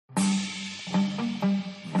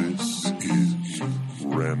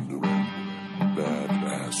Random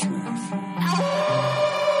Badassery.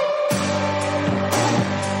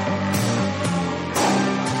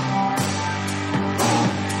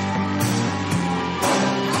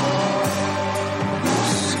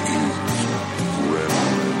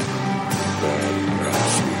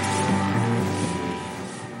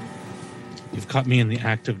 You've caught me in the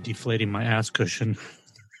act of deflating my ass cushion.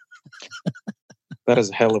 That is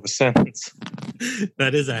a hell of a sentence.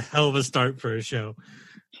 That is a hell of a start for a show.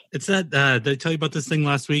 It's that, did I tell you about this thing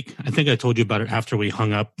last week? I think I told you about it after we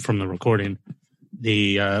hung up from the recording.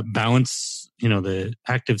 The balance, the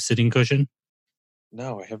active sitting cushion.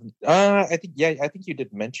 No, I haven't. I think you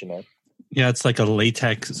did mention it. Yeah, it's like a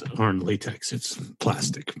latex, it's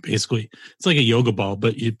plastic, basically. It's like a yoga ball,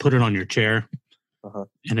 but you put it on your chair. Uh-huh.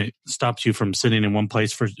 And it stops you from sitting in one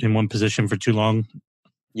position for too long.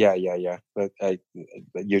 Yeah. But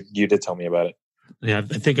you did tell me about it. Yeah,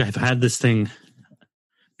 I think I've had this thing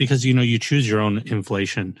because you choose your own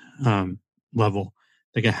inflation level.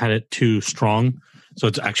 I think I had it too strong, so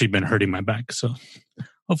it's actually been hurting my back. So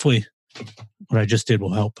hopefully, what I just did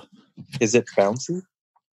will help. Is it bouncy?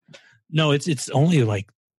 No, it's only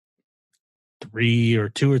like 2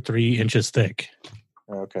 or 3 inches thick.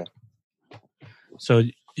 Okay. So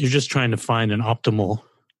you're just trying to find an optimal.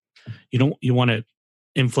 You want it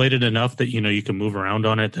inflated enough that you can move around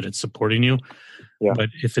on it, that it's supporting you. Yeah. But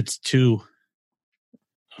if it's too,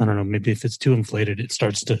 I don't know, maybe if it's too inflated, it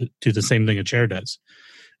starts to do the same thing a chair does.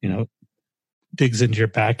 Digs into your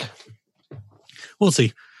back. We'll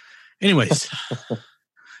see. Anyways,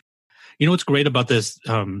 what's great about this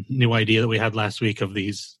new idea that we had last week of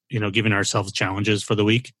these, giving ourselves challenges for the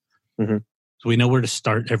week. Mm-hmm. So we know where to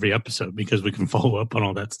start every episode because we can follow up on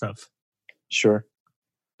all that stuff. Sure.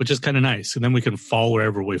 Which is kind of nice. And then we can fall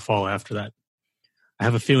wherever we fall after that. I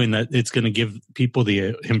have a feeling that it's going to give people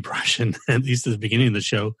the impression, at least at the beginning of the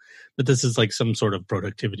show, that this is like some sort of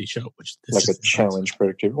productivity show. Which this like a challenge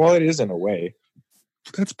productivity. Well, it is in a way.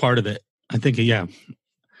 That's part of it. I think, yeah.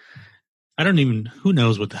 Who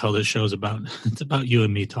knows what the hell this show is about? It's about you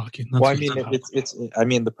and me talking. That's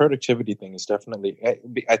the productivity thing is definitely,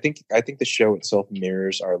 I think the show itself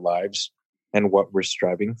mirrors our lives and what we're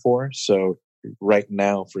striving for. So right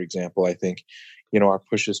now, for example, I think, our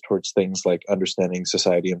pushes towards things like understanding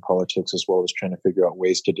society and politics, as well as trying to figure out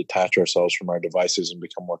ways to detach ourselves from our devices and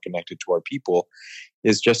become more connected to our people,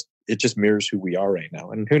 it just mirrors who we are right now.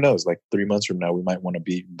 And who knows, like 3 months from now, we might want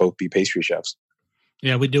to both be pastry chefs.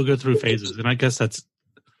 Yeah, we do go through phases, and I guess it's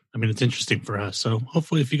interesting for us. So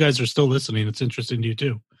hopefully if you guys are still listening, it's interesting to you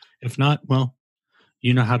too. If not, well,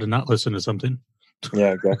 you know how to not listen to something.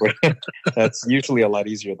 Yeah, exactly. That's usually a lot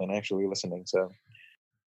easier than actually listening. So,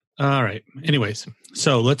 all right. Anyways,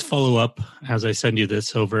 so let's follow up as I send you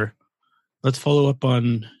this over. Let's follow up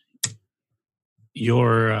on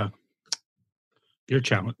your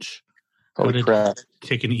challenge. Holy crap.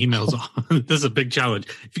 Taking emails on. This is a big challenge.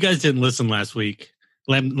 If you guys didn't listen last week,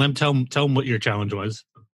 Lem, tell them what your challenge was.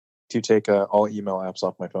 To take all email apps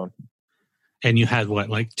off my phone. And you had what,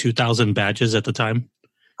 like 2,000 badges at the time?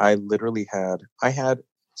 I literally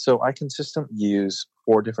so I consistently use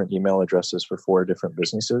 4 different email addresses for 4 different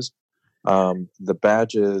businesses. The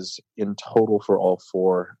badges in total for all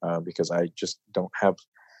 4, because I just don't have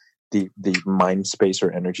the mind space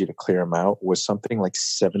or energy to clear them out, was something like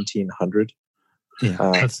 1,700.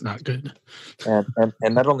 Yeah, that's not good.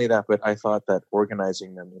 And not only that, but I thought that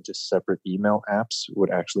organizing them into separate email apps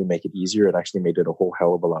would actually make it easier. It actually made it a whole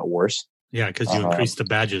hell of a lot worse. Yeah, because you increased the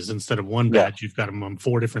badges. Instead of one badge, you've got them on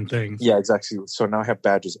 4 different things. Yeah, exactly. So now I have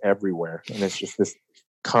badges everywhere. And it's just this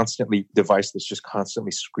device that's just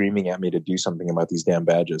constantly screaming at me to do something about these damn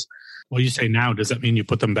badges. Well, you say now, does that mean you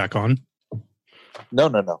put them back on? No.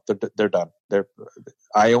 They're done.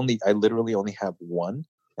 I literally only have one,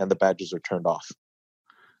 and the badges are turned off.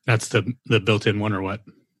 That's the built-in one, or what?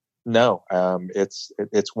 No, it's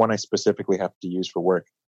one I specifically have to use for work.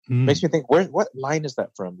 Makes me think, what line is that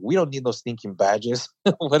from? We don't need those stinking badges.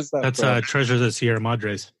 What is that? That's Treasure of the Sierra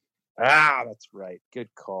Madres. Ah, that's right. Good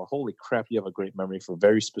call. Holy crap, you have a great memory for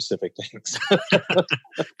very specific things.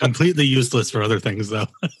 Completely useless for other things, though.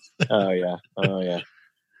 Oh yeah.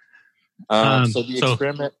 So the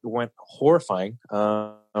experiment went horrifying.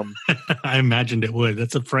 I imagined it would.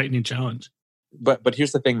 That's a frightening challenge. But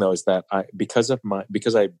here's the thing, though, is that because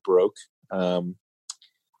I broke.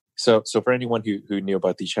 So for anyone who knew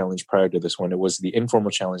about the challenge prior to this one, it was the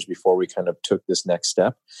informal challenge before we kind of took this next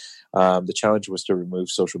step. The challenge was to remove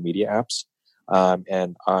social media apps.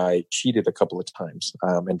 And I cheated a couple of times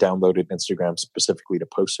and downloaded Instagram specifically to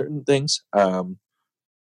post certain things.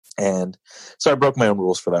 And so I broke my own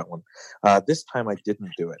rules for that one. This time I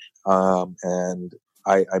didn't do it. And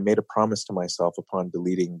I made a promise to myself upon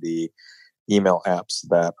deleting the email apps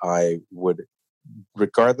that I would,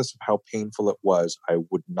 regardless of how painful it was, I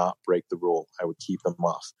would not break the rule. I would keep them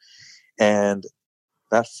off. And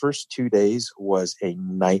that first 2 days was a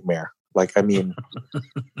nightmare. Like, I mean,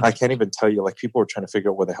 I can't even tell you, like, people were trying to figure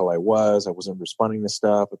out where the hell I was. I wasn't responding to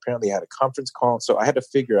stuff. Apparently I had a conference call. So I had to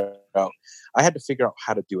figure out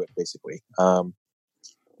how to do it, basically.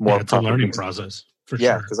 It's a learning process for sure.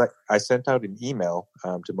 Yeah, because I sent out an email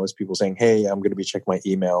to most people saying, hey, I'm going to be checking my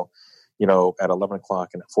email, at 11 o'clock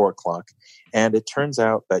and at 4 o'clock. And it turns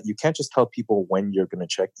out that you can't just tell people when you're going to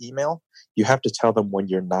check email. You have to tell them when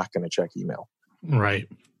you're not going to check email. Right.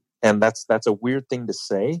 And that's a weird thing to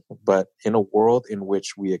say, but in a world in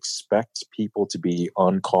which we expect people to be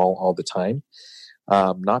on call all the time,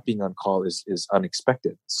 not being on call is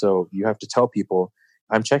unexpected. So you have to tell people,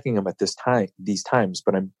 I'm checking them at these times,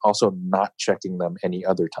 but I'm also not checking them any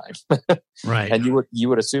other time. Right. And you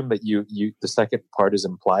would assume that the second part is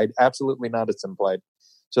implied. Absolutely not. It's implied.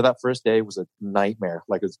 So that first day was a nightmare.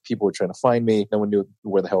 Like, people were trying to find me. No one knew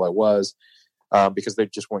where the hell I was, because they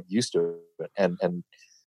just weren't used to it. And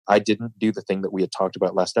I didn't do the thing that we had talked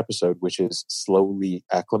about last episode, which is slowly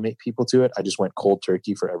acclimate people to it. I just went cold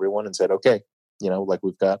turkey for everyone and said, okay, like,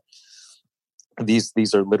 we've got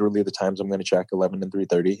these are literally the times I'm going to check, 11 and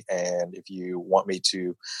 3:30. And if you want me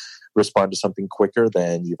to respond to something quicker,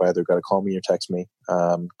 then you've either got to call me or text me.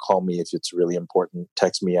 Call me if it's really important.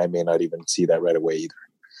 Text me. I may not even see that right away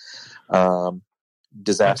either.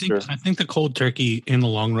 Disaster. I think the cold turkey, in the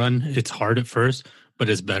long run, it's hard at first, but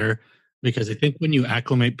it's better, because I think when you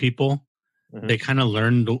acclimate people, they kind of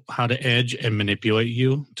learn how to edge and manipulate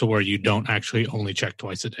you to where you don't actually only check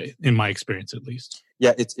twice a day, in my experience, at least.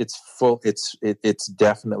 Yeah, it's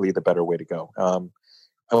definitely the better way to go.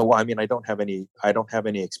 Well, I mean, I don't have any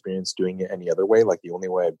experience doing it any other way. Like, the only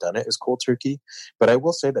way I've done it is cold turkey. But I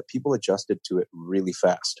will say that people adjusted to it really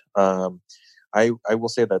fast. I will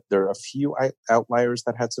say that there are a few outliers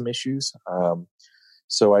that had some issues.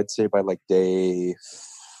 So I'd say by like day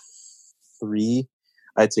 3,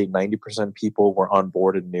 I'd say 90% people were on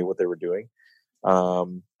board and knew what they were doing.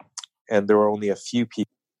 And there were only a few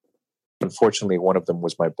people. Unfortunately, one of them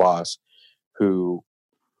was my boss, who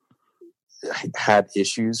had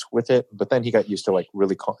issues with it, but then he got used to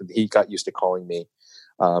calling me,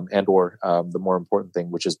 or the more important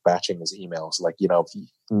thing, which is batching his emails. Like,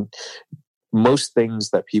 most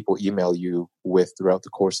things that people email you with throughout the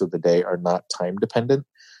course of the day are not time dependent,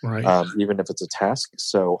 right? Even if it's a task.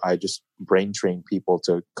 So I just brain train people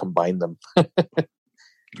to combine them.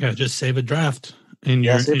 Yeah, just save a draft in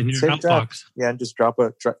your outbox. Yeah, and just drop.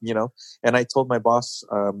 And I told my boss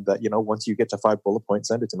that once you get to 5 bullet points,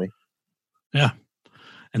 send it to me. Yeah,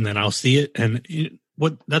 and then I'll see it. And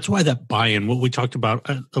that's why that buy-in, what we talked about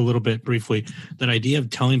a little bit briefly, that idea of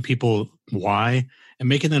telling people why and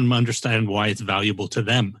making them understand why it's valuable to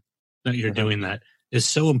them that you're doing that is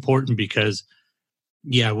so important, because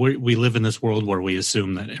we live in this world where we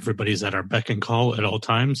assume that everybody's at our beck and call at all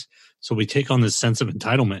times. So we take on this sense of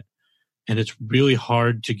entitlement, and it's really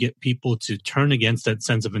hard to get people to turn against that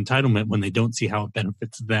sense of entitlement when they don't see how it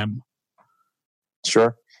benefits them.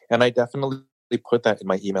 Sure. And I definitely put that in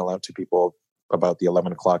my email out to people about the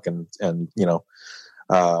 11 o'clock and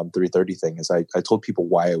 3:30 thing. Is I told people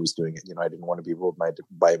why I was doing it. I didn't want to be ruled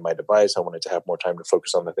by my device. I wanted to have more time to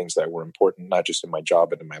focus on the things that were important, not just in my job,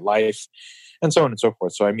 but in my life, and so on and so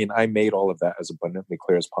forth. So, I mean, I made all of that as abundantly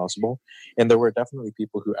clear as possible. And there were definitely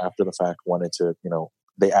people who, after the fact, wanted to,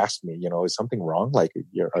 they asked me, is something wrong? Like,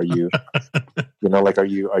 are you,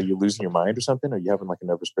 are you losing your mind or something? Are you having like a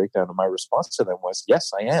nervous breakdown? And my response to them was,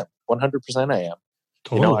 yes, I am. 100% I am.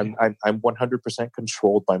 Totally. I'm 100%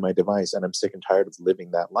 controlled by my device, and I'm sick and tired of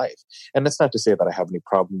living that life. And that's not to say that I have any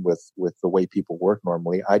problem with the way people work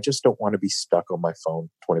normally. I just don't want to be stuck on my phone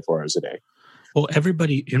 24 hours a day. Well,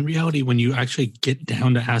 everybody, in reality, when you actually get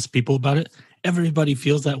down to ask people about it, everybody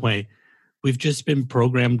feels that way. We've just been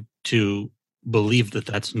programmed to believe that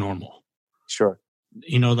that's normal. Sure.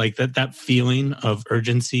 Like that feeling of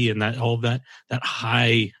urgency and that all of that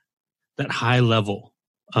high level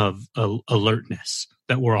of alertness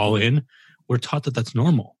that we're all in, we're taught that that's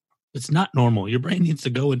normal. It's not normal. Your brain needs to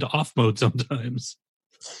go into off mode sometimes.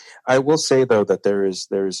 I will say, though, that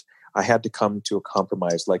I had to come to a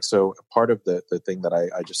compromise. Like, so part of the thing that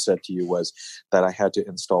I just said to you was that I had to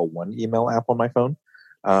install one email app on my phone.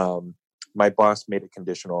 My boss made it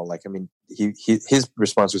conditional. Like, I mean, his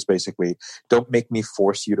response was basically, don't make me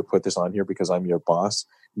force you to put this on here because I'm your boss.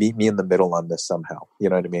 Meet me in the middle on this somehow. You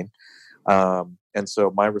know what I mean? And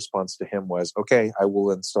so my response to him was, okay, I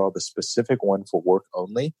will install the specific one for work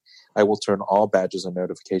only. I will turn all badges and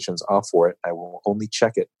notifications off for it. I will only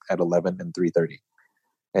check it at 11 and 3:30.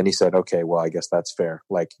 And he said, okay, well, I guess that's fair.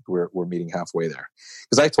 Like we're meeting halfway there.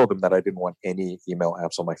 Because I told him that I didn't want any email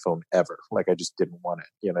apps on my phone ever. Like I just didn't want it.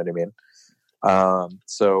 You know what I mean?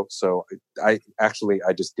 So I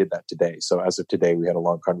just did that today. So as of today, we had a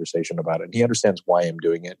long conversation about it. And he understands why I'm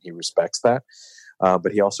doing it. He respects that.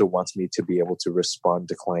 But he also wants me to be able to respond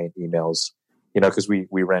to client emails, because we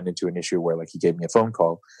ran into an issue where like he gave me a phone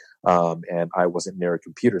call, and I wasn't near a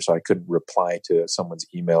computer, so I couldn't reply to someone's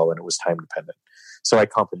email, and it was time dependent. So I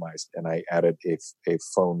compromised and I added a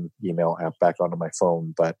phone email app back onto my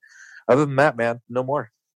phone. But other than that, man, no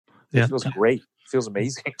more. It feels great. It feels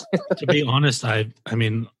amazing. To be honest, I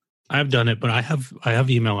mean, I've done it, but I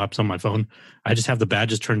have email apps on my phone. I just have the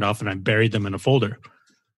badges turned off and I buried them in a folder.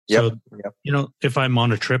 So, if I'm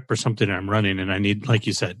on a trip or something and I'm running and I need, like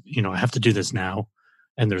you said, I have to do this now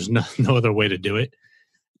and there's no other way to do it,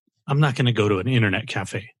 I'm not going to go to an internet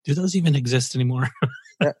cafe. Do those even exist anymore?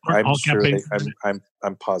 I'm sure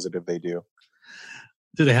I'm positive they do.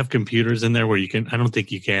 Do they have computers in there where you can? I don't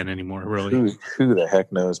think you can anymore, really. Who the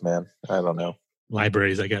heck knows, man? I don't know.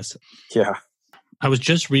 Libraries, I guess. Yeah. I was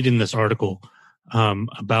just reading this article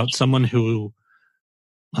about someone who,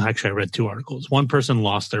 actually I read two articles. One person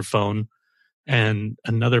lost their phone and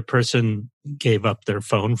another person gave up their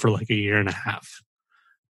phone for like a year and a half.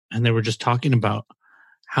 And they were just talking about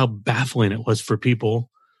how baffling it was for people,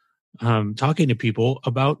 talking to people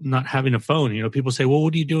about not having a phone. People say, well,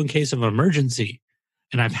 what do you do in case of an emergency?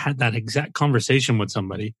 And I've had that exact conversation with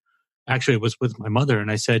somebody. Actually, it was with my mother. And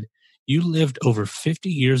I said, you lived over 50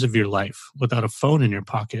 years of your life without a phone in your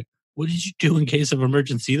pocket. What did you do in case of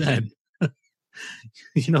emergency then?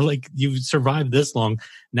 Like you've survived this long.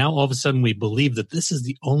 Now, all of a sudden, we believe that this is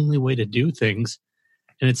the only way to do things.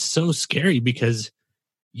 And it's so scary because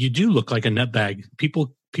you do look like a nutbag.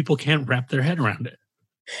 People can't wrap their head around it.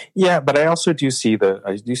 Yeah, but I also do see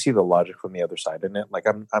the logic from the other side in it. Like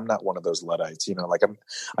I'm not one of those Luddites, like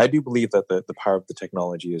I do believe that the power of the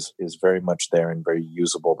technology is very much there and very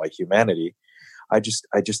usable by humanity. I just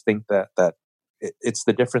think that it's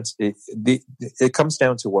the difference. It comes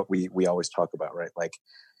down to what we always talk about, right? Like,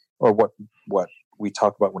 or what we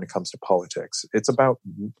talk about when it comes to politics. It's about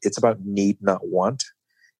need, not want,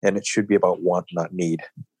 and it should be about want, not need.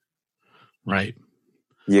 Right.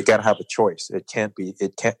 You got to have a choice.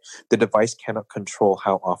 The device cannot control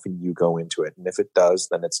how often you go into it. And if it does,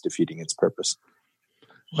 then it's defeating its purpose.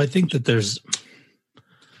 Well, I think that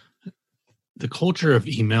the culture of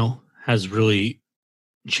email has really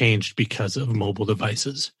changed because of mobile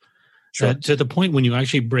devices. Sure. To the point when you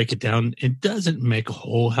actually break it down, it doesn't make a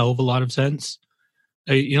whole hell of a lot of sense.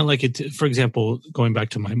 For example, going back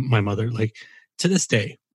to my mother, like to this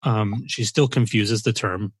day, she still confuses the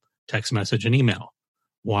term text message and email.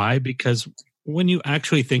 Why? Because when you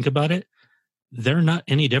actually think about it, they're not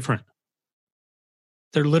any different.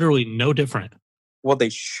 They're literally no different. Well, they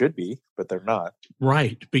should be, but they're not.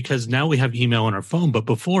 Right. Because now we have email on our phone, but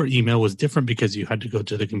before email was different because you had to go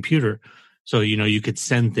to the computer. So, you could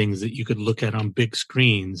send things that you could look at on big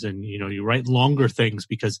screens and, you write longer things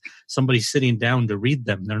because somebody's sitting down to read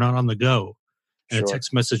them. They're not on the go. And sure. A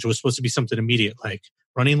text message was supposed to be something immediate, like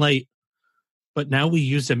running late. But now we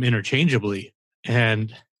use them interchangeably.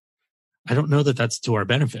 And I don't know that that's to our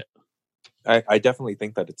benefit. I definitely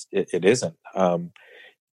think that it isn't.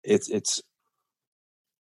 It's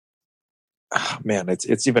man,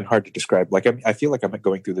 it's even hard to describe. Like I feel like I'm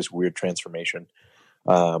going through this weird transformation,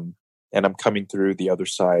 and I'm coming through the other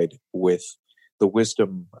side with the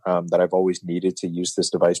wisdom that I've always needed to use this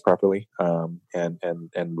device properly, and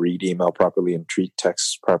read email properly and treat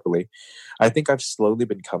texts properly. I think I've slowly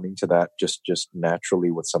been coming to that just naturally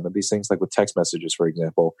with some of these things, like with text messages, for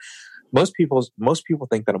example. Most people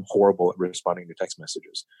think that I'm horrible at responding to text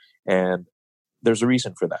messages, and there's a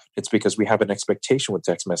reason for that. It's because we have an expectation with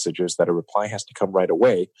text messages that a reply has to come right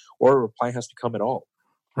away, or a reply has to come at all.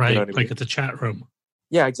 Right, you know what I mean? Like at the chat room.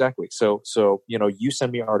 Yeah, exactly. So you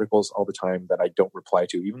send me articles all the time that I don't reply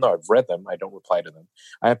to, even though I've read them. I don't reply to them.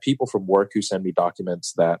 I have people from work who send me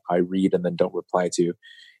documents that I read and then don't reply to,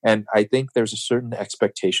 and I think there's a certain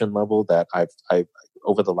expectation level that I've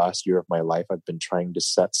over the last year of my life I've been trying to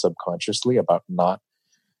set subconsciously about not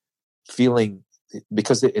feeling,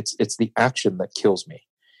 because it's the action that kills me.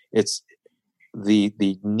 It's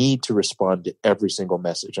the need to respond to every single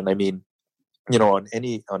message, and I mean, on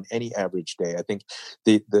any average day, I think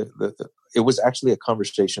the it was actually a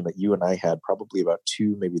conversation that you and I had probably about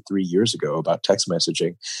 2, maybe 3 years ago about text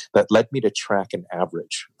messaging that led me to track an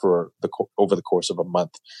average for over the course of a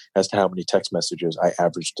month as to how many text messages I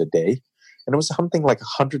averaged a day. And it was something like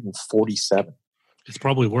 147. It's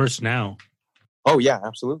probably worse now. Oh, yeah,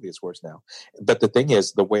 absolutely. It's worse now. But the thing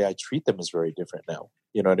is, the way I treat them is very different now.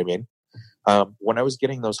 You know what I mean? When I was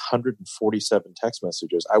getting those 147 text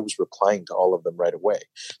messages, I was replying to all of them right away.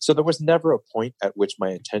 So there was never a point at which my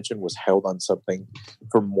attention was held on something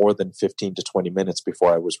for more than 15 to 20 minutes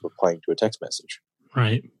before I was replying to a text message.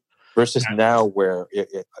 Right. Versus now where,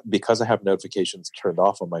 because I have notifications turned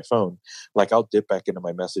off on my phone, like I'll dip back into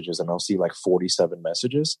my messages and I'll see like 47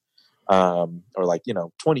 messages. Or like,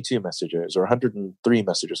 22 messages or 103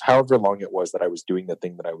 messages, however long it was that I was doing the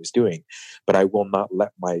thing that I was doing. But I will not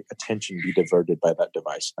let my attention be diverted by that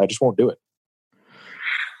device. I just won't do it.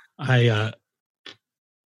 I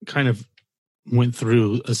kind of went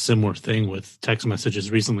through a similar thing with text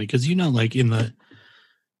messages recently because, like in the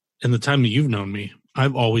time that you've known me,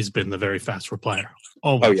 I've always been the very fast replier.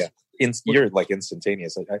 Always. Oh, yeah. You're like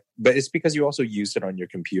instantaneous. But it's because you also used it on your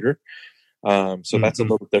computer. So that's a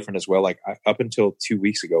little different as well. Like up until 2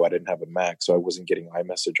 weeks ago, I didn't have a Mac, so I wasn't getting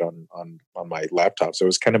iMessage on my laptop. So it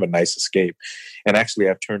was kind of a nice escape. And actually,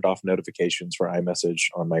 I've turned off notifications for iMessage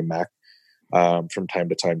on my Mac from time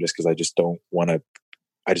to time, just because I just don't want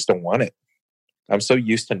it. I'm so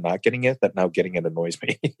used to not getting it that now getting it annoys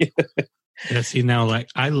me. Yeah, see now,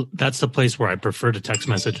 that's the place where I prefer to text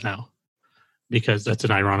message now, because that's an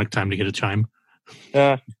ironic time to get a chime.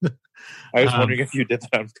 I was wondering if you did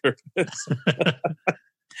that on purpose.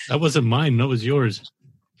 That wasn't mine. That was yours.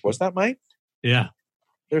 Was that mine? Yeah.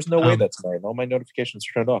 There's no way that's mine. All my notifications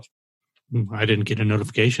are turned off. I didn't get a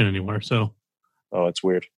notification anywhere. So. Oh, it's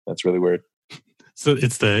weird. That's really weird. So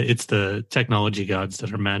it's the technology gods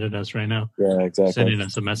that are mad at us right now. Yeah, exactly. Sending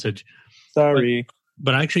us a message. Sorry.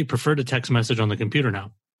 But I actually prefer to text message on the computer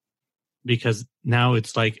now, because now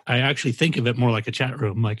it's like I actually think of it more like a chat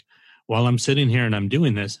room. Like, while I'm sitting here and I'm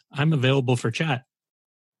doing this, I'm available for chat.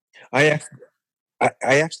 I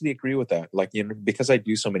actually agree with that. Like, because I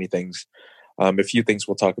do so many things, a few things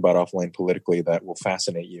we'll talk about offline politically that will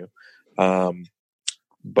fascinate you.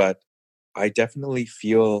 But I definitely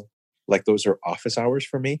feel like those are office hours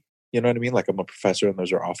for me. You know what I mean? Like I'm a professor and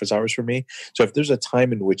those are office hours for me. So if there's a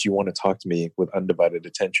time in which you want to talk to me with undivided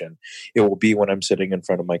attention, it will be when I'm sitting in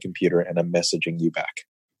front of my computer and I'm messaging you back.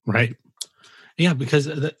 Right. Yeah, because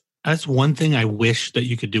that's one thing I wish that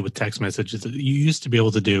you could do with text messages that you used to be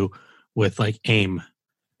able to do with like AIM.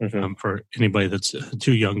 For anybody that's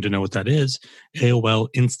too young to know what that is, AOL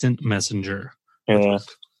Instant Messenger. Yeah.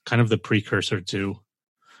 Kind of the precursor to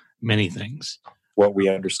many things. What we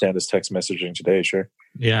understand as text messaging today, sure.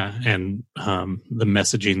 Yeah, and the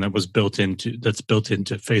messaging that was built into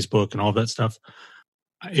Facebook and all that stuff.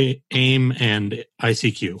 AIM and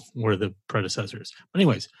ICQ were the predecessors. But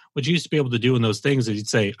anyways, what you used to be able to do in those things is you'd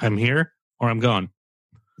say, I'm here or I'm gone.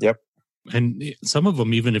 Yep. And some of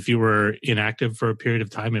them, even if you were inactive for a period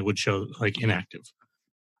of time, it would show like inactive.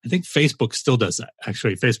 I think Facebook still does that.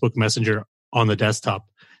 Actually, Facebook Messenger on the desktop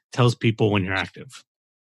tells people when you're active.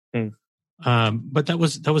 But that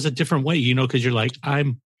was a different way, because you're like,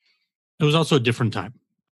 it was also a different time.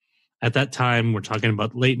 At that time, we're talking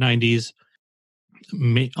about late 90s,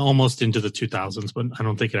 almost into the 2000s, but I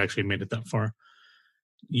don't think it actually made it that far.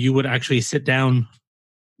 You would actually sit down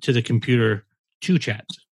to the computer to chat.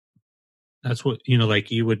 That's what, like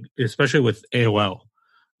you would, especially with AOL,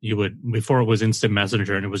 you would, before it was Instant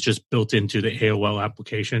Messenger and it was just built into the AOL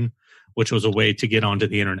application, which was a way to get onto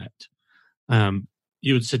the internet.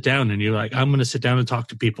 You would sit down and you're like, I'm going to sit down and talk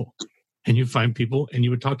to people. And you find people and you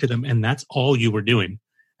would talk to them. And that's all you were doing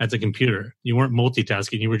at the computer. You weren't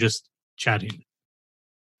multitasking. You were just chatting.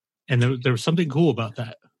 And there was something cool about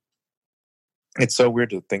that. It's so weird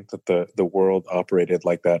to think that the world operated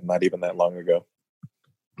like that not even that long ago.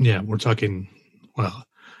 Yeah, we're talking, well,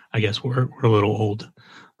 I guess we're a little old.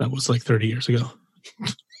 That was like 30 years ago.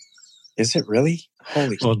 Is it really?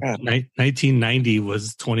 Holy crap. 1990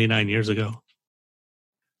 was 29 years ago.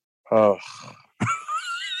 Oh.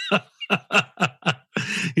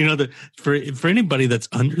 For anybody that's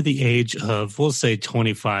under the age of, we'll say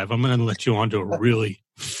 25, I'm going to let you on to a really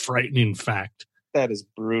frightening fact. That is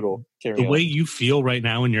brutal. The way you feel right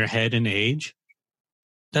now in your head and age,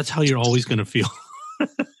 that's how you're always going to feel.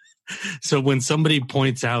 So when somebody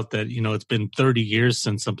points out that, it's been 30 years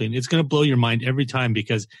since something, it's going to blow your mind every time,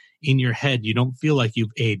 because in your head, you don't feel like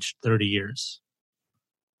you've aged 30 years.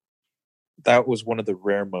 That was one of the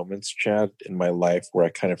rare moments, Chad, in my life where I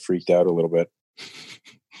kind of freaked out a little bit.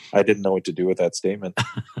 I didn't know what to do with that statement.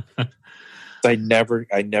 I never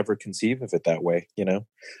conceive of it that way.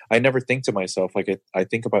 I never think to myself like I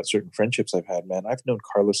think about certain friendships I've had. Man, I've known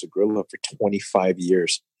Carlos Agrillo for 25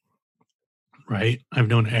 years. Right. I've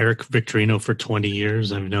known Eric Victorino for 20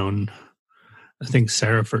 years. I've known, I think,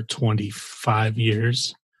 Sarah for 25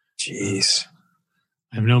 years. Jeez.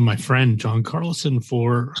 I've known my friend John Carlson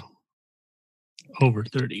for over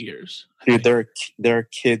 30 years. Dude, there are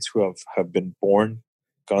kids who have been born,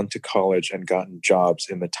 gone to college, and gotten jobs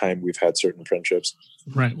in the time we've had certain friendships.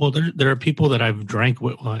 Right. Well, there are people that I've drank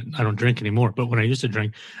with. Well, I don't drink anymore, but when I used to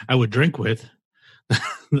drink, I would drink with.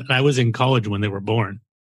 I was in college when they were born.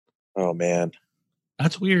 Oh, man.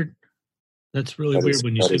 That's weird. That's really weird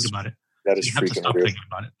when you think about it. That is you have to stop weird. thinking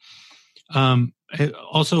about it.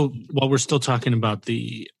 Also, while we're still talking about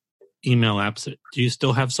the email apps, do you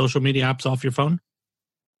still have social media apps off your phone?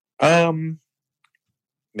 Man,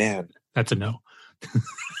 that's a no.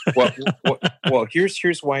 well,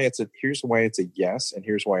 here's why it's a yes, and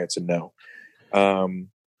here's why it's a no.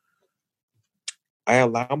 I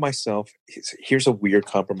allow myself. Here's a weird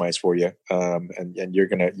compromise for you, and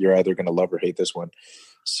you're either gonna love or hate this one.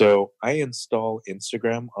 So I install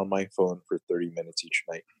Instagram on my phone for 30 minutes each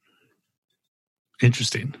night.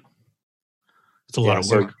 Interesting. It's a lot of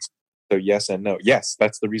work. So yes and no. Yes,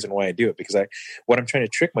 that's the reason why I do it, because what I'm trying to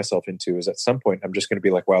trick myself into is at some point I'm just going to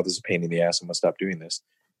be like, wow, this is a pain in the ass. I'm going to stop doing this.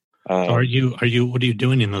 So what are you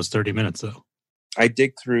doing in those 30 minutes though? I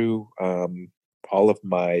dig through all of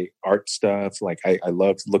my art stuff. Like I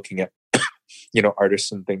love looking at,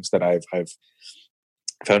 artists and things that I've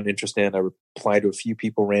found interest in. I reply to a few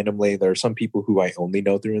people randomly. There are some people who I only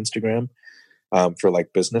know through Instagram for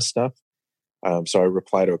like business stuff. So I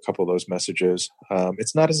reply to a couple of those messages.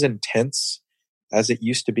 It's not as intense as it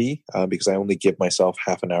used to be because I only give myself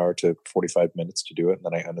half an hour to 45 minutes to do it, and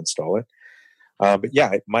then I uninstall it. But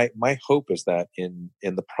yeah, my hope is that in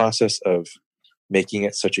the process of making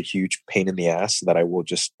it such a huge pain in the ass that I will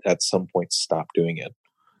just at some point stop doing it.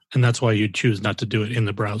 And that's why you choose not to do it in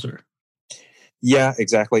the browser. Yeah,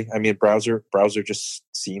 exactly. I mean, browser just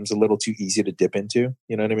seems a little too easy to dip into.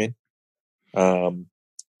 You know what I mean?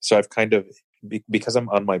 So I've kind of, because I'm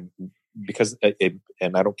on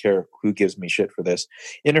and I don't care who gives me shit for this,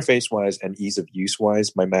 interface wise and ease of use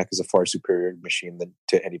wise, my Mac is a far superior machine than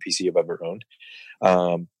to any PC I've ever owned.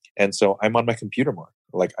 And so I'm on my computer more.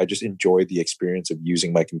 Like I just enjoy the experience of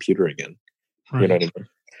using my computer again. Right. You know what I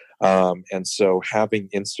mean? And so having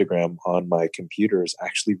Instagram on my computer is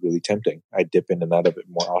actually really tempting. I dip in and out of it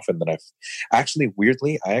more often than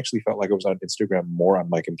weirdly, I actually felt like I was on Instagram more on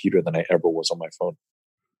my computer than I ever was on my phone.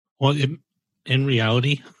 Well, in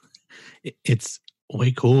reality, it's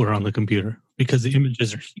way cooler on the computer because the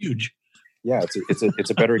images are huge. Yeah, it's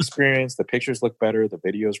a better experience. The pictures look better. The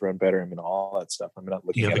videos run better. I mean, all that stuff. I'm not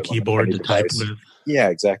looking at it. You have a keyboard to type with. Yeah,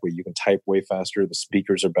 exactly. You can type way faster. The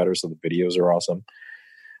speakers are better, so the videos are awesome.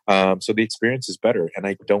 So the experience is better, and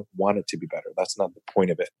I don't want it to be better. That's not the point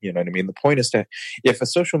of it. You know what I mean? The point is if a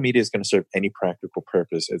social media is going to serve any practical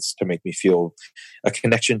purpose, it's to make me feel a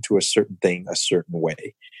connection to a certain thing a certain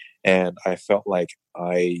way. And I felt like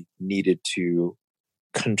I needed to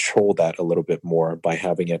control that a little bit more by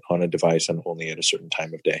having it on a device and only at a certain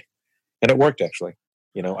time of day. And it worked, actually.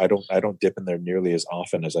 I don't dip in there nearly as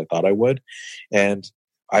often as I thought I would. And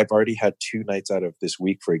I've already had 2 nights out of this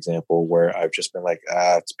week, for example, where I've just been like,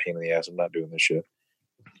 it's a pain in the ass. I'm not doing this shit.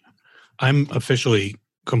 I'm officially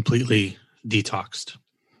completely detoxed.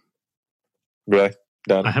 Really?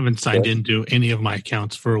 Done? I haven't signed into any of my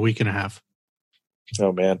accounts for a week and a half.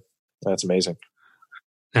 Oh, man. That's amazing.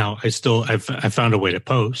 Now, I found a way to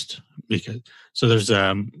post so there's,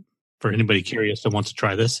 for anybody curious that wants to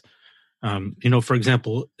try this, for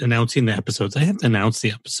example, announcing the episodes. I have to announce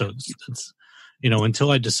the episodes. That's, until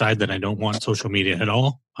I decide that I don't want social media at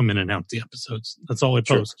all, I'm going to announce the episodes. That's all I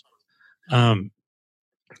post. Sure.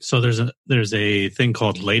 So there's a thing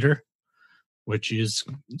called Later, which is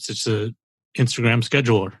it's a Instagram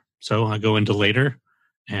scheduler. So I go into Later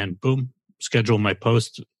and boom, schedule my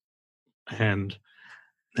post, and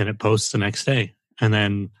then it posts the next day. And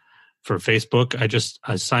then for Facebook,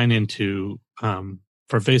 I sign into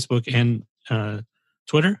for Facebook and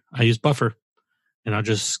Twitter, I use Buffer, and I'll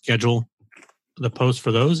just schedule the post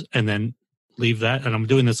for those and then leave that. And I'm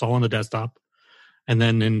doing this all on the desktop. And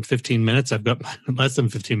then in 15 minutes, I've got less than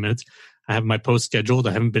 15 minutes. I have my post scheduled.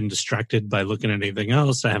 I haven't been distracted by looking at anything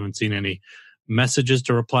else. I haven't seen any messages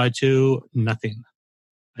to reply to, nothing.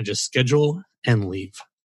 I just schedule and leave.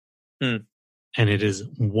 And it is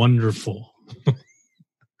wonderful.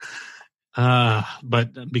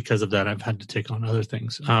 But because of that, I've had to take on other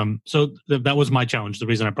things. So that was my challenge. The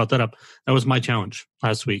reason I brought that up, that was my challenge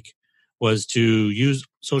last week, was to use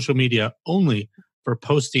social media only for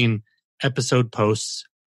posting episode posts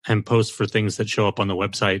and posts for things that show up on the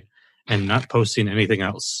website and not posting anything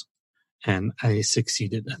else. And I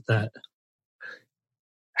succeeded at that.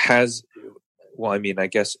 Well, I mean, I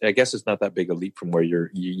guess it's not that big a leap from where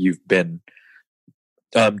you've been.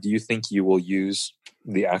 Do you think you will use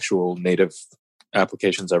the actual native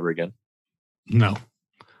applications ever again? No,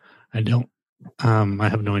 I don't. I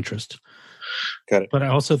have no interest. Got it. But I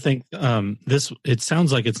also think it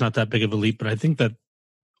sounds like it's not that big of a leap, but I think that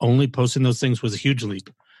only posting those things was a huge leap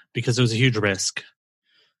because it was a huge risk.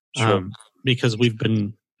 Sure. Because we've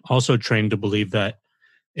been also trained to believe that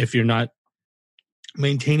if you're not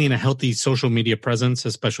maintaining a healthy social media presence,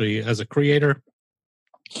 especially as a creator,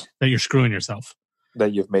 that you're screwing yourself.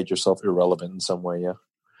 That you've made yourself irrelevant in some way, yeah.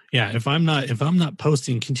 Yeah, if I'm not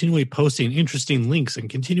continually posting interesting links and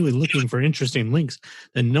continually looking for interesting links,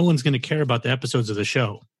 then no one's going to care about the episodes of the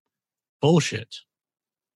show. Bullshit.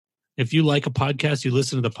 If you like a podcast, you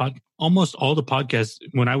listen to the almost all the podcasts.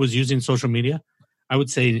 When I was using social media, I would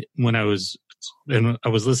say when I was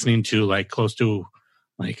listening to like close to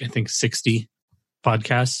I think 60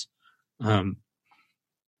 podcasts.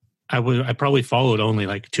 I probably followed only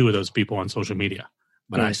like 2 of those people on social media,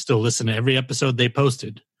 but I still listen to every episode they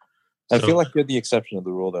posted. I feel like you're the exception of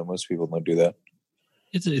the rule, though. Most people don't do that.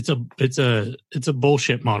 It's a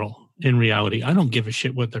bullshit model in reality. I don't give a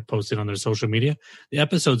shit what they're posting on their social media. The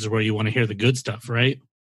episodes are where you want to hear the good stuff, right?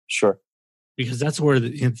 Sure. Because that's where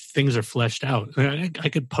things are fleshed out. I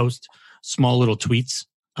could post small little tweets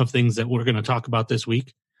of things that we're going to talk about this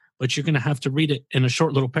week, but you're going to have to read it in a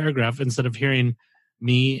short little paragraph instead of hearing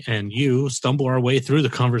me and you stumble our way through the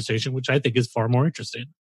conversation, which I think is far more interesting.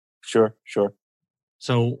 Sure.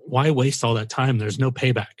 So why waste all that time? There's no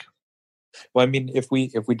payback. Well, I mean, if we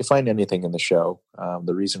define anything in the show,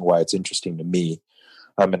 the reason why it's interesting to me,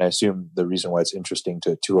 and I assume the reason why it's interesting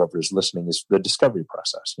to whoever is listening is the discovery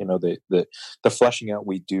process. You know, the fleshing out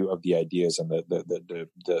we do of the ideas and the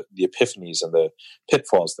epiphanies and the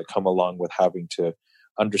pitfalls that come along with having to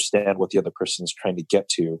understand what the other person is trying to get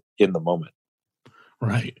to in the moment.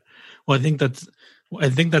 Right. Well, I think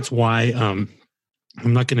that's why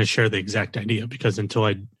I'm not going to share the exact idea because until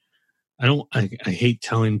I hate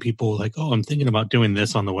telling people like, oh, I'm thinking about doing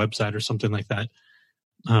this on the website or something like that.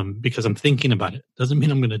 Because I'm thinking about it. Doesn't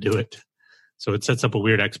mean I'm going to do it. So it sets up a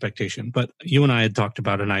weird expectation. But you and I had talked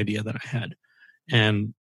about an idea that I had.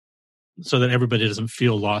 And so that everybody doesn't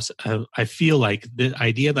feel lost, I feel like the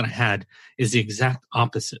idea that I had is the exact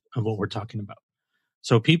opposite of what we're talking about.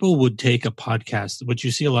 So people would take a podcast, which you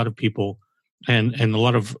see a lot of people and a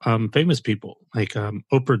lot of famous people, like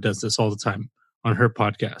Oprah does this all the time on her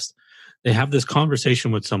podcast. They have this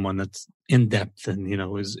conversation with someone that's in depth and, you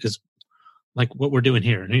know, is like what we're doing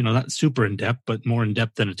here, you know, not super in depth, but more in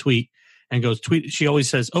depth than a tweet, and goes tweet. She always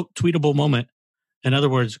says, "Oh, tweetable moment." In other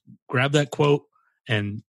words, grab that quote,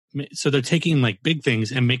 and so they're taking like big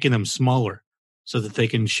things and making them smaller, so that they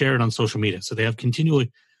can share it on social media. So they have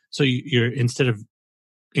continually. So you're instead of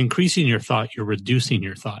increasing your thought, you're reducing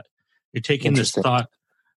your thought. You're taking this thought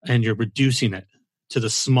and you're reducing it to the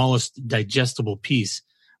smallest digestible piece,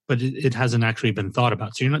 but it hasn't actually been thought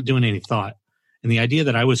about. So you're not doing any thought. And the idea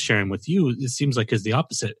that I was sharing with you, it seems like is the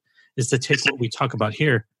opposite, is to take what we talk about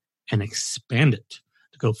here and expand it,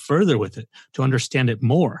 to go further with it, to understand it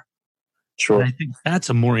more. Sure. And I think that's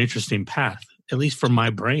a more interesting path, at least for my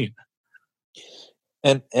brain.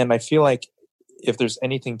 And I feel like if there's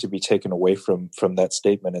anything to be taken away from that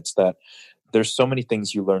statement, it's that there's so many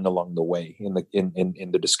things you learn along the way in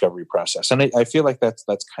the discovery process. And I feel like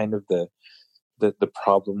that's kind of the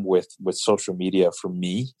problem with social media for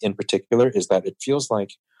me in particular is that it feels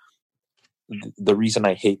like the reason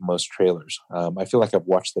I hate most trailers. I feel like I've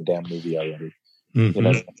watched the damn movie already. Mm-hmm. You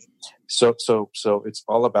know, so it's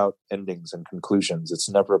all about endings and conclusions. It's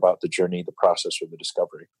never about the journey, the process, or the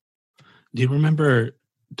discovery. Do you remember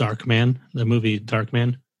Darkman, the movie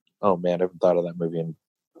Darkman? Oh man, I haven't thought of that movie in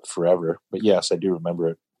forever. But yes, I do remember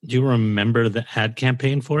it. Do you remember the ad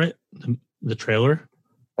campaign for it? The trailer?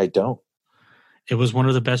 I don't. It was one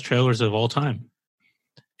of the best trailers of all time.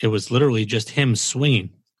 It was literally just him swinging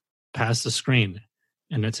past the screen,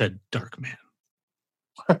 and it said Darkman.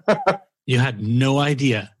 You had no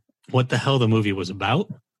idea what the hell the movie was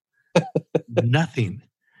about. Nothing.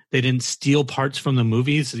 They didn't steal parts from the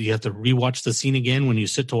movie, so you have to rewatch the scene again when you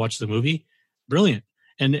sit to watch the movie. Brilliant.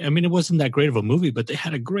 And I mean, it wasn't that great of a movie, but they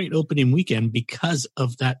had a great opening weekend because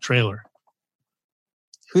of that trailer.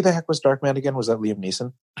 Who the heck was Darkman again? Was that Liam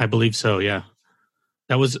Neeson? I believe so, yeah.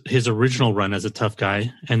 That was his original run as a tough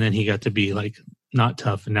guy, and then he got to be like not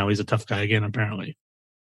tough, and now he's a tough guy again, apparently.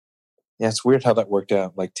 Yeah, it's weird how that worked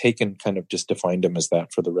out. Like Taken kind of just defined him as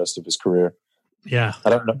that for the rest of his career. Yeah.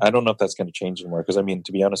 I don't know if that's going to change anymore. Because I mean,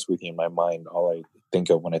 to be honest with you, in my mind, all I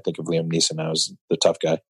think of when I think of Liam Neeson now is the tough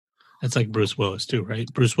guy. That's like Bruce Willis too, right?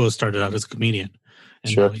 Bruce Willis started out as a comedian,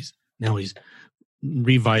 and Sure. now he's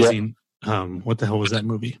revising. Yeah. What the hell was that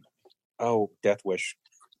movie? Oh, Death Wish.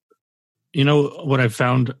 You know what I've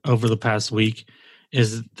found over the past week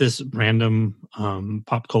is this random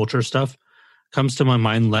pop culture stuff comes to my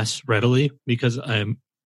mind less readily because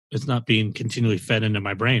it's not being continually fed into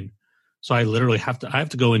my brain. So I literally have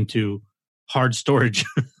to go into hard storage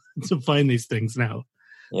to find these things now.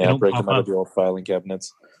 Yeah, break them out of your old filing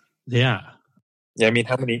cabinets. Yeah. Yeah, I mean,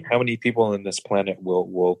 how many people on this planet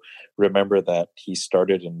will remember that he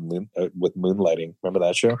started with Moonlighting? Remember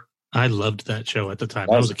that show? I loved that show at the time.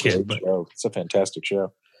 I was a kid, but show. It's a fantastic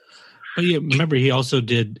show. But yeah, remember he was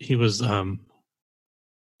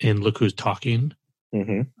in Look Who's Talking.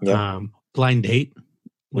 Mm-hmm. Yeah. Blind Date,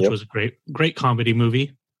 which was a great comedy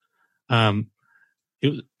movie. It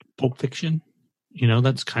was Pulp Fiction. You know,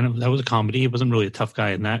 that was a comedy. He wasn't really a tough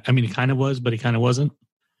guy in that. I mean, he kind of was, but he kind of wasn't.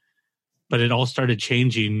 But it all started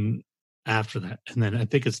changing after that. And then I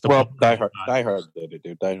think it's Die Hard did it,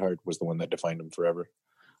 dude. Die Hard was the one that defined him forever.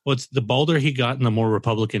 Well, it's the bolder he got and the more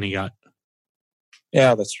Republican he got.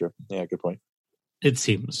 Yeah, that's true. Yeah, good point. It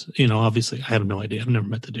seems. You know, obviously, I have no idea. I've never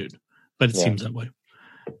met the dude. But it seems that way.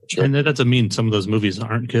 Sure. And that doesn't mean some of those movies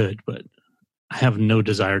aren't good, but I have no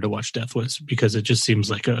desire to watch Death Wish because it just seems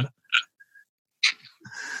like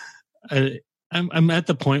I'm at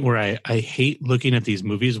the point where I hate looking at these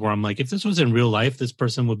movies where I'm like, if this was in real life, this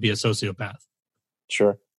person would be a sociopath.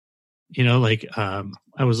 Sure. You know, like I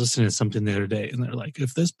was listening to something the other day and they're like,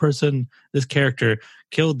 if this character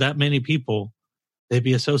killed that many people, they'd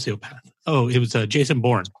be a sociopath. Oh, it was Jason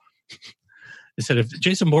Bourne. They said if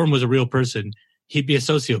Jason Bourne was a real person, he'd be a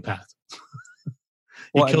sociopath.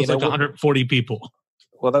 He kills 140 people.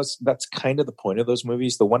 Well, that's kind of the point of those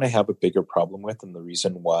movies. The one I have a bigger problem with, and the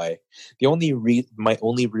reason why, my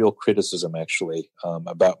only real criticism actually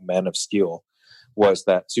about Man of Steel was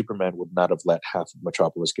that Superman would not have let half of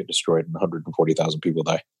Metropolis get destroyed and 140,000 people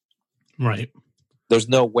die. Right. There's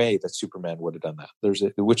no way that Superman would have done that.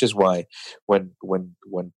 Which is why when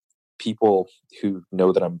people who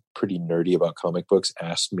know that I'm pretty nerdy about comic books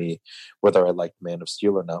asked me whether I liked Man of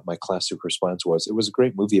Steel or not, my classic response was, it was a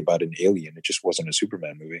great movie about an alien. It just wasn't a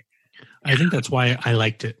Superman movie. I think that's why I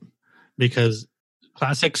liked it, because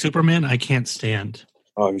classic Superman I can't stand.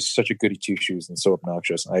 Oh, he was such a goody two-shoes and so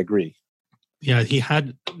obnoxious. I agree. Yeah, he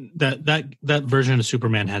had that version of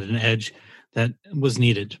Superman had an edge that was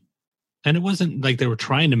needed. And it wasn't like they were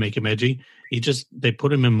trying to make him edgy. They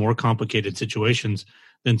put him in more complicated situations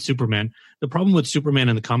than Superman. The problem with Superman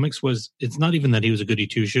in the comics was it's not even that he was a goody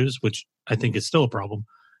two-shoes, which I think is still a problem,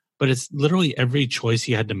 but it's literally every choice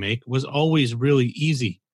he had to make was always really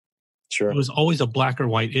easy. Sure. It was always a black or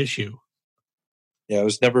white issue. Yeah, there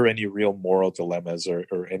was never any real moral dilemmas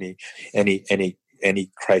or any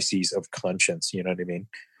crises of conscience. You know what I mean?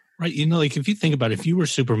 Right. You know, like if you think about it, if you were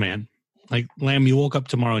Superman, like Lamb, you woke up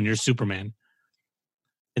tomorrow and you're Superman,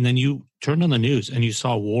 and then you turned on the news and you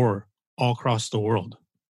saw war all across the world.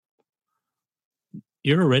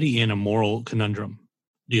 You're already in a moral conundrum.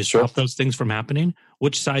 Do you stop those things from happening?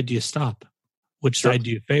 Which side do you stop? Which side do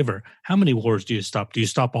you favor? How many wars do you stop? Do you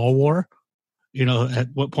stop all war? You know, at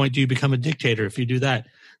what point do you become a dictator if you do that?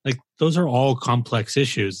 Like, those are all complex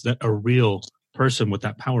issues that a real person with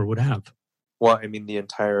that power would have. Well, I mean, the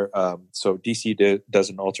entire so DC does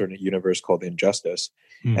an alternate universe called Injustice,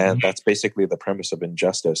 and that's basically the premise of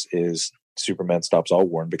Injustice is Superman stops all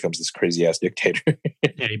war and becomes this crazy ass dictator.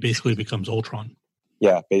 Yeah, he basically becomes Ultron.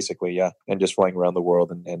 Yeah, basically, yeah, and just flying around the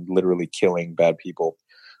world and literally killing bad people.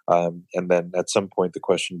 And then at some point, the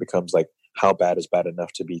question becomes like, how bad is bad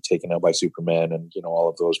enough to be taken out by Superman? And you know, all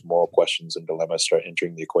of those moral questions and dilemmas start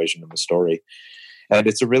entering the equation in the story. And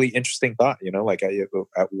it's a really interesting thought, you know, like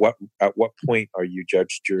at what point are you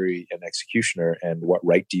judge, jury, and executioner, and what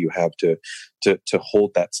right do you have to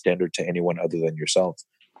hold that standard to anyone other than yourself?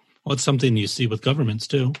 Well, it's something you see with governments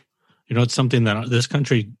too. You know, it's something that this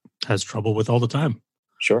country has trouble with all the time.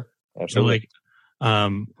 Sure, absolutely. So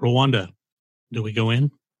like Rwanda, do we go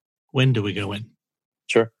in? When do we go in?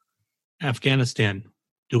 Sure. Afghanistan,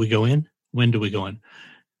 do we go in? When do we go in?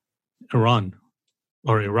 Iran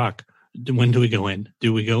or Iraq, when do we go in?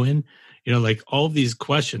 Do we go in? You know, like all of these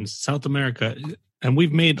questions, South America, and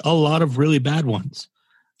we've made a lot of really bad ones.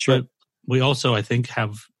 Sure. But we also, I think,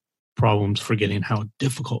 have problems forgetting how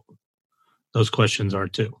difficult those questions are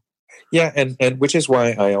too. Yeah, and which is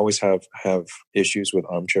why I always have issues with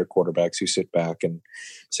armchair quarterbacks who sit back and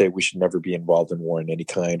say we should never be involved in war in any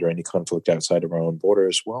kind or any conflict outside of our own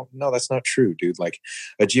borders. Well, no, that's not true, dude. Like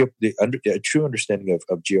a true understanding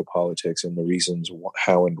of geopolitics and the reasons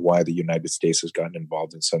how and why the United States has gotten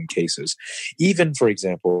involved in some cases, even for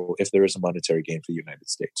example, if there is a monetary gain for the United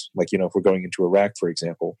States, like if we're going into Iraq, for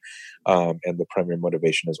example, and the primary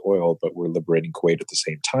motivation is oil, but we're liberating Kuwait at the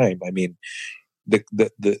same time. I mean,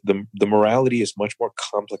 the morality is much more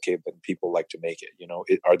complicated than people like to make it.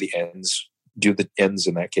 Do the ends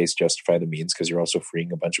in that case justify the means, because you're also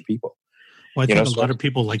freeing a bunch of people? Well, I think a lot of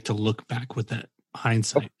people like to look back with that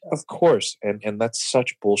hindsight. Of course, and that's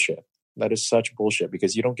such bullshit. That is such bullshit,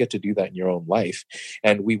 because you don't get to do that in your own life,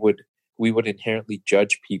 and we would inherently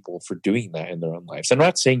judge people for doing that in their own lives. I'm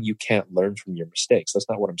not saying you can't learn from your mistakes. That's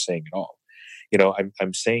not what I'm saying at all.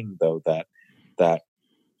 I'm saying though that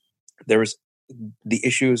there is, the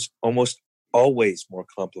issue is almost always more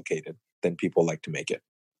complicated than people like to make it.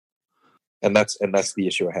 And that's the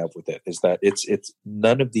issue I have with it, is that it's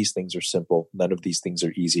none of these things are simple. None of these things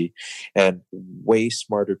are easy. And way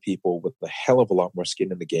smarter people with a hell of a lot more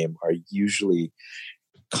skin in the game are usually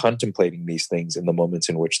contemplating these things in the moments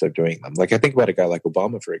in which they're doing them. Like I think about a guy like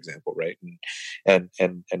Obama, for example, right? And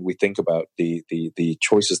we think about the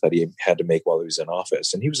choices that he had to make while he was in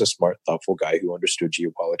office. And he was a smart, thoughtful guy who understood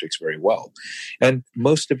geopolitics very well. And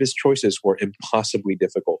most of his choices were impossibly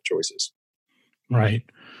difficult choices. Right.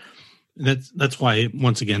 That's why,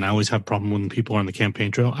 once again, I always have a problem when people are on the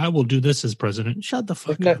campaign trail. I will do this as president. Shut the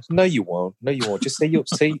fuck up. No, you won't. No, you won't. Just say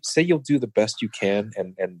you'll do the best you can,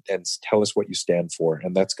 and tell us what you stand for,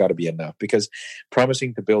 and that's got to be enough. Because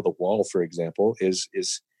promising to build a wall, for example, is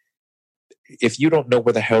if you don't know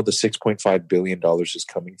where the hell the $6.5 billion is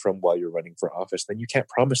coming from while you're running for office, then you can't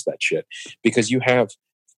promise that shit, because you have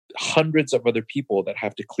hundreds of other people that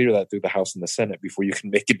have to clear that through the House and the Senate before you can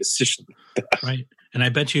make a decision. Right. And I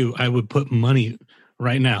bet you I would put money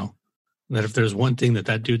right now that if there's one thing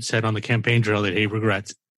that dude said on the campaign trail that he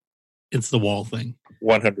regrets, it's the wall thing.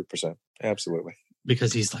 100%. Absolutely.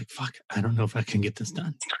 Because he's like, fuck, I don't know if I can get this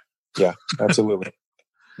done. Yeah, absolutely.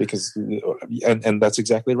 Because and that's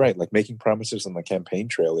exactly right. Like making promises on the campaign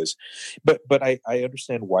trail is, but I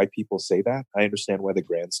understand why people say that. I understand why the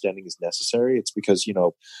grandstanding is necessary. It's because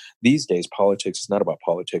these days politics is not about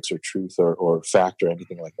politics or truth or fact or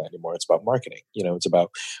anything like that anymore. It's about marketing. It's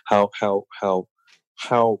about how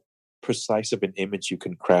precise of an image you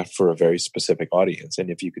can craft for a very specific audience. And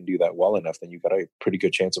if you can do that well enough, then you've got a pretty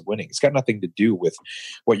good chance of winning. It's got nothing to do with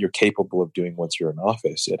what you're capable of doing once you're in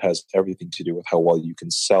office. It has everything to do with how well you can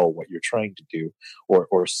sell what you're trying to do,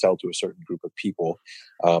 or sell to a certain group of people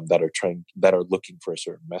that are looking for a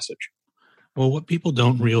certain message. Well, what people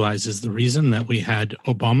don't realize is the reason that we had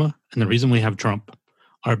Obama and the reason we have Trump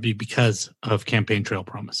are because of campaign trail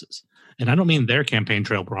promises. And I don't mean their campaign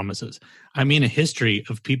trail promises. I mean a history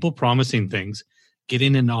of people promising things,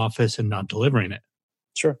 getting into office and not delivering it.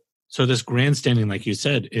 Sure. So this grandstanding, like you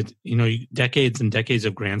said, decades and decades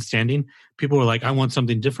of grandstanding, people were like, I want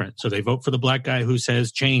something different. So they vote for the black guy who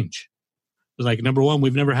says change. It was like, number one,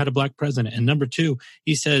 we've never had a black president. And number two,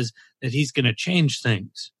 he says that he's going to change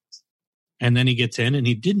things. And then he gets in and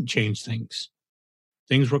he didn't change things.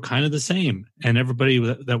 Things were kind of the same. And everybody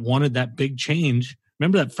that wanted that big change,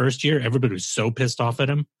 remember that first year, everybody was so pissed off at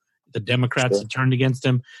him. The Democrats had turned against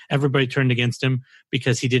him. Everybody turned against him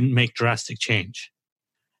because he didn't make drastic change.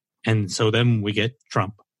 And so then we get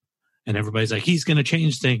Trump. And everybody's like, he's going to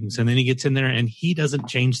change things. And then he gets in there and he doesn't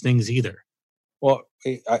change things either. Well,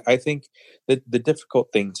 I think that the difficult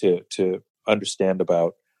thing to understand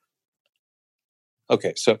about...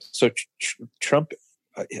 Okay, so Trump...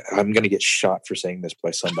 I'm going to get shot for saying this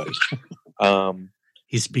by somebody.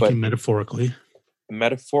 He's speaking metaphorically.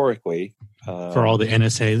 Metaphorically, for all the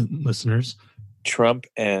NSA listeners, Trump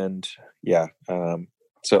and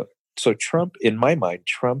so Trump, in my mind,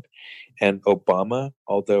 Trump and Obama,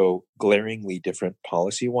 although glaringly different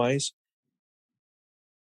policy wise,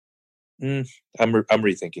 I'm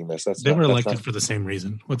rethinking this. They were elected for the same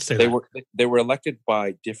reason. Let's say they were elected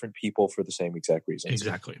by different people for the same exact reasons.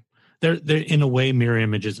 Exactly. They're in a way mirror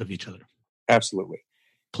images of each other. Absolutely.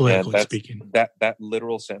 Politically speaking. That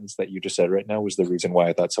literal sentence that you just said right now was the reason why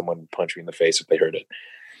I thought someone would punch me in the face if they heard it.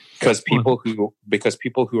 Because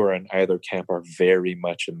people who are in either camp are very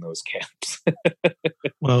much in those camps.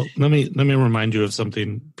 Well, let me remind you of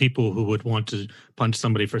something. People who would want to punch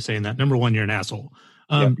somebody for saying that. Number one, you're an asshole.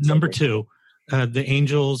 Exactly. Number two, the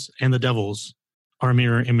angels and the devils are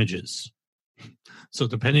mirror images. So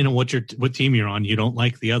depending on what team you're on, you don't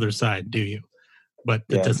like the other side, do you? But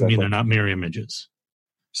that doesn't mean they're not mirror images.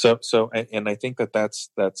 So, and I think that's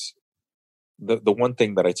the one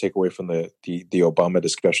thing that I take away from the Obama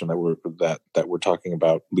discussion that we're talking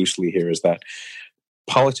about loosely here is that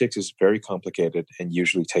politics is very complicated and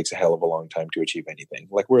usually takes a hell of a long time to achieve anything.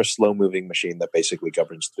 Like, we're a slow moving machine that basically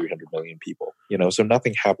governs 300 million people, so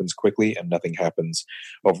nothing happens quickly, and nothing happens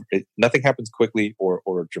quickly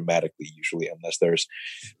or dramatically usually, unless there's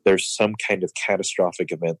some kind of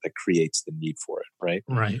catastrophic event that creates the need for it.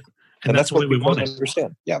 Right. And that's what we want to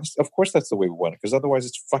understand. Yeah, of course that's the way we want it, because otherwise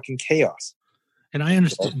it's fucking chaos. And I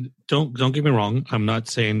understand. Don't get me wrong. I'm not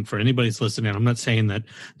saying, for anybody's listening, I'm not saying that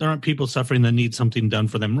there aren't people suffering that need something done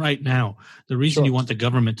for them right now. The reason you want the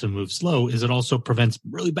government to move slow is it also prevents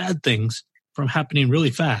really bad things from happening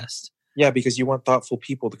really fast. Yeah, because you want thoughtful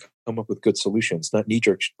people to come up with good solutions, not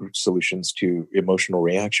knee-jerk solutions to emotional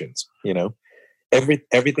reactions.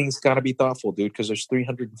 Everything's got to be thoughtful, dude, because there's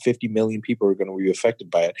 350 million people who are going to be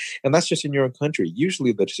affected by it. And that's just in your own country.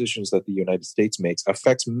 Usually the decisions that the United States makes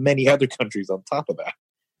affects many other countries on top of that.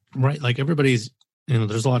 Right. Like, everybody's,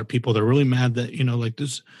 there's a lot of people that are really mad that, like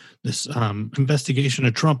this investigation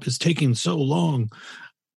of Trump is taking so long.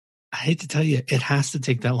 I hate to tell you, it has to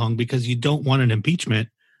take that long because you don't want an impeachment.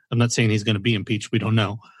 I'm not saying he's going to be impeached. We don't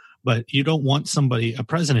know. But you don't want a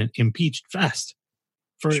president impeached fast.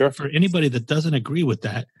 For anybody that doesn't agree with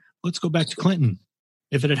that, let's go back to Clinton.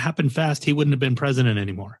 If it had happened fast, he wouldn't have been president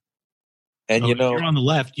anymore. And if you're on the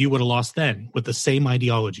left, you would have lost then with the same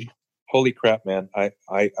ideology. Holy crap, man! I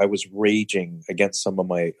was raging against some of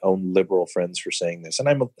my own liberal friends for saying this, and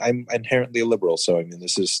I'm inherently a liberal, so I mean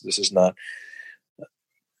this is not.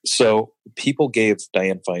 So people gave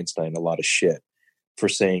Dianne Feinstein a lot of shit for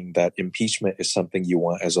saying that impeachment is something you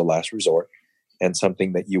want as a last resort, and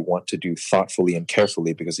something that you want to do thoughtfully and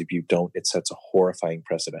carefully, because if you don't, it sets a horrifying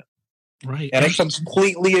precedent. Right. And I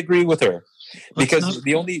completely agree with her, because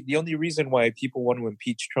the only reason why people want to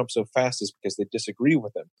impeach Trump so fast is because they disagree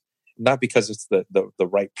with him, not because it's the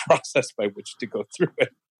right process by which to go through it.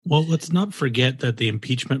 Well, let's not forget that the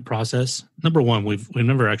impeachment process, number one, we've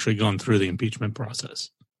never actually gone through the impeachment process.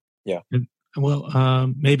 Yeah.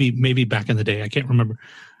 Maybe back in the day, I can't remember.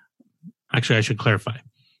 Actually, I should clarify.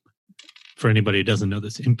 For anybody who doesn't know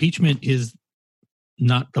this, impeachment is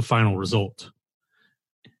not the final result.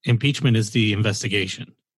 Impeachment is the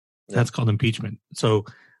investigation. Yeah. That's called impeachment. So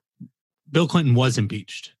Bill Clinton was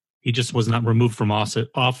impeached. He just was not removed from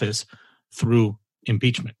office through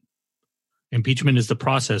impeachment. Impeachment is the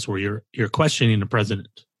process where you're questioning the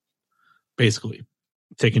president, basically,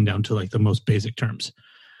 taken down to like the most basic terms.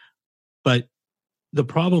 But the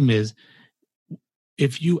problem is,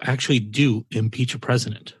 if you actually do impeach a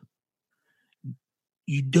president,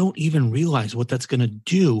 you don't even realize what that's going to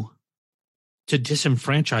do to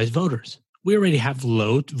disenfranchise voters. We already have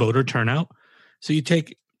low voter turnout. So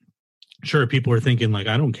people are thinking like,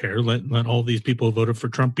 I don't care. Let all these people who voted for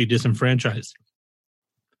Trump be disenfranchised.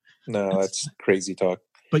 No, that's crazy talk.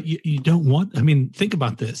 But you don't want, think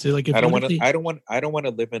about this. Like, if I don't want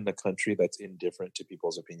to live in a country that's indifferent to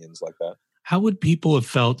people's opinions like that. How would people have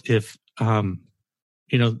felt if,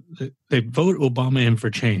 they vote Obama in for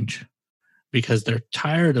change because they're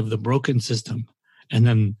tired of the broken system, and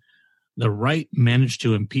then the right managed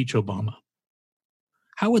to impeach Obama?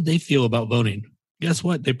 How would they feel about voting? Guess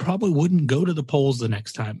what? They probably wouldn't go to the polls the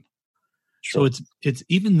next time. Sure. So it's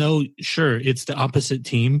even though, sure, it's the opposite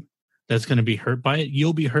team that's going to be hurt by it,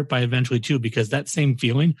 you'll be hurt by it eventually too, because that same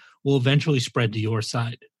feeling will eventually spread to your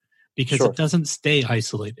side, because It doesn't stay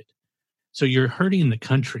isolated. So you're hurting the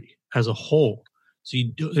country as a whole. So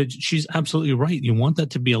she's absolutely right. You want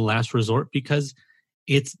that to be a last resort because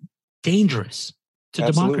it's dangerous to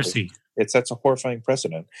democracy. It sets a horrifying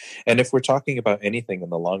precedent. And if we're talking about anything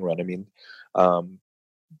in the long run,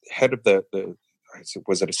 head of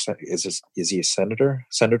is he a senator?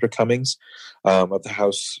 Senator Cummings of the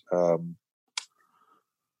House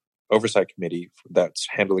Oversight Committee that's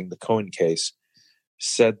handling the Cohen case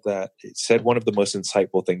said one of the most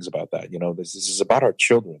insightful things about that. This is about our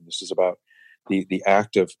children. This is about the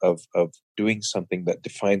act of doing something that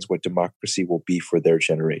defines what democracy will be for their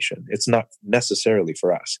generation. It's not necessarily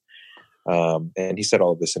for us. And he said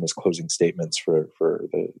all of this in his closing statements for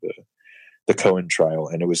the Cohen trial,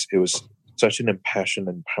 and it was such an impassioned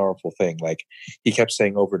and powerful thing. Like, he kept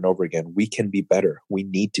saying over and over again, we can be better. We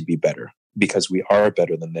need to be better because we are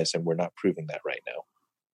better than this, and we're not proving that right now.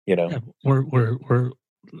 Yeah, we're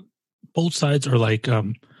both sides are like, if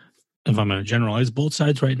I'm going to generalize, both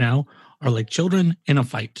sides right now are like children in a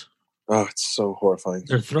fight. Oh, it's so horrifying.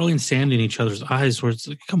 They're throwing sand in each other's eyes where it's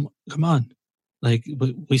like, come on. Like,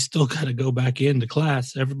 but we still got to go back into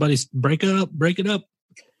class. Everybody's break it up.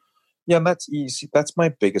 Yeah, and that's easy. That's my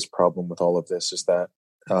biggest problem with all of this, is that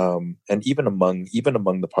And even among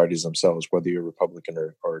the parties themselves, whether you're Republican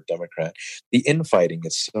or Democrat, the infighting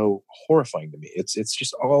is so horrifying to me. It's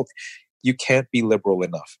just all, you can't be liberal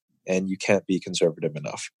enough and you can't be conservative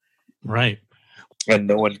enough, Right. and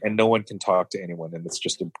no one can talk to anyone, and it's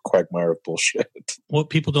just a quagmire of bullshit.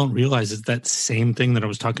 What people don't realize is that same thing that I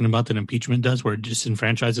was talking about that impeachment does, where it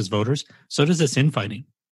disenfranchises voters. So does this infighting.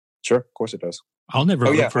 Sure, of course it does. I'll never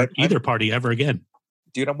vote for either party ever again.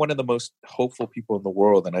 Dude, I'm one of the most hopeful people in the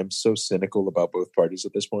world, and I'm so cynical about both parties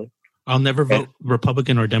at this point. I'll never vote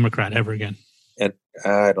Republican or Democrat ever again. And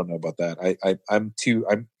I don't know about that.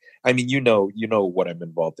 I mean, you know what I'm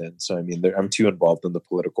involved in. So, I mean, I'm too involved in the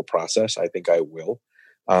political process. I think I will.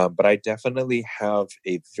 But I definitely have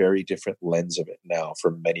a very different lens of it now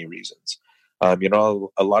for many reasons. A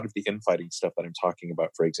lot of the infighting stuff that I'm talking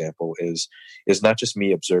about, for example, is not just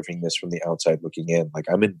me observing this from the outside looking in. Like,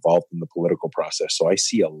 I'm involved in the political process. So I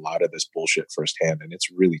see a lot of this bullshit firsthand, and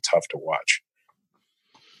it's really tough to watch.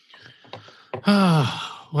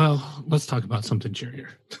 Well, let's talk about something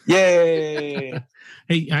cheerier. Yay!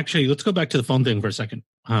 Hey, actually, let's go back to the phone thing for a second.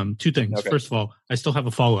 Two things. Okay. First of all, I still have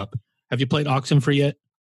a follow-up. Have you played Oxenfree yet?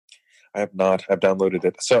 I have not. I've downloaded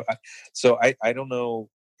it. So I don't know.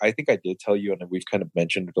 I think I did tell you, and we've kind of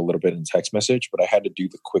mentioned it a little bit in text message, but I had to do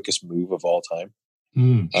the quickest move of all time.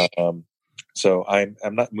 So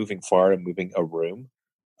I'm not moving far. I'm moving a room.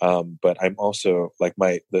 But I'm also like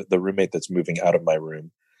the roommate that's moving out of my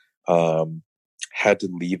room had to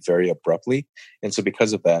leave very abruptly. And so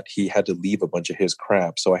because of that, he had to leave a bunch of his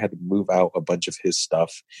crap. So I had to move out a bunch of his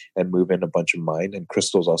stuff and move in a bunch of mine. And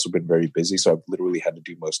Crystal's also been very busy. So I've literally had to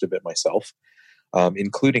do most of it myself,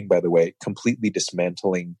 including, by the way, completely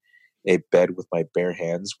dismantling a bed with my bare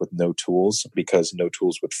hands with no tools, because no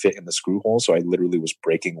tools would fit in the screw hole. So I literally was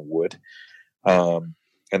breaking wood. And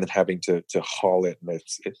then having to haul it. And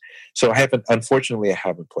so unfortunately, I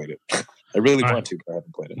haven't played it. I really want to, but I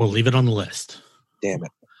haven't played it. We'll leave it on the list. Damn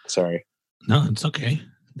it. Sorry. No, it's okay.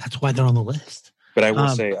 That's why they're on the list. But I will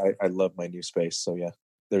say I love my new space. So yeah,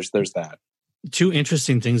 there's that. Two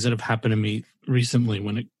interesting things that have happened to me recently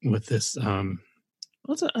with this. I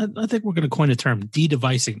think we're going to coin a term,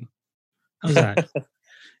 de-devicing. How's that?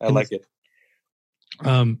 I like it.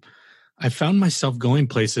 I found myself going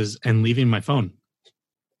places and leaving my phone.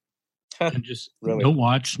 And just really? No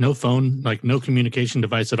watch, no phone, like no communication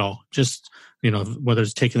device at all. Just, whether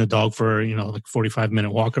it's taking the dog for, like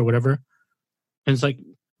 45-minute walk or whatever. And it's like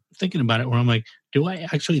thinking about it where I'm like, do I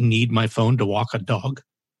actually need my phone to walk a dog?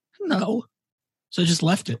 No. So I just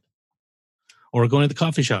left it. Or going to the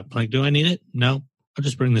coffee shop. Like, do I need it? No. I'll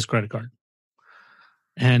just bring this credit card.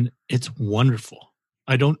 And it's wonderful.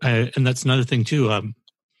 And that's another thing too.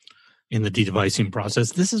 In the de-devicing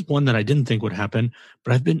process, this is one that I didn't think would happen,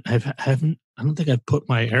 but I don't think I've put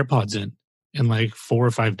my AirPods in like 4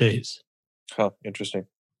 or 5 days. Huh, interesting.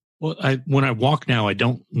 Well, when I walk now, I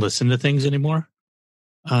don't listen to things anymore,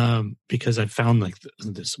 because I found like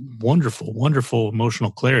this wonderful, wonderful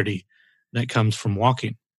emotional clarity that comes from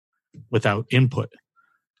walking without input.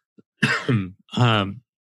 If I'm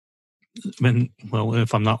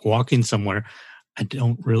not walking somewhere, I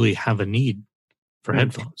don't really have a need for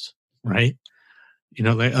headphones. Right.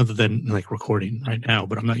 Other than like recording right now,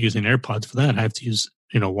 but I'm not using AirPods for that. I have to use,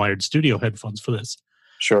 wired studio headphones for this.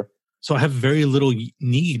 Sure. So I have very little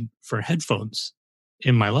need for headphones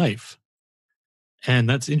in my life. And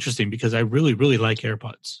that's interesting because I really, really like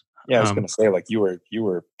AirPods. Yeah. I was going to say, like, you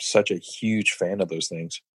were such a huge fan of those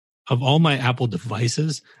things. Of all my Apple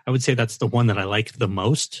devices, I would say that's the one that I like the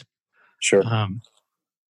most. Sure. And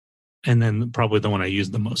then probably the one I use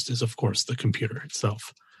the most is, of course, the computer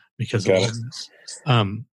itself. Because of all this.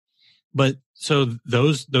 But so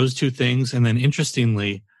those two things, and then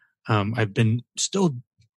interestingly, I still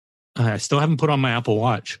haven't put on my Apple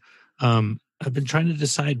Watch. I've been trying to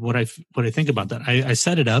decide what I think about that. I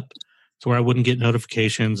set it up to where I wouldn't get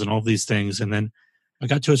notifications and all these things, and then I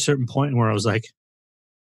got to a certain point where I was like,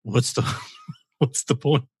 "What's the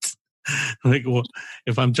point? Like, well,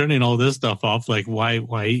 if I'm turning all this stuff off, like,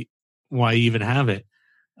 why even have it?"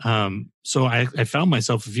 So I found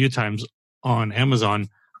myself a few times on Amazon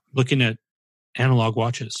looking at analog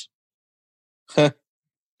watches.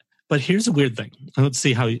 But here's a weird thing. Let's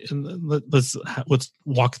see let's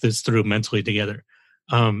walk this through mentally together.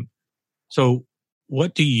 So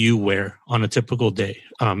what do you wear on a typical day,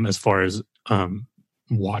 as far as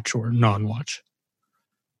watch or non-watch?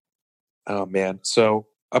 Oh man. So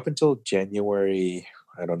up until January,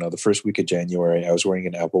 I don't know, the first week of January, I was wearing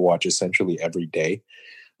an Apple Watch essentially every day.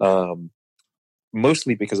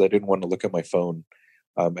 Mostly because I didn't want to look at my phone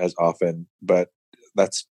as often. But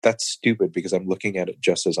that's stupid because I'm looking at it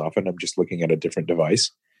just as often. I'm just looking at a different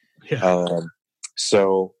device. Yeah.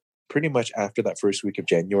 So pretty much after that first week of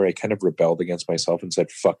January, I kind of rebelled against myself and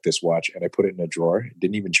said, fuck this watch. And I put it in a drawer,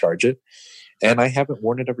 didn't even charge it. And I haven't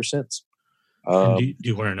worn it ever since. And do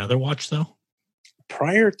you wear another watch though?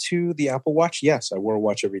 Prior to the Apple Watch, yes, I wore a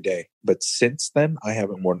watch every day. But since then, I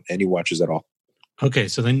haven't worn any watches at all. Okay,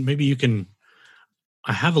 so then maybe you can.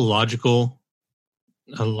 I have a logical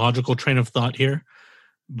train of thought here,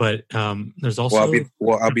 but there's also I'll be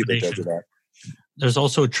the judge of that. There's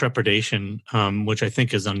also trepidation, which I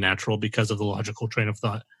think is unnatural because of the logical train of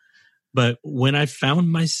thought. But when I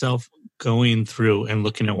found myself going through and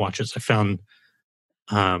looking at watches, I found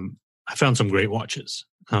some great watches.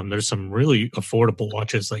 There's some really affordable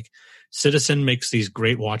watches. Like Citizen makes these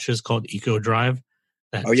great watches called Eco Drive.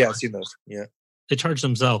 I've seen those. Yeah, they charge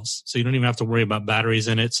themselves, so you don't even have to worry about batteries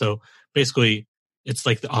in it. So basically, it's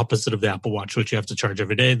like the opposite of the Apple Watch, which you have to charge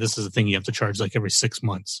every day. This is a thing you have to charge like every 6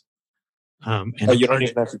 months. And you don't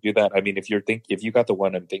even have to do that. I mean, if you got the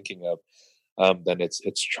one I'm thinking of, then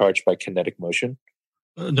it's charged by kinetic motion.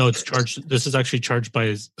 No, it's charged. This is actually charged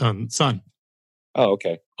by sun. Oh,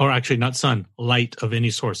 okay. Or actually, not sun, light of any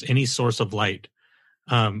source of light.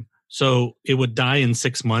 So it would die in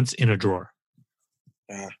 6 months in a drawer.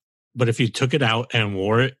 But if you took it out and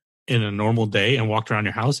wore it in a normal day and walked around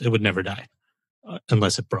your house, it would never die,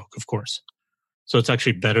 unless it broke, of course. So it's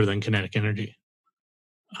actually better than kinetic energy.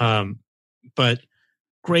 But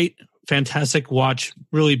great, fantastic watch,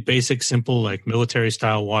 really basic, simple, like military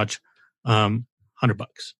style watch. $100,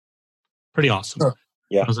 pretty awesome. Huh.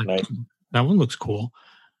 Yeah, I was like, nice. That one looks cool.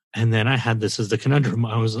 And then I had this as the conundrum.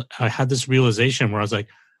 I had this realization where I was like,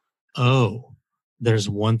 oh, there's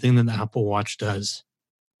one thing that the Apple Watch does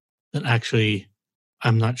that actually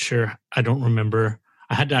I'm not sure. I don't remember.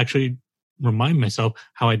 I had to actually remind myself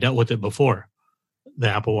how I dealt with it before the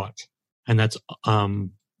Apple Watch. And that's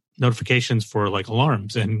notifications for like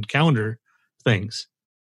alarms and calendar things.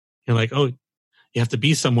 You're like, oh, you have to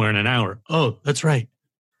be somewhere in an hour. Oh, that's right.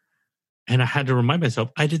 And I had to remind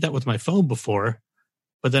myself, I did that with my phone before.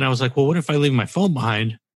 But then I was like, well, what if I leave my phone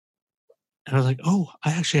behind? And I was like, oh,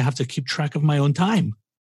 I actually have to keep track of my own time.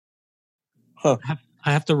 Huh.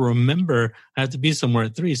 I have to remember I have to be somewhere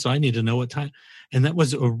at 3, so I need to know what time. And that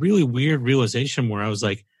was a really weird realization where I was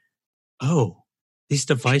like, oh, these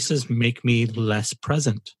devices make me less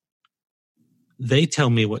present. They tell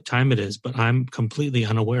me what time it is, but I'm completely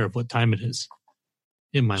unaware of what time it is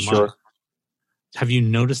in my mind. Have you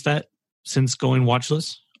noticed that since going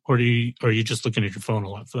watchless? Or are you just looking at your phone a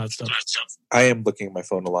lot for that stuff? I am looking at my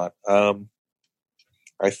phone a lot.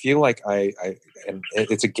 I feel like and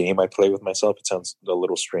it's a game I play with myself. It sounds a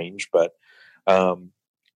little strange, but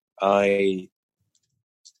I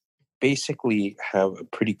basically have a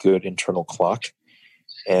pretty good internal clock,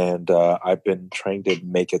 and I've been trying to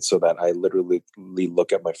make it so that I literally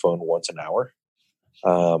look at my phone once an hour.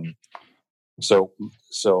 So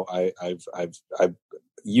I've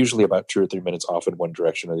usually about 2 or 3 minutes off in one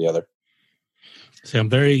direction or the other. See, I'm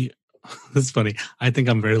very. This is funny. I think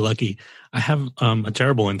I'm very lucky. I have a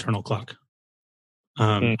terrible internal clock.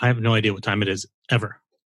 I have no idea what time it is ever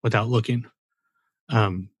without looking.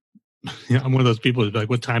 I'm one of those people who's like,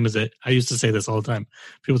 what time is it? I used to say this all the time.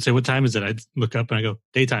 People would say, what time is it? I'd look up and I go,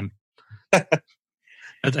 daytime. I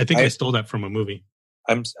think I stole that from a movie.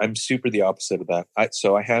 I'm super the opposite of that. I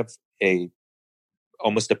have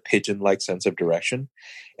almost a pigeon-like sense of direction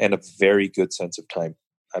and a very good sense of time.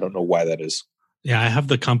 I don't know why that is. Yeah, I have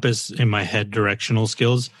the compass in my head, directional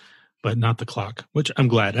skills, but not the clock. Which I'm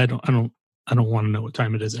glad. I don't want to know what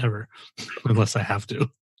time it is ever, unless I have to.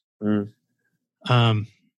 So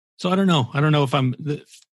I don't know. I don't know if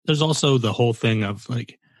there's also the whole thing of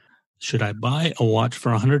like, should I buy a watch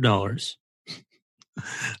for $100?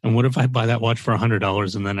 And what if I buy that watch for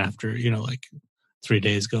 $100 and then after, like 3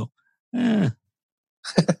 days go,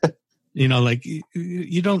 like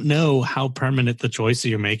you don't know how permanent the choice that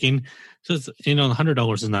you're making. So it's,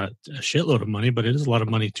 $100 is not a shitload of money, but it is a lot of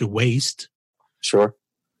money to waste. Sure.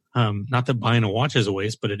 Not that buying a watch is a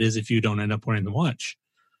waste, but it is if you don't end up wearing the watch.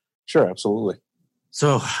 Sure, absolutely.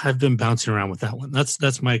 So I've been bouncing around with that one. That's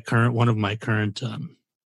one of my current.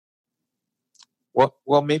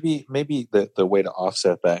 Well, maybe the way to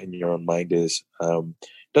offset that in your own mind is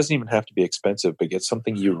doesn't even have to be expensive, but get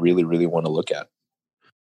something you really, really want to look at.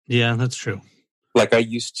 Yeah, that's true. Like I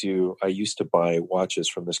used to buy watches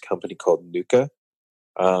from this company called Nuka,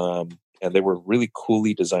 and they were really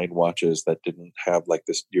coolly designed watches that didn't have like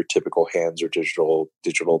your typical hands or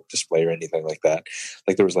digital display or anything like that.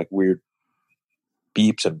 Like there was like weird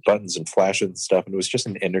beeps and buttons and flashes and stuff, and it was just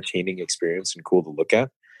an entertaining experience and cool to look at.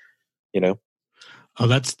 Oh,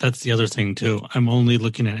 that's the other thing too. I'm only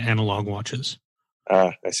looking at analog watches.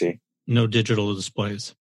 Ah, I see. No digital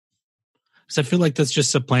displays. Because I feel like that's just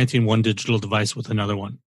supplanting one digital device with another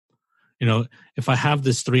one. You know, if I have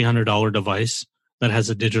this $300 device that has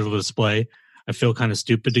a digital display, I feel kind of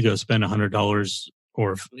stupid to go spend $100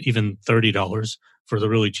 or even $30 for the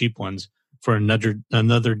really cheap ones for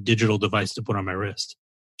another digital device to put on my wrist.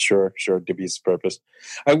 Sure, defeats the purpose.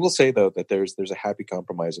 I will say though that there's a happy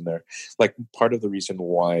compromise in there. Like part of the reason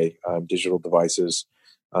why digital devices,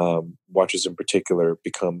 watches in particular,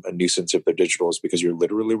 become a nuisance if they're digital is because you're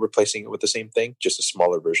literally replacing it with the same thing, just a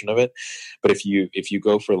smaller version of it. But if you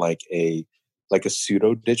go for like a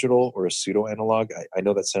pseudo digital or a pseudo analog, I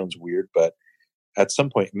know that sounds weird, but at some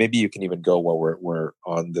point, maybe you can even go while we're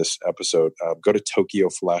on this episode. Go to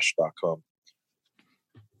TokyoFlash.com.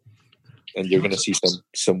 And you're going to see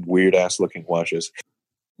some weird ass looking watches.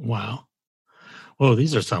 Wow. Well,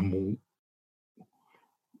 these are some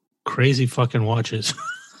crazy fucking watches.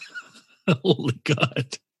 Holy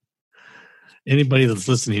God. Anybody that's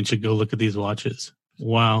listening should go look at these watches.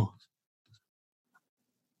 Wow.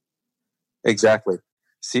 Exactly.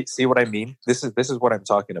 See what I mean? This is what I'm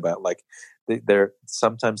talking about. Like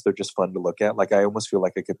sometimes they're just fun to look at. Like I almost feel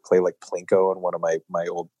like I could play like Plinko on one of my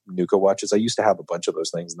old Nuka watches. I used to have a bunch of those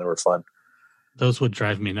things and they were fun. Those would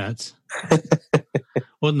drive me nuts.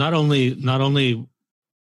 Well, not only,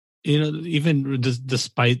 even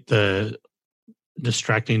despite the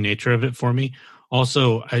distracting nature of it for me,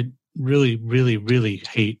 also, I really, really, really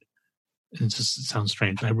hate, it sounds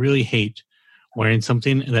strange, I really hate wearing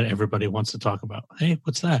something that everybody wants to talk about. Hey,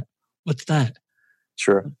 what's that? What's that?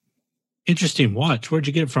 Sure. Interesting watch. Where'd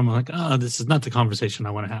you get it from? I'm like, this is not the conversation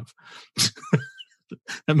I want to have.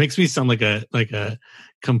 That makes me sound like a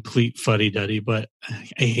complete fuddy-duddy, but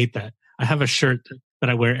I hate that. I have a shirt that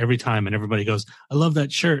I wear every time, and everybody goes, I love that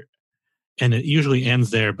shirt. And it usually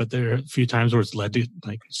ends there, but there are a few times where it's led to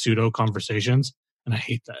like pseudo conversations, and I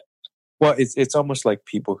hate that. Well, it's almost like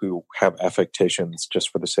people who have affectations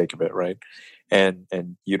just for the sake of it, right? And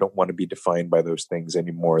you don't want to be defined by those things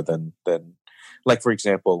any more than like, for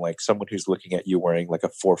example, like someone who's looking at you wearing like a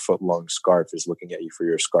 4-foot long scarf is looking at you for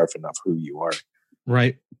your scarf and not for who you are.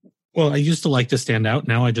 Right. Well, I used to like to stand out.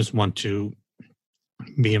 Now I just want to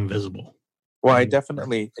be invisible. Well, I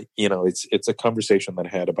definitely, it's a conversation that I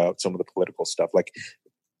had about some of the political stuff. Like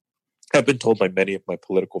I've been told by many of my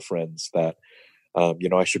political friends that,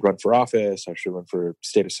 I should run for office, I should run for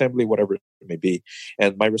state assembly, whatever it may be.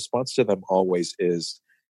 And my response to them always is,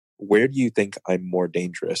 where do you think I'm more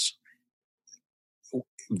dangerous?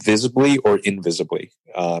 Visibly or invisibly?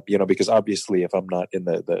 Because obviously if I'm not in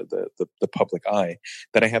the public eye,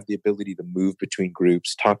 then I have the ability to move between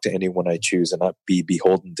groups, talk to anyone I choose, and not be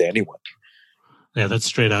beholden to anyone. Yeah, that's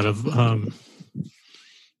straight out of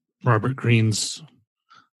Robert Greene's,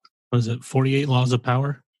 what is it, 48 Laws of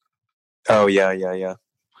Power? Oh, yeah.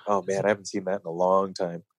 Oh, man, I haven't seen that in a long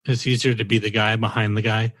time. It's easier to be the guy behind the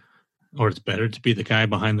guy, or it's better to be the guy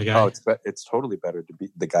behind the guy. Oh, it's totally better to be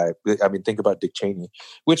the guy. I mean, think about Dick Cheney,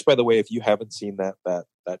 which, by the way, if you haven't seen that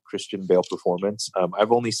Christian Bale performance,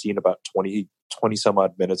 I've only seen about 20 some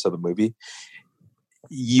odd minutes of the movie.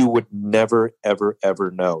 You would never, ever,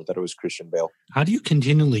 ever know that it was Christian Bale. How do you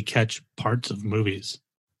continually catch parts of movies?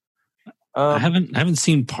 I haven't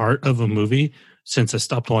seen part of a movie since I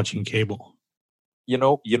stopped watching cable. You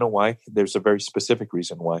know why? There's a very specific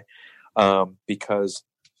reason why. Because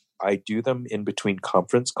I do them in between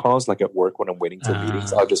conference calls, like at work when I'm waiting for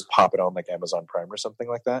meetings. I'll just pop it on like Amazon Prime or something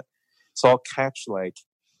like that. So I'll catch like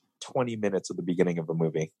 20 minutes at the beginning of a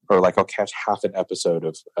movie, or like I'll catch half an episode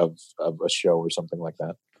of a show or something like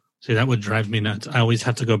that. See, that would drive me nuts. I always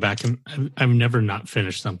have to go back, and I've never not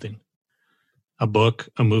finished something. A book,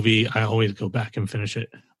 a movie, I always go back and finish it.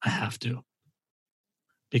 I have to.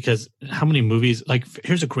 Because how many movies, like,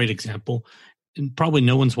 here's a great example. And probably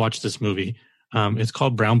no one's watched this movie. It's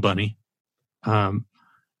called Brown Bunny.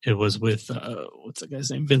 It was with, what's the guy's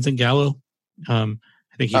name? Vincent Gallo. I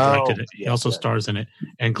think he directed it. He also stars in it.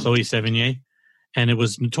 And Chloe Sevigny. And it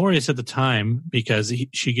was notorious at the time because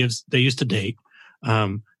they used to date.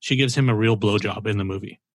 She gives him a real blowjob in the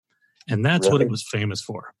movie. And that's what it was famous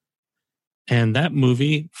for. And that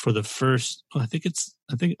movie, for the first, I think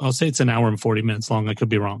I'll say it's an hour and 40 minutes long. I could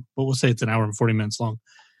be wrong, but we'll say it's an hour and 40 minutes long.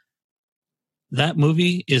 That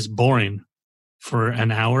movie is boring for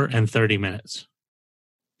an hour and 30 minutes.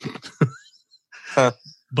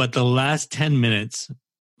 But the last 10 minutes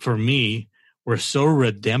for me were so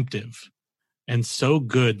redemptive and so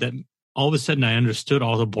good that all of a sudden I understood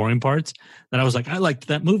all the boring parts that I was like, I liked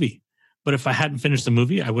that movie. But if I hadn't finished the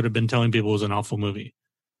movie, I would have been telling people it was an awful movie.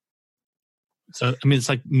 So I mean, it's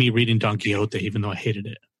like me reading Don Quixote, even though I hated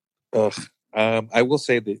it. Ugh. I will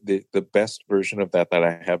say the best version of that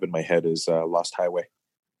I have in my head is Lost Highway.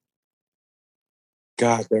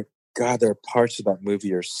 God, there are parts of that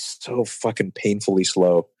movie are so fucking painfully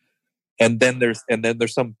slow. And then there's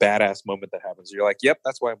some badass moment that happens. You're like, yep,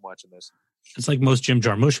 that's why I'm watching this. It's like most Jim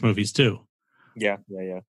Jarmusch movies too. Yeah.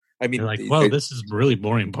 I mean, you're like, whoa, this is a really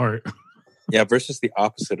boring part. Yeah, versus the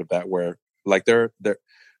opposite of that, where like they're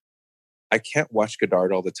I can't watch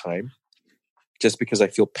Godard all the time, just because I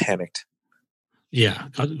feel panicked. Yeah,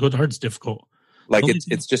 Godard's difficult. Like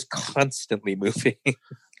it's just constantly moving.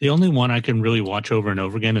 The only one I can really watch over and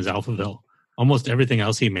over again is Alphaville. Almost everything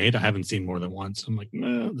else he made, I haven't seen more than once. I'm like,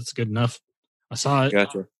 no, that's good enough. I saw it.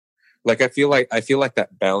 Gotcha. Like I feel like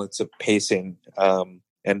that balance of pacing,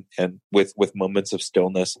 and with moments of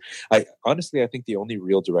stillness. I think the only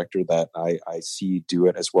real director that I see do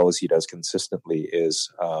it as well as he does consistently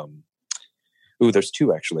is there's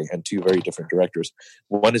two actually, and two very different directors.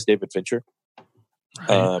 One is David Fincher,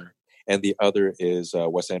 right. And the other is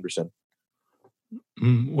Wes Anderson.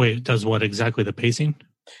 Wait, does what exactly? The pacing?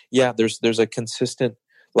 Yeah, there's a consistent,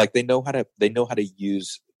 like they know how to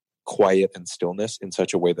use quiet and stillness in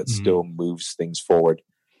such a way that still moves things forward.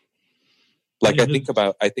 Like I think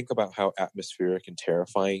about how atmospheric and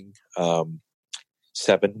terrifying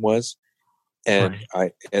Seven was, and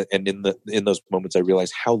right. in those moments I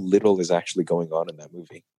realized how little is actually going on in that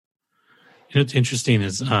movie. You know what's interesting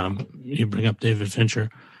is you bring up David Fincher.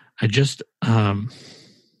 I just the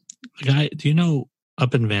guy. Do you know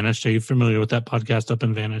Up and Vanished? Are you familiar with that podcast, Up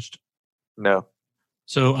and Vanished? No.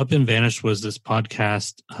 So Up and Vanished was this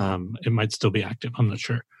podcast. It might still be active. I'm not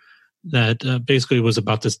sure. That basically was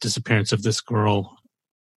about this disappearance of this girl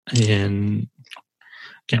in,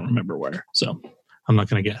 can't remember where, so I'm not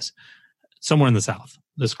going to guess. Somewhere in the South,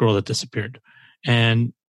 this girl that disappeared.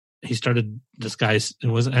 And he started, this guy,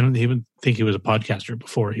 I don't even think he was a podcaster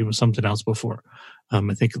before. He was something else before. I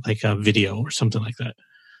think like a video or something like that.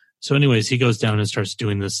 So anyways, he goes down and starts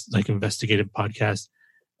doing this like investigative podcast,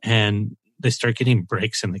 and they start getting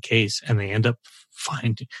breaks in the case, and they end up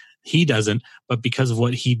finding, he doesn't, but because of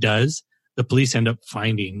what he does, the police end up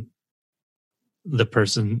finding the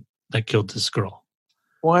person that killed this girl.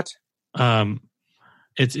 What?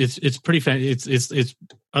 It's pretty it's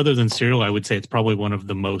other than Serial, I would say it's probably one of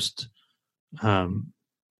the most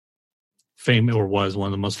famous, or was one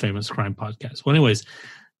of the most famous crime podcasts. Well, anyways,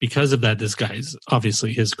 because of that, this guy's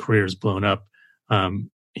obviously his career is blown up.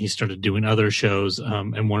 He started doing other shows,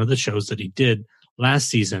 and one of the shows that he did last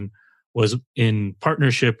season was in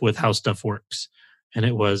partnership with How Stuff Works, and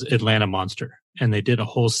it was Atlanta Monster. And they did a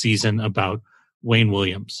whole season about Wayne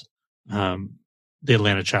Williams, the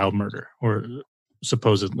Atlanta child murder, or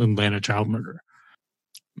supposed Atlanta child murder.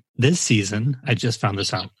 This season, I just found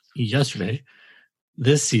this out yesterday,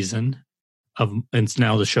 this season and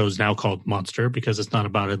now the show's now called Monster because it's not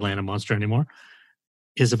about Atlanta Monster anymore,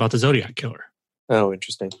 is about the Zodiac Killer. Oh,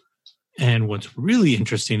 interesting. And what's really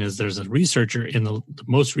interesting is there's a researcher in the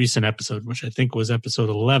most recent episode, which I think was episode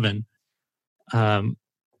 11,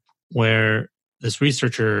 where this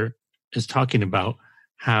researcher is talking about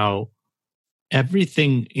how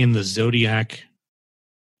everything in the Zodiac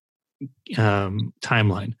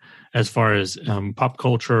timeline, as far as pop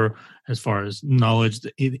culture, as far as knowledge,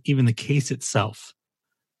 even the case itself,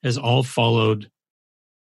 has all followed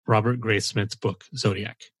Robert Graysmith's book,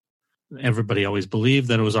 Zodiac. Everybody always believed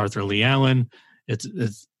that it was Arthur Lee Allen.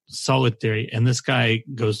 It's solid theory. And this guy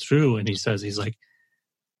goes through and he says, he's like,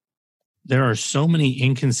 there are so many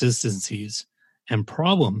inconsistencies and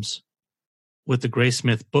problems with the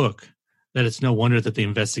Graysmith book that it's no wonder that the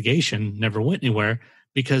investigation never went anywhere,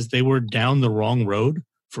 because they were down the wrong road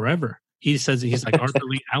forever. He says, he's like, Arthur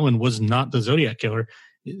Lee Allen was not the Zodiac Killer,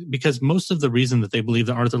 because most of the reason that they believe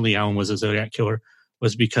that Arthur Lee Allen was a Zodiac Killer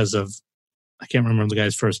was because of, I can't remember the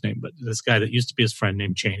guy's first name, but this guy that used to be his friend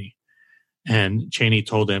named Cheney. And Cheney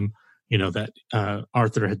told him, that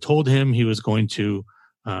Arthur had told him he was going to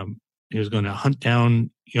hunt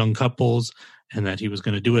down young couples, and that he was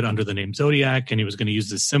going to do it under the name Zodiac, and he was going to use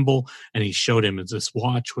this symbol. And he showed him this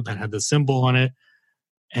watch that had the symbol on it.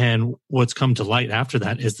 And what's come to light after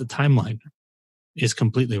that is the timeline is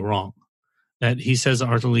completely wrong. That he says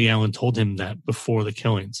Arthur Lee Allen told him that before the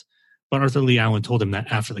killings, but Arthur Lee Allen told him that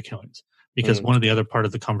after the killings, because one of the other part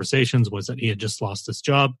of the conversations was that he had just lost his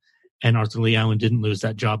job, and Arthur Lee Allen didn't lose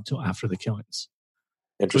that job till after the killings.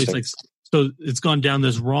 Interesting. So it's gone down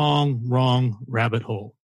this wrong rabbit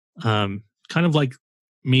hole. Kind of like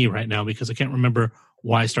me right now, because I can't remember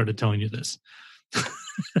why I started telling you this.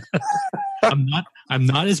 I'm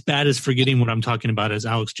not as bad as forgetting what I'm talking about as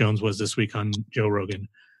Alex Jones was this week on Joe Rogan.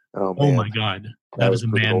 Oh Oh man, my God. that That was is a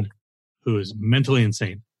brutal. man who is mentally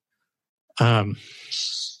insane. Um,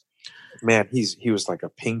 Man, he was like a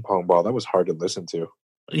ping pong ball. That was hard to listen to.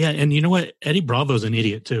 yeah. And you know what? Eddie Bravo's an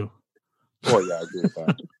idiot too. Well, yeah, I agree with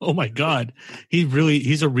that. Oh my God.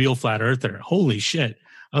 He's a real flat earther. Holy shit.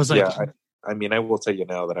 I was like, Yeah, I mean, I will tell you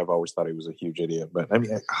now that I've always thought he was a huge idiot. But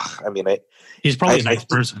he's probably a I nice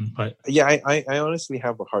person, but yeah, I honestly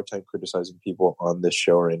have a hard time criticizing people on this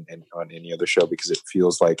show and on any other show because it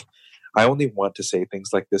feels like I only want to say things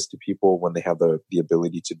like this to people when they have the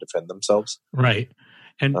ability to defend themselves. right.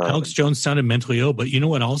 And Alex Jones sounded mentally ill, but you know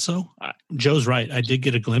what? Also, Joe's right. I did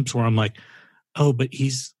get a glimpse where I'm like, oh, but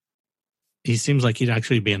he seems like he'd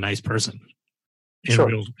actually be a nice person in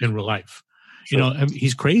real life. Sure. You know, I mean,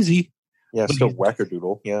 he's crazy. Yeah, still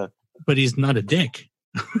wackadoodle. Yeah, but he's not a dick.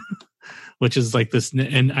 Which is like this,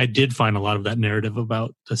 and I did find a lot of that narrative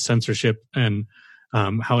about the censorship and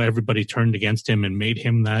how everybody turned against him and made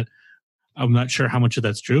him that. I'm not sure how much of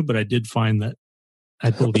that's true, but I did find that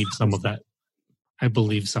I believe some of that. I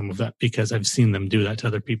believe some of that because I've seen them do that to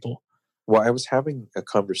other people. Well, I was having a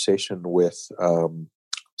conversation with,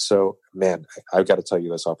 so man, I've got to tell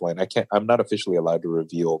you this offline. I'm not officially allowed to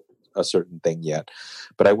reveal a certain thing yet,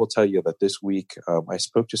 but I will tell you that this week I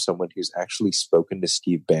spoke to someone who's actually spoken to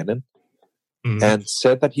Steve Bannon and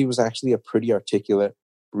said that he was actually a pretty articulate,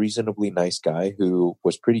 reasonably nice guy who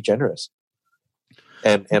was pretty generous.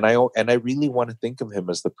 And I really want to think of him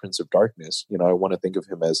as the Prince of Darkness. You know, I want to think of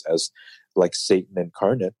him as like Satan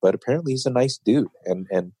incarnate, but apparently he's a nice dude. And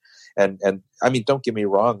I mean, don't get me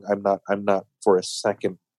wrong. I'm not for a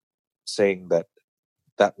second saying that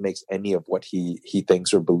makes any of what he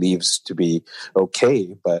thinks or believes to be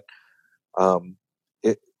okay. But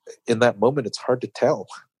in that moment, it's hard to tell.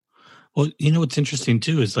 Well, you know what's interesting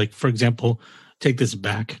too is like, for example, take this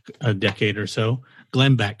back a decade or so,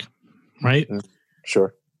 Glenn Beck, right?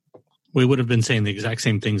 Sure. We would have been saying the exact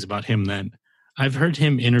same things about him then. I've heard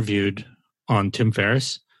him interviewed on Tim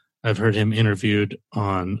Ferriss. I've heard him interviewed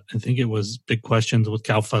on, I think it was Big Questions with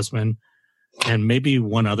Cal Fussman and maybe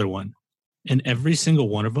one other one. And every single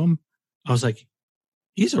one of them, I was like,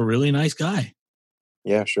 he's a really nice guy.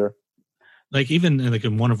 Yeah, sure. Like even like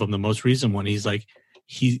in one of them, the most recent one, he's like,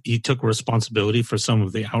 he took responsibility for some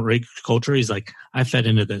of the outrage culture. He's like, I fed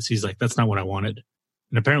into this. He's like, that's not what I wanted.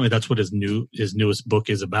 And apparently that's what his newest book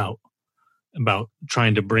is about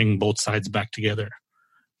trying to bring both sides back together.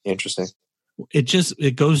 Interesting.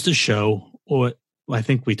 It goes to show what I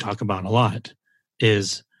think we talk about a lot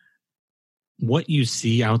is what you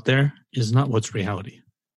see out there is not what's reality.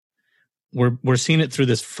 We're seeing it through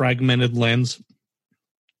this fragmented lens,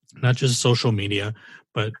 not just social media,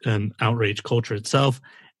 but an outrage culture itself,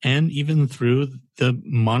 and even through the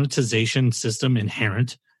monetization system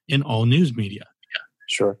inherent in all news media.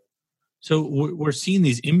 Sure. So we're seeing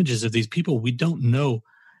these images of these people we don't know.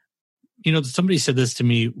 You know, somebody said this to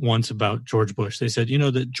me once about George Bush. They said, you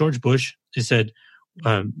know, that George Bush, they said,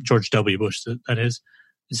 George W. Bush, that is,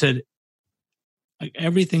 they said, like,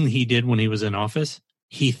 everything he did when he was in office,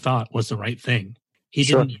 he thought was the right thing. He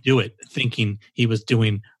didn't do it thinking he was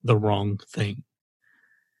doing the wrong thing.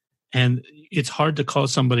 And it's hard to call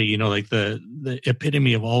somebody, you know, like the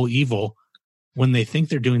epitome of all evil when they think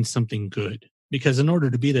they're doing something good. Because in order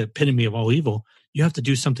to be the epitome of all evil, you have to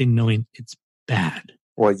do something knowing it's bad.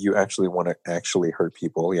 Well, you actually want to actually hurt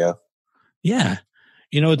people, yeah. Yeah.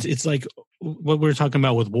 You know, it's like what we were talking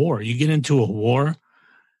about with war. You get into a war,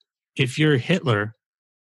 if you're Hitler,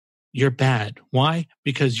 you're bad. Why?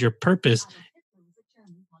 Because your purpose...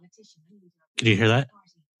 Can you hear that?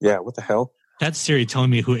 Yeah, what the hell? That's Siri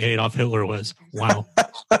telling me who Adolf Hitler was. Wow.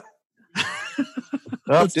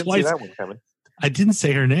 No, didn't see that one coming. I didn't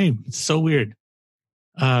say her name. It's so weird.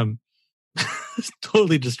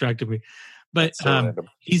 Totally distracted me. But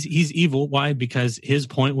he's evil. Why? Because his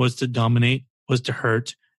point was to dominate, was to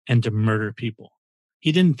hurt, and to murder people.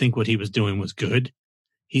 He didn't think what he was doing was good.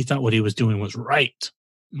 He thought what he was doing was right,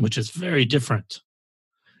 which is very different.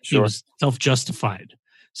 Sure. He was self-justified.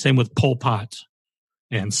 Same with Pol Pot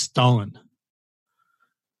and Stalin.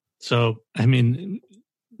 So, I mean,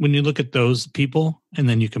 when you look at those people and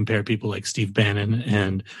then you compare people like Steve Bannon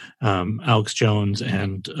and Alex Jones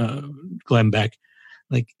and Glenn Beck,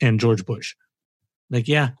 like, and George Bush, like,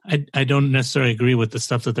 yeah, I don't necessarily agree with the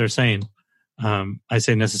stuff that they're saying. I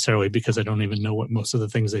say necessarily because I don't even know what most of the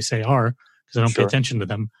things they say are because I don't pay attention to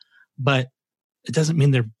them. But it doesn't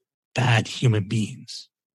mean they're bad human beings.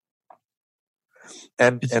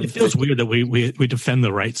 And it feels weird that we defend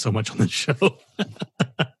the right so much on the show.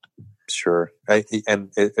 Sure,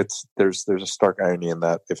 there's a stark irony in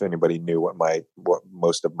that. If anybody knew what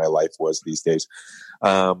most of my life was these days,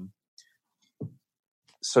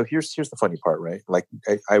 So here's the funny part, right? Like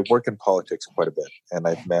I work in politics quite a bit, and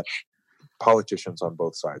I've met politicians on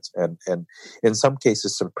both sides, and in some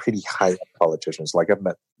cases some pretty high up politicians. Like I've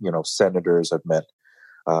met senators, I've met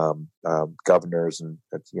governors, and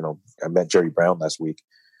I met Jerry Brown last week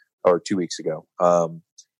or 2 weeks ago.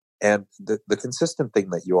 And the consistent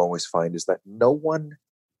thing that you always find is that no one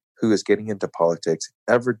who is getting into politics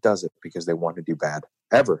ever does it because they want to do bad,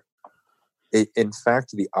 ever. In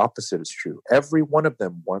fact, the opposite is true. Every one of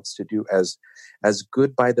them wants to do as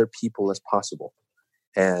good by their people as possible.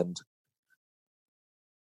 And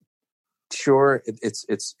sure,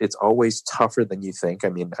 it's always tougher than you think. I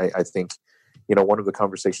mean, I think, one of the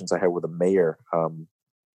conversations I had with a mayor,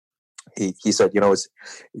 he said,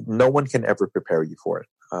 no one can ever prepare you for it.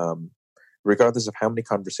 Regardless of how many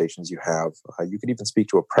conversations you have, you can even speak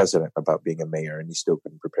to a president about being a mayor, and he still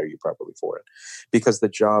couldn't prepare you properly for it, because the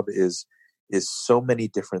job is so many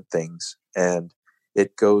different things, and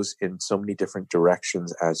it goes in so many different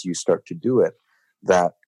directions as you start to do it,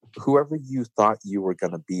 that whoever you thought you were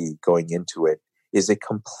going to be going into it is a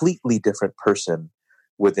completely different person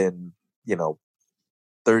within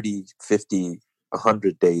 30, 50,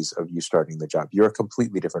 100 days of you starting the job. You're a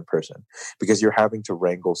completely different person because you're having to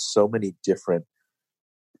wrangle so many different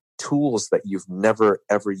tools that you've never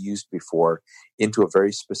ever used before into a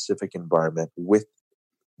very specific environment with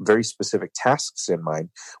very specific tasks in mind,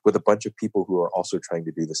 with a bunch of people who are also trying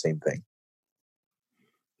to do the same thing.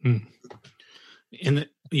 And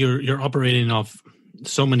you're operating off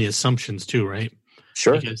so many assumptions too, right?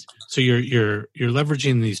 Sure. So you're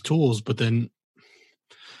leveraging these tools, but then,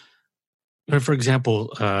 for example,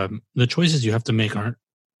 the choices you have to make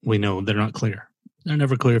we know they're not clear. They're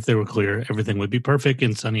never clear. If they were clear, everything would be perfect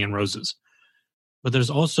and sunny and roses. But there's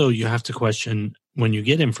also, you have to question, when you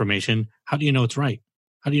get information, how do you know it's right?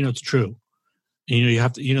 How do you know it's true? And, you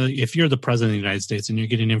have to, if you're the president of the United States and you're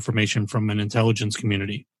getting information from an intelligence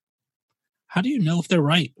community, how do you know if they're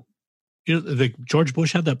right? George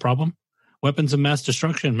Bush had that problem. Weapons of mass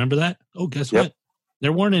destruction. Remember that? Oh, guess what?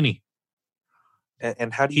 There weren't any.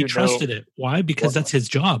 And how do you know? He trusted it. Why? Because that's his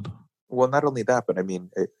job. Well, not only that, but I mean,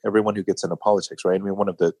 everyone who gets into politics, right? I mean, one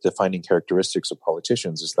of the defining characteristics of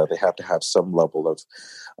politicians is that they have to have some level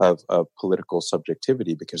of political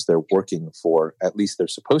subjectivity, because they're working for, at least they're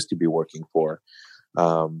supposed to be working for,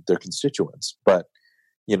 their constituents. But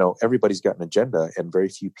everybody's got an agenda, and very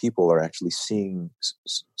few people are actually seeing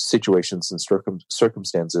situations and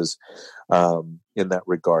circumstances in that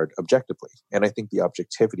regard objectively. And I think the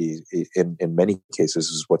objectivity in many cases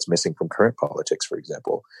is what's missing from current politics, for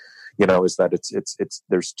example. Is that it's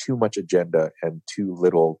there's too much agenda and too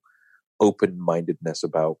little open-mindedness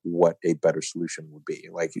about what a better solution would be.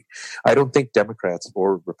 Like, I don't think Democrats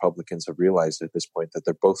or Republicans have realized at this point that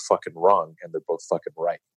they're both fucking wrong and they're both fucking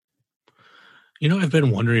right. I've been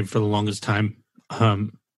wondering for the longest time, well,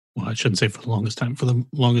 I shouldn't say for the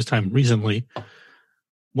longest time recently,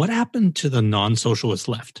 what happened to the non-socialist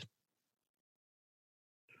left?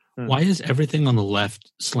 Why is everything on the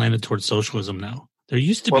left slanted towards socialism now? There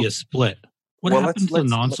used to be a split. What happened to the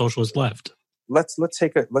non-socialist left? Let's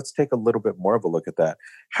take a little bit more of a look at that.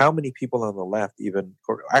 How many people on the left, even,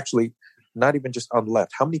 or actually not even just on the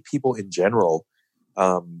left, how many people in general,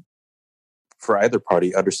 for either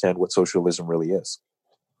party, understand what socialism really is?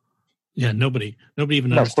 Yeah, nobody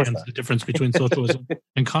even understands the difference between socialism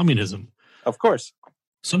and communism. Of course.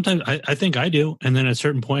 Sometimes I think I do, and then at a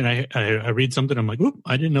certain point, I read something, I'm like, "Oop,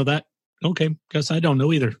 I didn't know that." Okay, guess I don't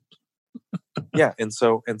know either. Yeah, and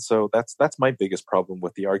so that's my biggest problem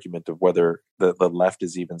with the argument of whether the left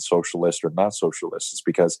is even socialist or not socialist, is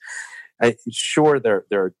because sure there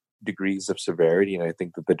are degrees of severity, and I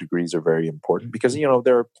think that the degrees are very important, because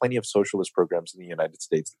there are plenty of socialist programs in the United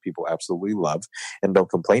States that people absolutely love and don't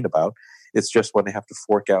complain about. It's just when they have to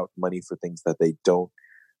fork out money for things that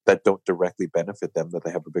don't directly benefit them, that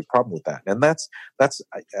they have a big problem with that. And that's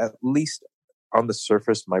at least on the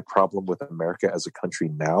surface my problem with America as a country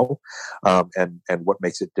now, and what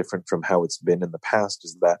makes it different from how it's been in the past,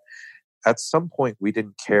 is that at some point we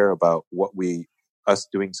didn't care about us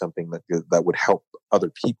doing something that would help other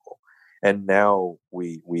people, and now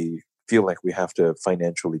we feel like we have to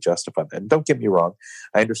financially justify that. And don't get me wrong,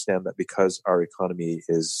 I understand that because our economy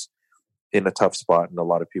is in a tough spot and a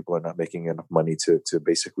lot of people are not making enough money to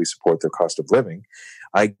basically support their cost of living.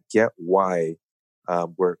 I get why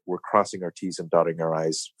we're crossing our T's and dotting our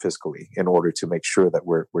I's fiscally in order to make sure that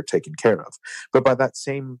we're taken care of. But by that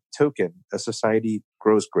same token, a society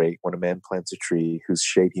grows great when a man plants a tree whose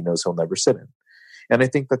shade he knows he'll never sit in. And I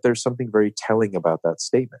think that there's something very telling about that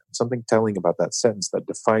statement, something telling about that sentence that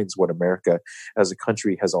defines what America as a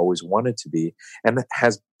country has always wanted to be, and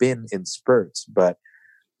has been in spurts. But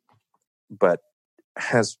but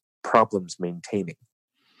has problems maintaining.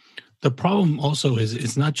 The problem also is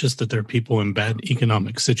it's not just that there are people in bad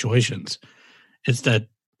economic situations. It's that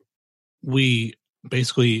we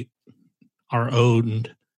basically are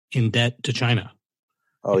owed in debt to China.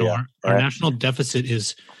 Oh, you know, yeah. our national deficit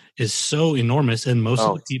is so enormous, and most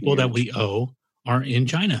of the people that we owe are in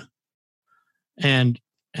China. And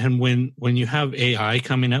when you have AI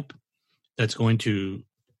coming up, that's going to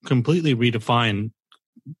completely redefine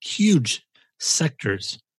huge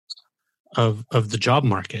sectors of the job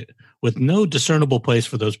market with no discernible place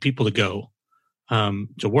for those people to go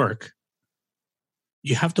to work,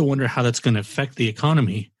 you have to wonder how that's going to affect the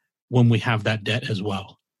economy when we have that debt as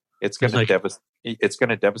well. It's going to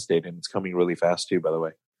devastate, and it's coming really fast too, by the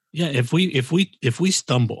way. Yeah, if we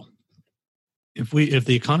stumble, if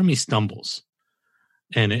the economy stumbles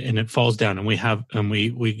and it falls down and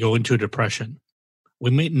we go into a depression, we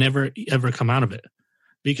may never ever come out of it.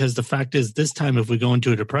 Because the fact is, this time if we go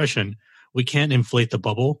into a depression, we can't inflate the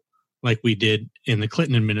bubble like we did in the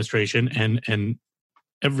Clinton administration and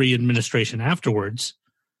every administration afterwards,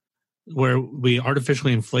 where we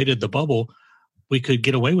artificially inflated the bubble. We could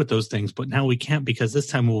get away with those things, but now we can't, because this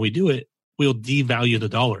time when we do it, we'll devalue the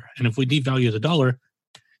dollar. And if we devalue the dollar,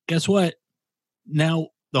 guess what? Now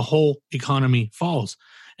the whole economy falls,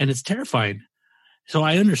 and it's terrifying. So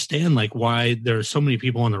I understand like why there are so many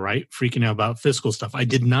people on the right freaking out about fiscal stuff. I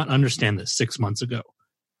did not understand this 6 months ago.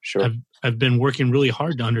 Sure. I've been working really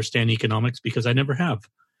hard to understand economics because I never have.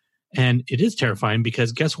 And it is terrifying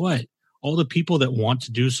because guess what? All the people that want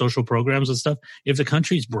to do social programs and stuff, if the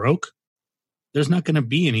country's broke, there's not going to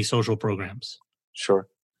be any social programs. Sure.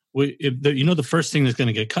 The first thing that's going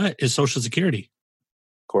to get cut is Social Security.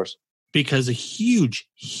 Of course. Because a huge,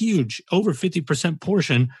 over 50%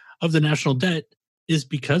 portion of the national debt is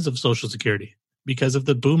because of Social Security, because of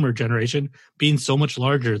the boomer generation being so much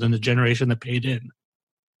larger than the generation that paid in.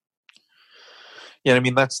 Yeah, I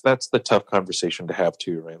mean, that's the tough conversation to have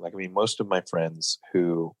too, right? Like, I mean, most of my friends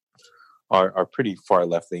who are pretty far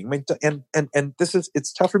left leaning, and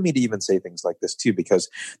it's tough for me to even say things like this too, because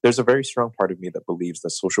there's a very strong part of me that believes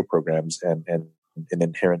that social programs and an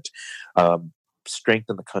inherent strength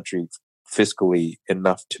in the country fiscally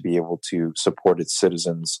enough to be able to support its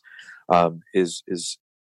citizens is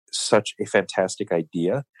such a fantastic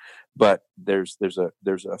idea. But there's a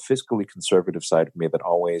fiscally conservative side of me that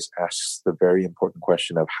always asks the very important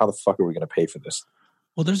question of how the fuck are we going to pay for this?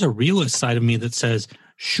 Well, there's a realist side of me that says,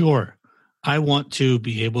 sure, I want to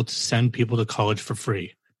be able to send people to college for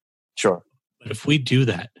free. Sure. But if we do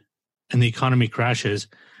that and the economy crashes,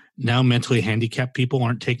 now mentally handicapped people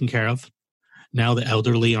aren't taken care of. Now the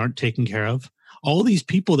elderly aren't taken care of. All these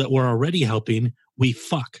people that we're already helping, we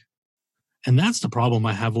fuck. And that's the problem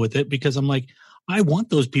I have with it, because I'm like, I want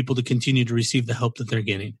those people to continue to receive the help that they're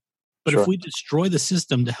getting. But Sure. If we destroy the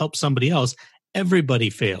system to help somebody else, everybody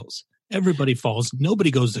fails. Everybody falls. Nobody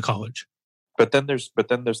goes to college. But then there's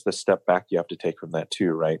the step back you have to take from that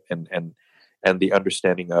too, right? And the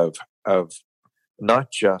understanding of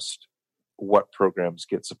not just what programs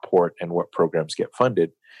get support and what programs get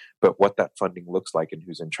funded, but what that funding looks like and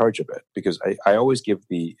who's in charge of it. Because I always give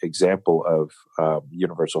the example of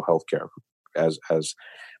universal healthcare as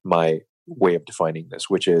my way of defining this,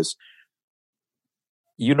 which is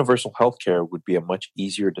universal healthcare would be a much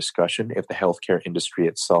easier discussion if the healthcare industry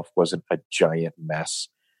itself wasn't a giant mess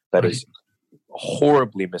that is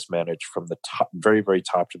horribly mismanaged from the top, very, very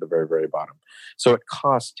top to the very, very bottom. So it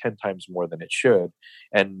costs 10 times more than it should.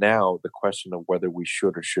 And now the question of whether we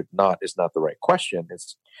should or should not is not the right question.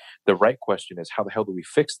 It's the right question is, how the hell do we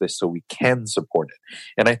fix this so we can support it?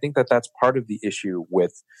 And I think that that's part of the issue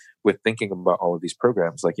with thinking about all of these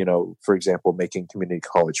programs. Like, for example, making community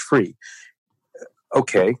college free.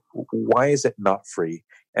 Okay, why is it not free?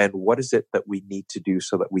 And what is it that we need to do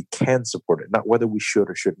so that we can support it? Not whether we should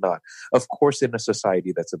or should not. Of course, in a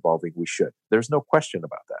society that's evolving, we should. There's no question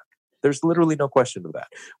about that. There's literally no question of that.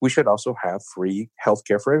 We should also have free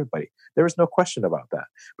healthcare for everybody. There is no question about that.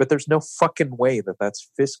 But there's no fucking way that that's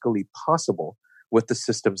fiscally possible with the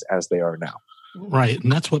systems as they are now. Right. And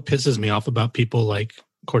that's what pisses me off about people like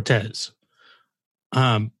Cortez.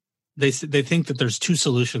 They think that there's two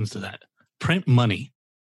solutions to that. Print money,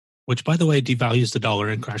 which, by the way, devalues the dollar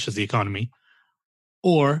and crashes the economy,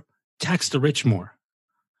 or tax the rich more.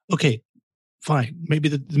 Okay, fine. Maybe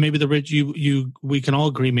the rich, we can all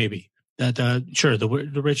agree maybe that sure, the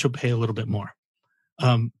rich will pay a little bit more.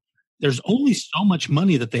 There's only so much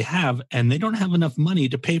money that they have, and they don't have enough money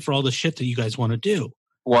to pay for all the shit that you guys want to do.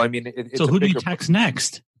 Well, I mean, it's so who do you tax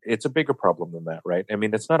next? It's a bigger problem than that, right? I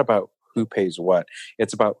mean, it's not about who pays what.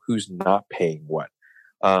 It's about who's not paying what.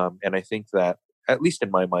 And I think that at least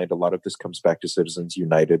in my mind, a lot of this comes back to Citizens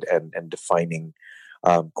United and defining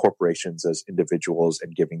corporations as individuals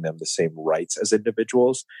and giving them the same rights as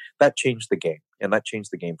individuals. That changed the game, and that changed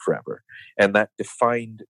the game forever. And that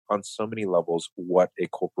defined on so many levels what a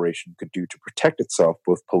corporation could do to protect itself,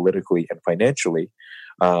 both politically and financially,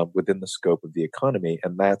 within the scope of the economy.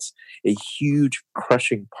 And that's a huge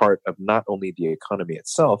crushing part of not only the economy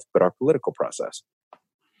itself, but our political process.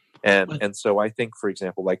 And so I think, for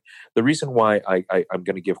example, like the reason why I'm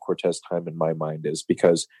going to give Cortez time in my mind is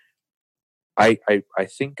because I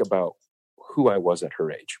think about who I was at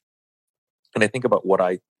her age. And I think about what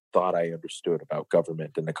I thought I understood about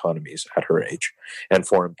government and economies at her age, and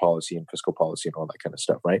foreign policy and fiscal policy and all that kind of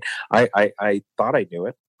stuff, right? I thought I knew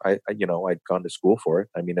it. I'd gone to school for it.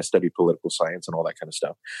 I mean, I studied political science and all that kind of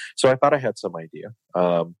stuff. So I thought I had some idea.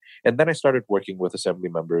 And then I started working with assembly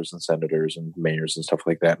members and senators and mayors and stuff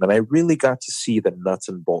like that. And I really got to see the nuts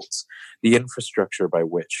and bolts, the infrastructure by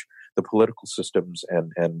which the political systems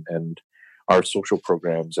and our social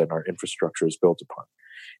programs and our infrastructure is built upon.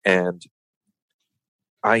 And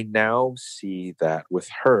I now see that with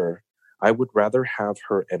her, I would rather have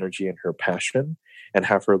her energy and her passion and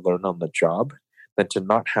have her learn on the job than to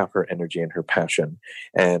not have her energy and her passion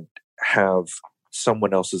and have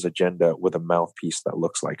someone else's agenda with a mouthpiece that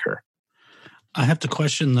looks like her. I have to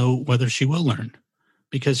question, though, whether she will learn,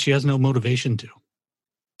 because she has no motivation to.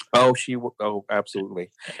 Oh, she will. Oh,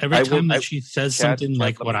 absolutely. Every time that she says something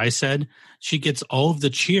like what I said, she gets all of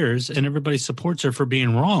the cheers and everybody supports her for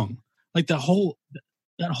being wrong. Like that whole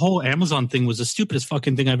Amazon thing was the stupidest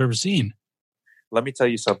fucking thing I've ever seen. Let me tell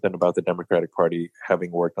you something about the Democratic Party,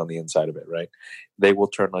 having worked on the inside of it, right? They will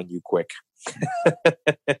turn on you quick.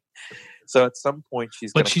 So at some point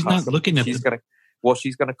she's going to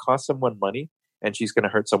cost someone money, and she's going to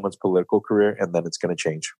hurt someone's political career, and then it's going to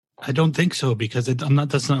change. I don't think so, because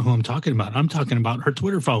that's not who I'm talking about. I'm talking about her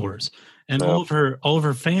Twitter followers and all of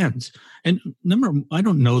her fans. And remember, I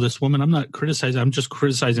don't know this woman. I'm not criticizing. I'm just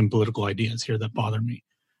criticizing political ideas here that bother me.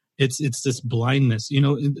 It's this blindness. You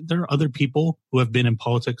know, there are other people who have been in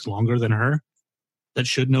politics longer than her that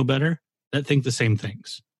should know better, that think the same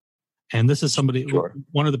things. And this is somebody,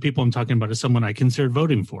 one of the people I'm talking about is someone I considered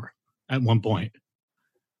voting for at one point.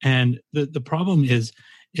 And the problem is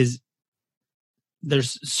it's the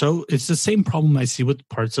same problem I see with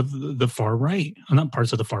parts of the far right. Not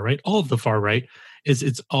parts of the far right, all of the far right is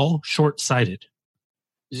it's all short-sighted.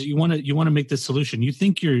 You want to make this solution. You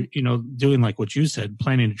think you're, doing like what you said,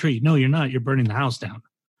 planting a tree. No, you're not. You're burning the house down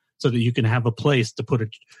so that you can have a place to put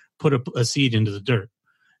a seed into the dirt.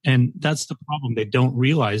 And that's the problem they don't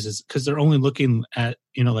realize, is because they're only looking at,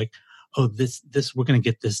 like, oh, this we're going to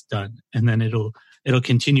get this done, and then it'll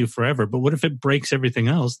continue forever. But what if it breaks everything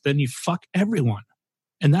else? Then you fuck everyone,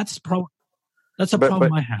 and that's the problem. That's a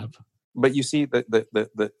problem I have. But you see,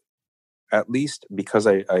 the at least because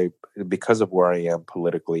because of where I am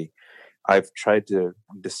politically, I've tried to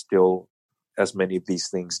distill as many of these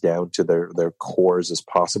things down to their cores as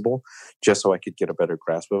possible, just so I could get a better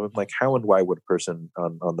grasp of them. Like, how and why would a person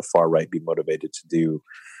on the far right be motivated to do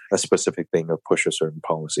a specific thing or push a certain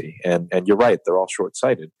policy? And you're right, they're all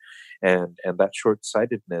short-sighted. And that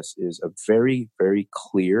short-sightedness is a very, very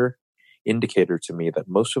clear indicator to me that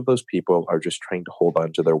most of those people are just trying to hold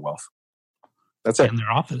on to their wealth. That's it. In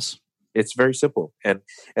their office. It's very simple. And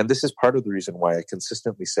this is part of the reason why I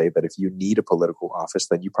consistently say that if you need a political office,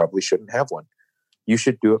 then you probably shouldn't have one. You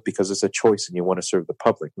should do it because it's a choice and you want to serve the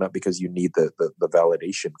public, not because you need the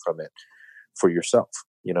validation from it for yourself.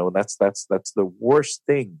 And that's the worst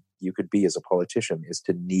thing you could be as a politician, is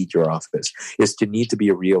to need your office, is to need to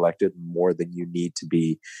be reelected more than you need to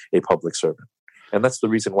be a public servant. And that's the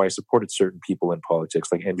reason why I supported certain people in politics,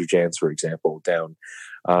 like Andrew Jans, for example, down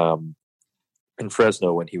in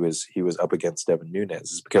Fresno when he was up against Devin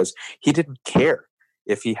Nunes, is because he didn't care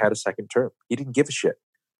if he had a second term. He didn't give a shit.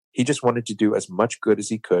 He just wanted to do as much good as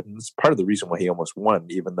he could. And it's part of the reason why he almost won,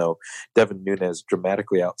 even though Devin Nunes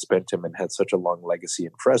dramatically outspent him and had such a long legacy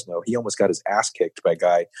in Fresno. He almost got his ass kicked by a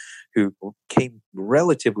guy who came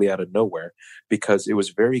relatively out of nowhere, because it was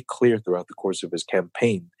very clear throughout the course of his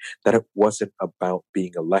campaign that it wasn't about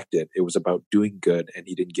being elected. It was about doing good, and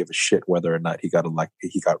he didn't give a shit whether or not he got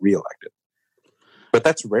reelected. But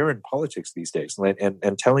that's rare in politics these days,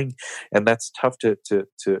 and that's tough to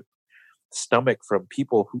stomach from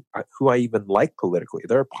people who I even like politically.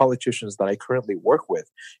 There are politicians that I currently work with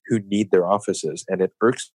who need their offices, and it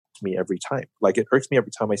irks irks me every time. Like, it irks me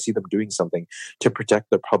every time I see them doing something to protect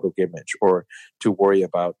their public image or to worry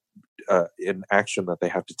about an action that they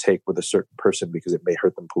have to take with a certain person because it may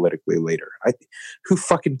hurt them politically later. Who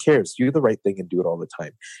fucking cares? Do the right thing and do it all the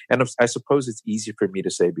time. And I suppose it's easy for me to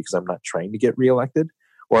say because I'm not trying to get reelected,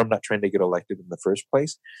 or I'm not trying to get elected in the first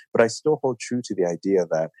place. But I still hold true to the idea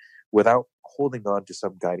that without holding on to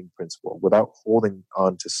some guiding principle, without holding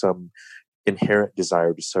on to some inherent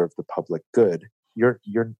desire to serve the public good, you're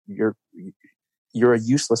a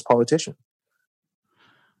useless politician.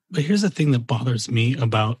 But here's the thing that bothers me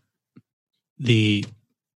about the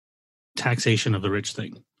taxation of the rich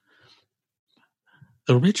thing.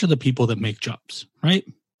 The rich are the people that make jobs, right?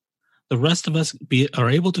 The rest of us are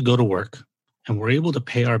able to go to work and we're able to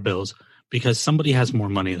pay our bills because somebody has more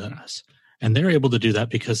money than us. And they're able to do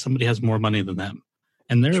that because somebody has more money than them.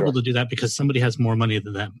 And they're able to do that because somebody has more money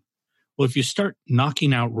than them. Well, if you start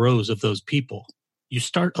knocking out rows of those people, you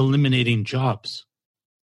start eliminating jobs.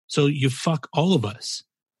 So you fuck all of us.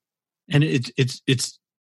 And it's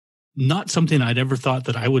not something I'd ever thought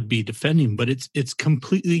that I would be defending, but it's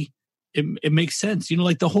completely, it makes sense. You know,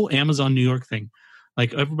 like the whole Amazon New York thing.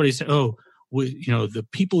 Like everybody said, the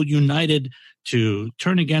people united to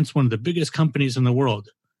turn against one of the biggest companies in the world.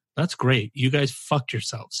 That's great. You guys fucked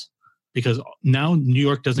yourselves because now New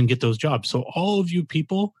York doesn't get those jobs. So all of you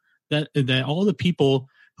people that all the people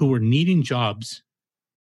who were needing jobs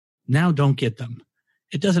now don't get them.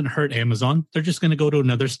 It doesn't hurt Amazon. They're just going to go to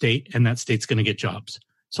another state and that state's going to get jobs.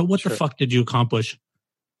 So what the fuck did you accomplish?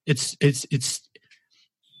 It's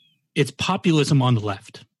populism on the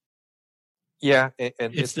left. Yeah. And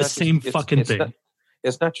it's the same fucking thing.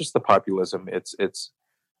 It's not just the populism. It's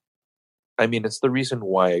the reason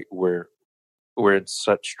why we're in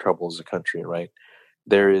such trouble as a country, right?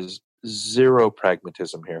 There is zero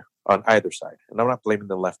pragmatism here on either side. And I'm not blaming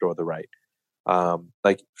the left or the right.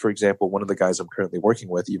 Like, for example, one of the guys I'm currently working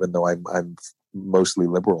with, even though I'm mostly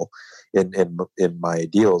liberal in my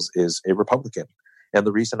ideals, is a Republican. And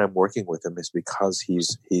the reason I'm working with him is because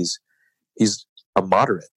he's a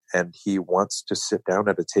moderate. And he wants to sit down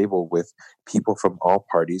at a table with people from all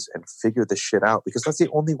parties and figure this shit out, because that's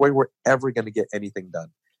the only way we're ever going to get anything done.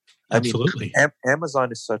 Absolutely. I mean,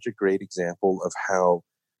 Amazon is such a great example of how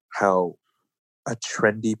a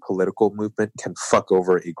trendy political movement can fuck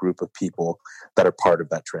over a group of people that are part of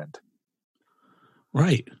that trend.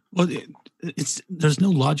 Right. Well, there's no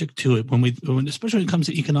logic to it when especially when it comes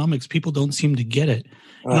to economics. People don't seem to get it.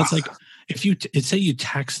 And it's like if you say you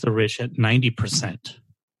tax the rich at 90%.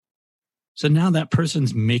 So now that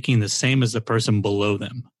person's making the same as the person below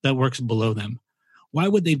them that works below them. Why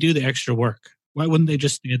would they do the extra work? Why wouldn't they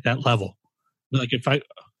just stay at that level? Like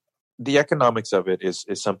the economics of it is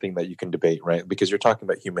something that you can debate, right? Because you're talking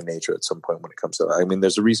about human nature at some point when it comes to that. I mean,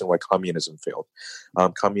 there's a reason why communism failed.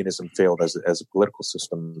 Communism failed as a political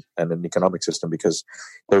system and an economic system because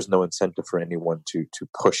there's no incentive for anyone to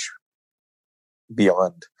push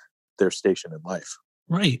beyond their station in life.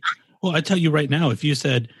 Right. Well, I tell you right now, if you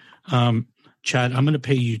said, Chad, I'm going to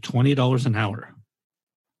pay you $20 an hour,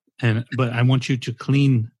 but I want you to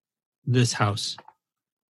clean this house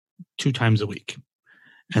 2 times a week,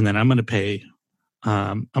 and then I'm going to pay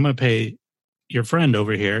your friend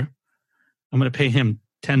over here. I'm going to pay him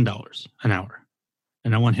 $10 an hour,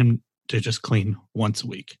 and I want him to just clean once a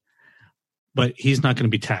week, but he's not going to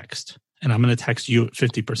be taxed, and I'm going to tax you at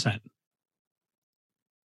 50%.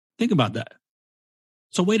 Think about that.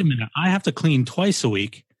 So wait a minute, I have to clean twice a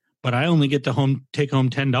week, but I only get to take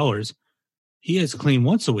home $10. He has to clean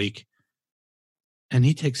once a week, and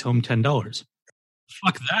he takes home $10.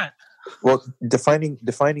 Fuck that. Well, defining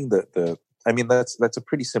the I mean, that's a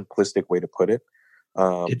pretty simplistic way to put it.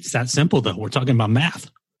 It's that simple, though. We're talking about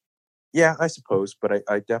math. Yeah, I suppose, but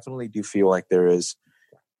I definitely do feel like there is.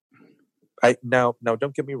 Now,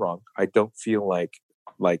 don't get me wrong. I don't feel like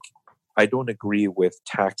I don't agree with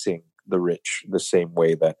taxing the rich the same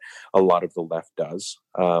way that a lot of the left does.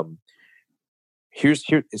 So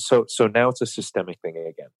now it's a systemic thing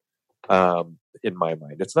again. In my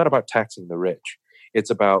mind, it's not about taxing the rich. It's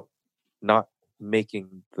about not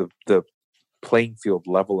making the playing field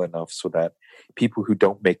level enough so that people who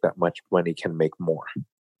don't make that much money can make more.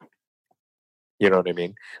 You know what I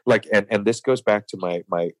mean? Like, and this goes back to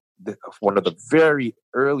one of the very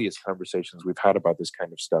earliest conversations we've had about this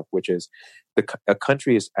kind of stuff, which is a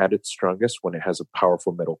country is at its strongest when it has a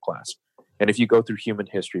powerful middle class. And if you go through human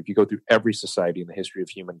history, if you go through every society in the history of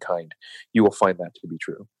humankind, you will find that to be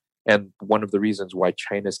true. And one of the reasons why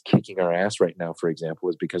China's kicking our ass right now, for example,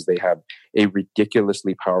 is because they have a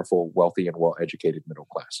ridiculously powerful, wealthy, and well-educated middle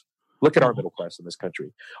class. Look at our middle class in this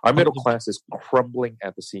country. Our middle class is crumbling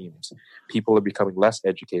at the seams. People are becoming less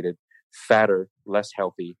educated, fatter, less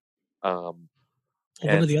healthy. One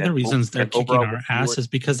of the other reasons they're kicking our ass is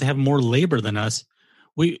because they have more labor than us.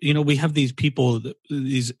 We have these people,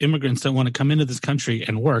 these immigrants that want to come into this country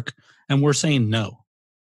and work, and we're saying no.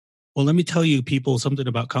 Well, let me tell you people something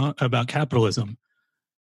about capitalism.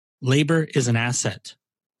 Labor is an asset.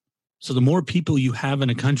 So the more people you have in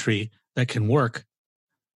a country that can work,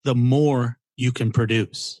 the more you can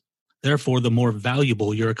produce. Therefore, the more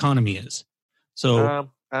valuable your economy is. So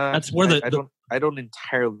that's where I don't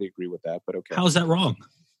entirely agree with that, but okay. How is that wrong?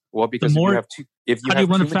 Well, because how do you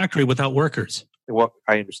run a factory without workers? Well,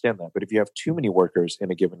 I understand that, but if you have too many workers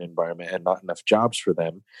in a given environment and not enough jobs for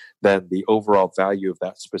them, then the overall value of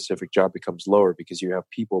that specific job becomes lower because you have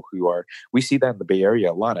people we see that in the Bay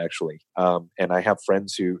Area a lot, actually. And I have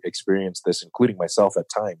friends who experience this, including myself at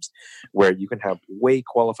times, where you can have way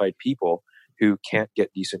qualified people who can't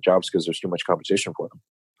get decent jobs because there's too much competition for them.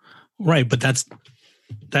 Right, but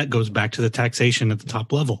that goes back to the taxation at the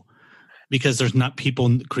top level. Because there's not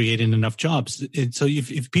people creating enough jobs. So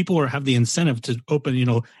if people have the incentive to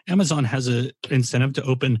open, Amazon has an incentive to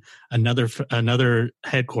open another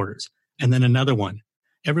headquarters and then another one.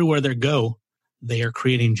 Everywhere they go, they are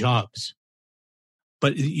creating jobs.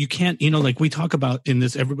 But you can't, like we talk about in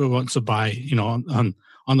this, everybody wants to buy, on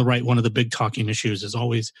the right, one of the big talking issues is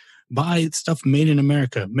always buy stuff made in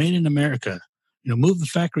America, move the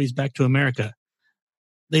factories back to America.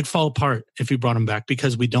 They'd fall apart if you brought them back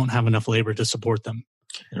because we don't have enough labor to support them.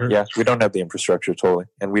 Yeah, we don't have the infrastructure totally,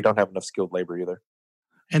 and we don't have enough skilled labor either.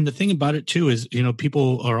 And the thing about it too is,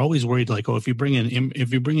 people are always worried, like, if you bring in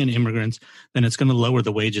immigrants, then it's going to lower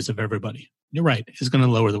the wages of everybody. You're right; it's going to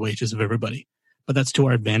lower the wages of everybody, but that's to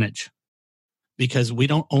our advantage because we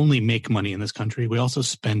don't only make money in this country; we also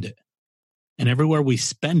spend it, and everywhere we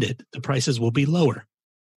spend it, the prices will be lower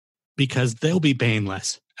because they'll be paying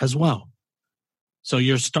less as well. So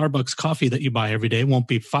your Starbucks coffee that you buy every day won't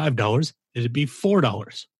be $5. It'd be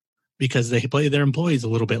 $4 because they pay their employees a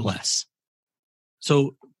little bit less.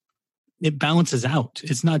 So it balances out.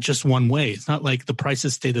 It's not just one way. It's not like the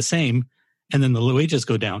prices stay the same and then the wages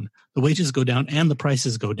go down. The wages go down and the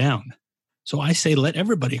prices go down. So I say let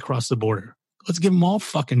everybody cross the border. Let's give them all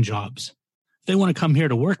fucking jobs. If they want to come here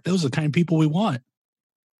to work, those are the kind of people we want.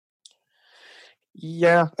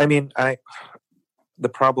 Yeah, I mean, the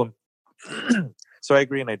problem... So I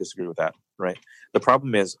agree and I disagree with that, right? The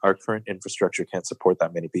problem is our current infrastructure can't support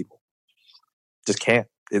that many people. Just can't.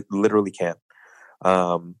 It literally can't.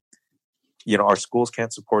 Our schools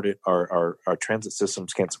can't support it. Our transit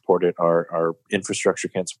systems can't support it. Our infrastructure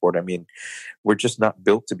can't support it. I mean, we're just not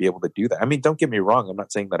built to be able to do that. I mean, don't get me wrong. I'm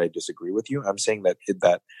not saying that I disagree with you. I'm saying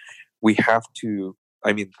that we have to.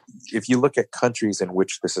 I mean, if you look at countries in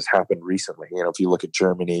which this has happened recently, if you look at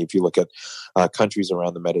Germany, if you look at countries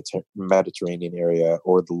around the Mediterranean area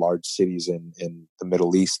or the large cities in the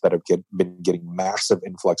Middle East that have been getting massive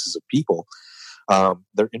influxes of people,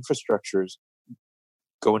 their infrastructures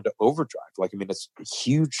go into overdrive. Like, I mean, it's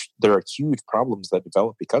huge. There are huge problems that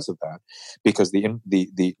develop because of that, because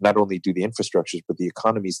the not only do the infrastructures, but the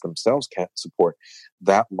economies themselves can't support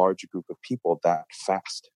that large group of people that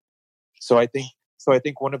fast. So I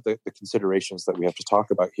think one of the considerations that we have to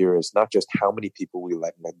talk about here is not just how many people we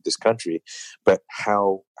let in this country, but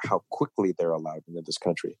how quickly they're allowed into this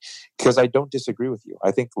country. Because I don't disagree with you.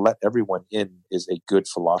 I think let everyone in is a good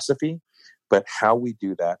philosophy, but how we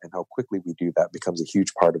do that and how quickly we do that becomes a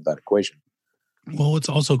huge part of that equation. Well, let's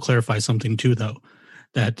also clarify something too, though,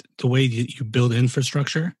 that the way you build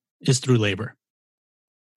infrastructure is through labor.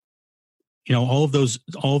 All of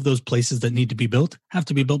those places that need to be built have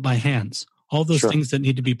to be built by hands. All those things that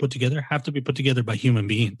need to be put together have to be put together by human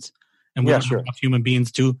beings. And we don't have enough human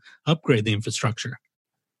beings to upgrade the infrastructure.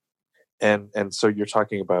 And so you're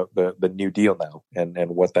talking about the New Deal now and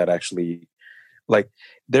what that actually, like,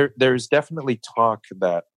 there's definitely talk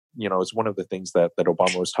that, is one of the things that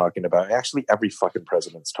Obama was talking about. Actually, every fucking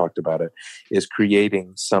president's talked about it, is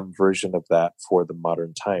creating some version of that for the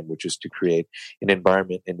modern time, which is to create an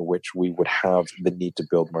environment in which we would have the need to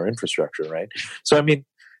build more infrastructure, right? So, I mean,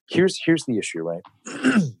 here's the issue, right?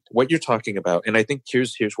 What you're talking about, and I think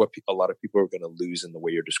here's what a lot of people are going to lose in the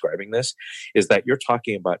way you're describing this, is that you're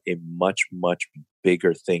talking about a much, much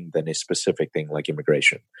bigger thing than a specific thing like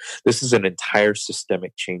immigration. This is an entire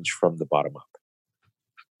systemic change from the bottom up.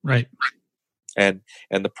 Right. And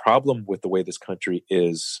the problem with the way this country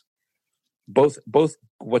is, both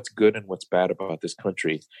what's good and what's bad about this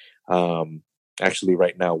country, actually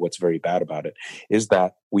right now what's very bad about it is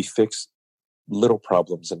that we fix little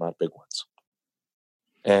problems and not big ones.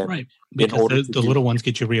 And right, in because order the little ones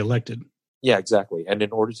get you reelected. yeah, exactly. And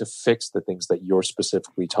in order to fix the things that you're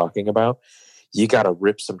specifically talking about, you got to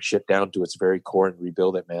rip some shit down to its very core and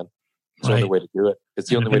rebuild it, man. It's the only way to do it. It's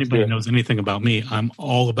the And only if way to do anybody it. knows anything about me, I'm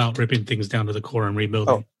all about ripping things down to the core and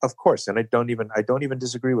rebuilding. Oh, of course, and I don't even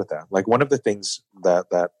disagree with that. Like one of the things that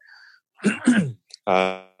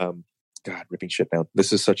God, ripping shit down.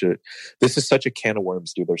 This is such a can of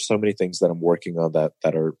worms, dude. There's so many things that I'm working on that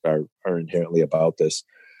are inherently about this.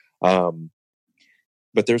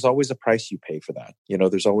 But there's always a price you pay for that. You know,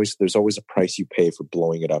 there's always a price you pay for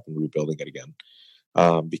blowing it up and rebuilding it again.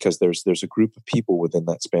 Because there's a group of people within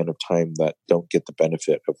that span of time that don't get the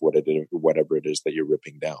benefit of whatever it is that you're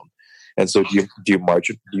ripping down. And so do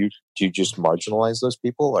you just marginalize those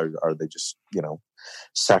people, or are they just, you know,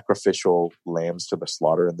 sacrificial lambs to the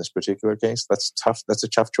slaughter in this particular case? That's tough. That's a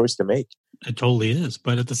tough choice to make. It totally is.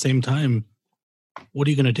 But at the same time, what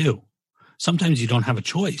are you going to do? Sometimes you don't have a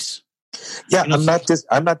choice. Yeah,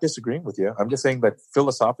 I'm not disagreeing with you. I'm just saying that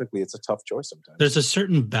philosophically, it's a tough choice sometimes. There's a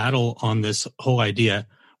certain battle on this whole idea,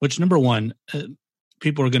 which number one,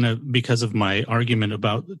 people are going to, because of my argument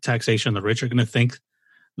about taxation of the rich, are going to think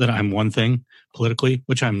that I'm one thing politically,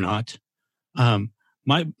 which I'm not.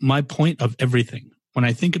 My point of everything, when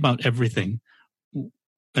I think about everything,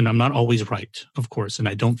 and I'm not always right, of course, and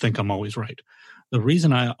I don't think I'm always right. The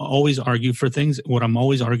reason I always argue for things, what I'm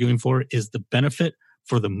always arguing for is the benefit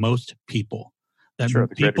for the most people, that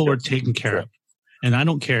people are taken care of. And I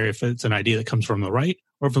don't care if it's an idea that comes from the right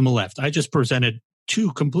or from the left. I just presented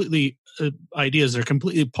two completely ideas that are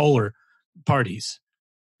completely polar parties.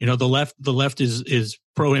 You know, the left is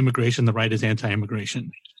pro-immigration, the right is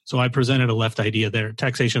anti-immigration. So I presented a left idea there.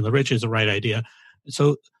 Taxation of the rich is a right idea.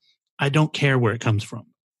 So I don't care where it comes from.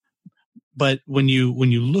 But when you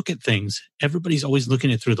look at things, everybody's always looking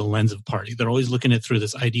at it through the lens of party. They're always looking at it through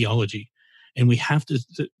this ideology. And we have to,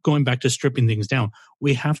 going back to stripping things down,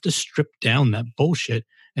 we have to strip down that bullshit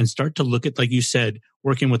and start to look at, like you said,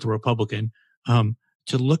 working with a Republican,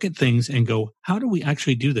 to look at things and go, how do we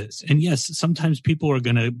actually do this? And yes, sometimes people are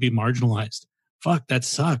going to be marginalized. Fuck, that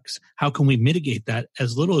sucks. How can we mitigate that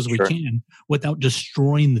as little as we can without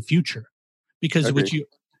destroying the future? Because what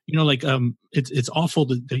you know, like, it's awful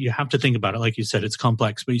that you have to think about it. Like you said, it's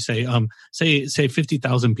complex, but you say, say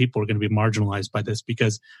 50,000 people are going to be marginalized by this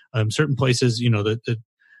because, certain places, you know,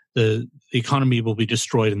 the economy will be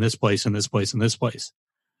destroyed in this place and this place and this place.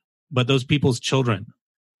 But those people's children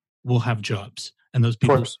will have jobs, and those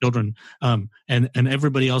people's children, and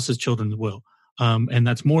everybody else's children will. And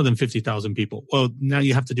that's more than 50,000 people. Well, now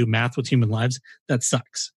you have to do math with human lives. That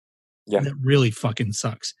sucks. Yeah. That really fucking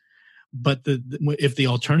sucks. But if the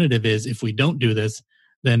alternative is, if we don't do this,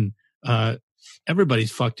 then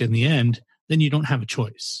everybody's fucked in the end, then you don't have a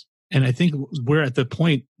choice. And I think we're at the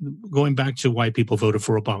point, going back to why people voted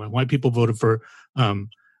for Obama, why people voted for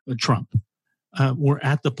Trump. We're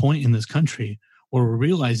at the point in this country where we're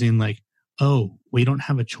realizing, like, oh, we don't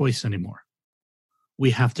have a choice anymore.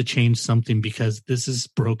 We have to change something because this is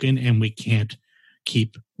broken and we can't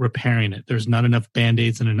keep repairing it. There's not enough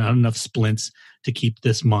Band-Aids and not enough splints to keep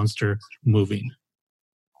this monster moving.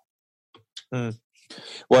 Well,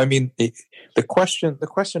 I mean, the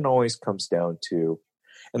question always comes down to,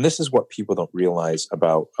 and this is what people don't realize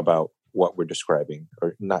about what we're describing,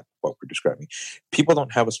 or not what we're describing. People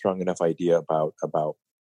don't have a strong enough idea about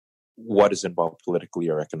what is involved politically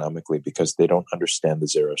or economically because they don't understand the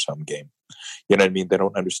zero-sum game. You know what I mean? They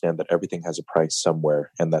don't understand that everything has a price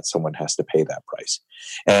somewhere and that someone has to pay that price.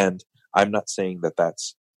 And I'm not saying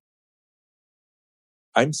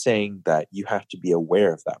I'm saying that you have to be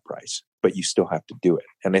aware of that price, but you still have to do it.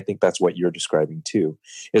 And I think that's what you're describing too,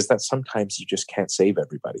 is that sometimes you just can't save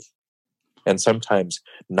everybody. And sometimes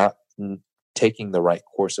not taking the right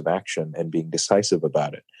course of action and being decisive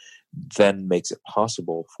about it then makes it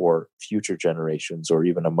possible for future generations or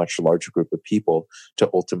even a much larger group of people to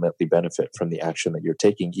ultimately benefit from the action that you're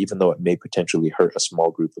taking, even though it may potentially hurt a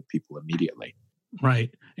small group of people immediately.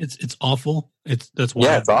 Right. It's awful. That's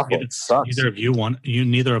why it's awful. It sucks.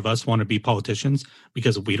 Neither of us want to be politicians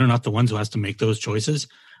because we're not the ones who has to make those choices,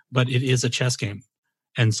 but it is a chess game.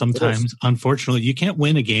 And sometimes, unfortunately, you can't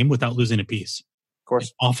win a game without losing a piece. Of course.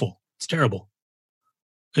 It's awful. It's terrible.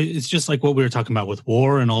 It's just like what we were talking about with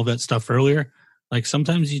war and all that stuff earlier. Like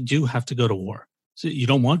sometimes you do have to go to war. So you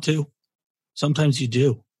don't want to. Sometimes you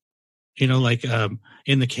do. You know, like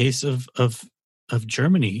in the case of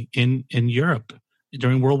Germany in Europe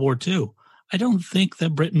during World War II, I don't think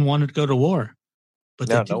that Britain wanted to go to war, but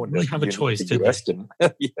they didn't really have a choice. Did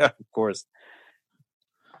they? Yeah, of course.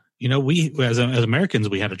 You know, we as Americans,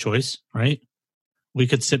 we had a choice, right? We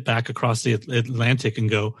could sit back across the Atlantic and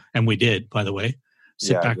go, and we did, by the way,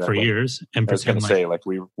 sit Yeah, back for exactly. years and I was going pretend to like,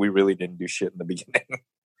 say, like, we really didn't do shit in the beginning.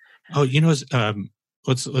 oh,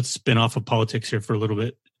 let's spin off of politics here for a little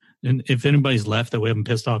bit. And if anybody's left that we haven't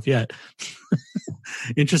pissed off yet,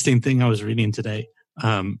 interesting thing I was reading today.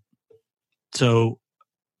 So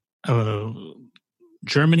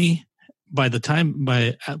Germany, by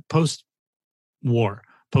post World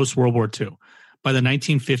War II, by the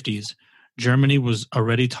 1950s, Germany was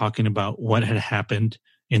already talking about what had happened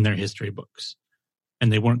in their history books.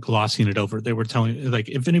 And they weren't glossing it over. They were telling, like,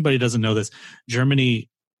 if anybody doesn't know this, Germany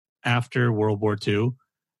after World War II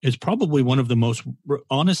is probably one of the most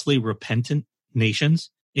honestly repentant nations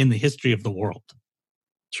in the history of the world.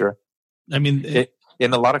 Sure. I mean,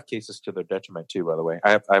 in a lot of cases to their detriment too, by the way.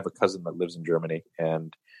 I have a cousin that lives in Germany,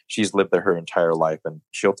 and she's lived there her entire life, and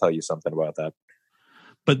she'll tell you something about that.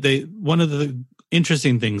 But one of the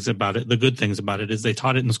interesting things about it, the good things about it, is they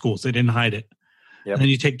taught it in schools. They didn't hide it. Yep. And then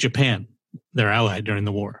you take Japan, their ally during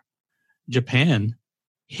the war. Japan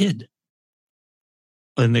hid.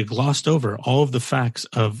 And they glossed over all of the facts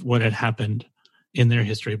of what had happened in their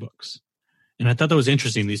history books. And I thought that was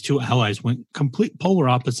interesting. These two allies went complete polar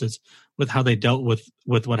opposites with how they dealt with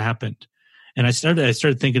what happened. And I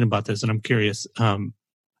started thinking about this, and I'm curious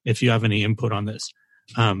if you have any input on this.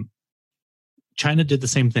 China did the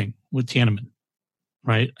same thing with Tiananmen,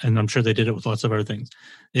 right? And I'm sure they did it with lots of other things.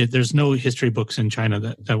 There's no history books in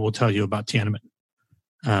China that will tell you about Tiananmen.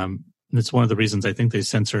 And it's one of the reasons I think they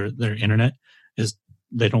censor their internet is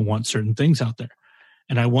they don't want certain things out there.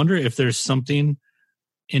 And I wonder if there's something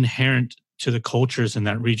inherent to the cultures in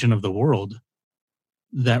that region of the world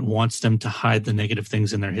that wants them to hide the negative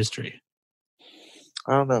things in their history.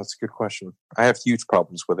 I don't know. It's a good question. I have huge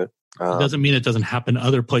problems with it. It doesn't mean it doesn't happen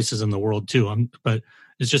other places in the world too. But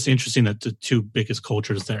it's just interesting that the two biggest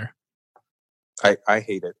cultures there. I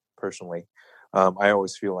hate it personally. I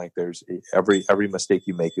always feel like there's every mistake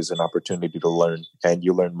you make is an opportunity to learn, and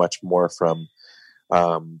you learn much more from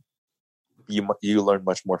you learn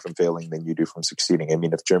much more from failing than you do from succeeding. I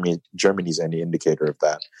mean, if Germany's any indicator of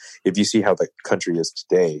that, if you see how the country is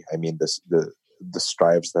today, I mean, the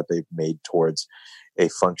strives that they've made towards a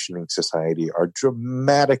functioning society are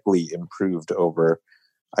dramatically improved over,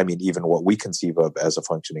 I mean, even what we conceive of as a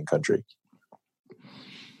functioning country.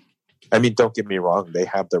 I mean, don't get me wrong, they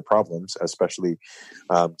have their problems, especially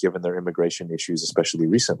given their immigration issues, especially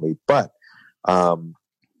recently. But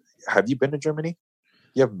have you been to Germany?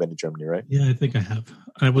 You haven't been to Germany, right? Yeah, I think I have.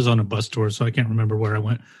 I was on a bus tour, so I can't remember where I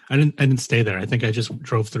went. I didn't stay there. I think I just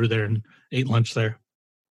drove through there and ate lunch there.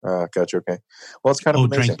 Gotcha. Okay. Well, it's kind of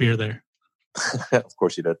amazing. Drank beer there. Of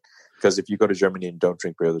course you did. Because if you go to Germany and don't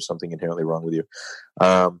drink beer, there's something inherently wrong with you.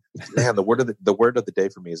 Man, the word of the day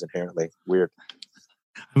for me is inherently weird.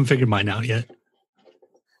 I haven't figured mine out yet.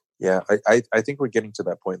 Yeah, I think we're getting to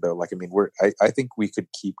that point though. Like, I mean, I think we could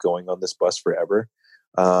keep going on this bus forever.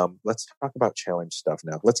 Let's talk about challenge stuff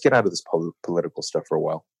now. Let's get out of this political stuff for a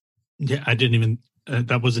while. Yeah, I didn't even.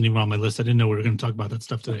 That wasn't even on my list. I didn't know we were going to talk about that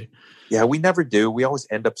stuff today. Yeah, we never do. We always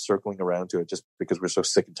end up circling around to it just because we're so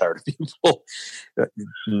sick and tired of people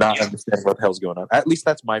not understanding what the hell's going on. At least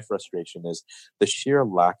that's my frustration, is the sheer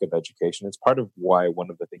lack of education. It's part of why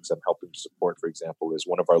one of the things I'm helping to support, for example, is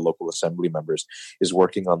one of our local assembly members is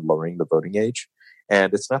working on lowering the voting age.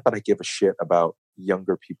 And it's not that I give a shit about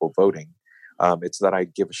younger people voting. It's that I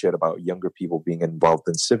give a shit about younger people being involved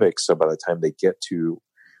in civics. So by the time they get to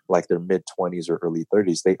like their mid-20s or early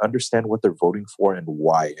 30s, they understand what they're voting for and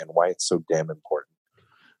why it's so damn important.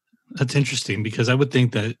 That's interesting, because I would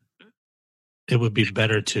think that it would be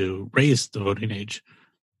better to raise the voting age.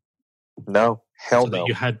 No, hell no. That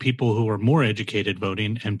you had people who were more educated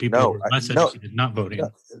voting and people who were less educated not voting.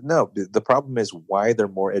 No, the problem is why they're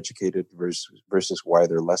more educated versus why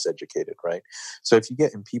they're less educated, right? So if you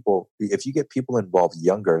get people involved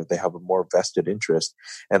younger, they have a more vested interest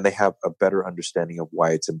and they have a better understanding of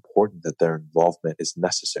why it's important that their involvement is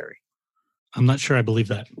necessary. I'm not sure I believe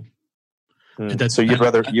that. So you'd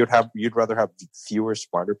rather have fewer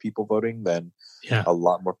smarter people voting than a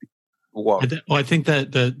lot more people. Well, I think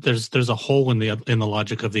that there's a hole in the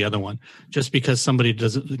logic of the other one. Just because somebody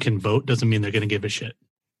can vote doesn't mean they're going to give a shit.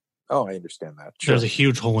 Oh, I understand that. Sure. There's a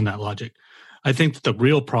huge hole in that logic. I think that the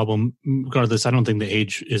real problem, regardless, I don't think the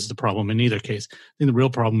age is the problem in either case. I think the real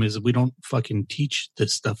problem is we don't fucking teach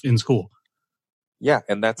this stuff in school. Yeah,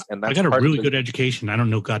 and that's I got a really good education. I don't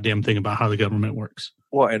know goddamn thing about how the government works.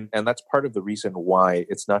 Well, and that's part of the reason why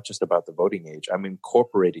it's not just about the voting age. I'm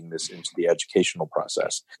incorporating this into the educational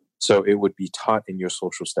process. So it would be taught in your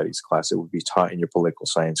social studies class. It would be taught in your political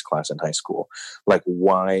science class in high school, like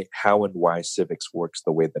how and why civics works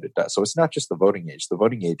the way that it does. So it's not just the voting age. The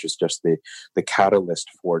voting age is just the catalyst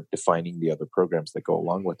for defining the other programs that go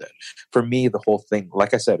along with it. For me, the whole thing,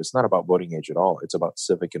 like I said, it's not about voting age at all. It's about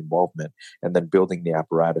civic involvement and then building the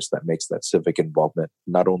apparatus that makes that civic involvement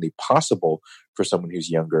not only possible for someone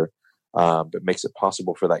who's younger, but makes it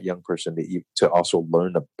possible for that young person to also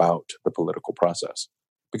learn about the political process.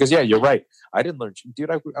 Because, yeah, you're right. I didn't learn. Dude,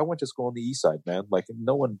 I went to school on the east side, man. Like,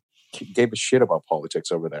 no one gave a shit about politics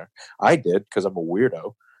over there. I did because I'm a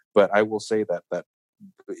weirdo. But I will say that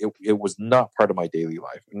it was not part of my daily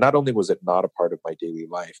life. Not only was it not a part of my daily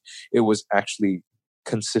life, it was actually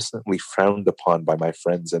consistently frowned upon by my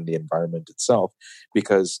friends and the environment itself.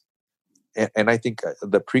 Because, and I think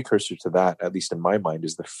the precursor to that, at least in my mind,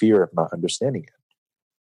 is the fear of not understanding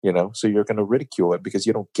it. So you're going to ridicule it because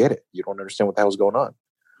you don't get it. You don't understand what the hell's going on.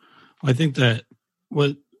 I think that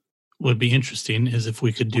what would be interesting is if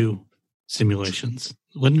we could do simulations.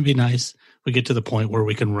 Wouldn't it be nice if we get to the point where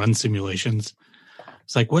we can run simulations?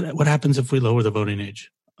 It's like, what happens if we lower the voting age?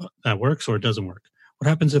 That works or it doesn't work? What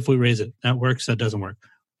happens if we raise it? That works, that doesn't work.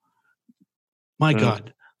 My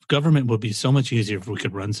God, government would be so much easier if we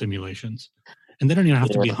could run simulations. And they don't even have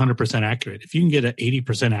to be 100% accurate. If you can get an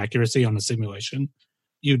 80% accuracy on a simulation,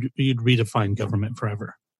 you'd redefine government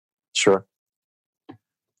forever. Sure.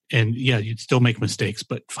 And yeah, you'd still make mistakes,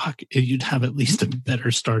 but fuck, you'd have at least a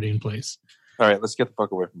better starting place. All right, let's get the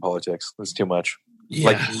fuck away from politics. That's too much. Yeah.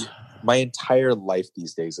 Like, my entire life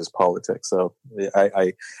these days is politics. So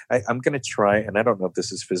I'm going to try, and I don't know if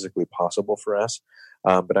this is physically possible for us,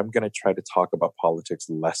 but I'm going to try to talk about politics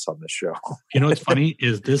less on the show. You know what's funny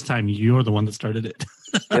is this time you're the one that started it.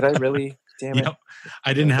 Did I really? Damn it. Yep.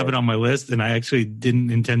 I didn't have it on my list, and I actually didn't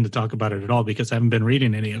intend to talk about it at all because I haven't been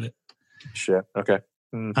reading any of it. Shit. Okay.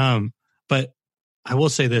 But I will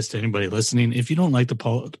say this to anybody listening: if you don't like the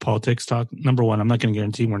politics talk, number one, I'm not going to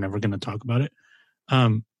guarantee we're never going to talk about it.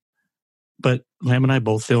 But Lamb and I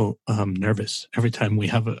both feel nervous every time we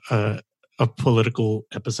have a political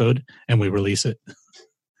episode and we release it.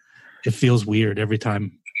 It feels weird every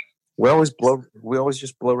time. We always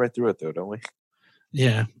just blow right through it, though, don't we?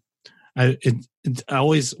 Yeah. I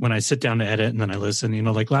always, when I sit down to edit and then I listen,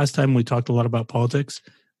 like last time we talked a lot about politics.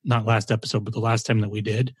 Not last episode, but the last time that we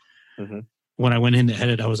did, when I went in to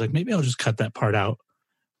edit, I was like, maybe I'll just cut that part out.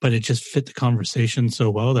 But it just fit the conversation so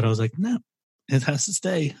well that I was like, no, it has to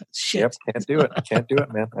stay. Shit. Yep, can't do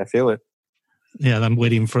it, man. I feel it. Yeah, I'm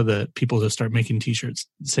waiting for the people to start making T-shirts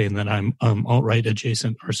saying that I'm alt-right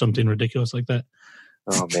adjacent or something ridiculous like that.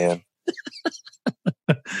 Oh, man.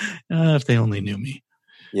 If they only knew me.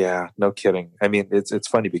 Yeah, no kidding. I mean, it's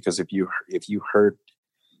funny because if you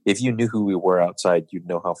knew who we were outside, you'd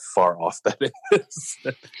know how far off that is.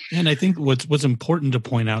 And I think what's important to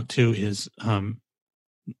point out too is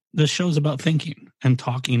this show's about thinking and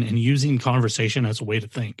talking and using conversation as a way to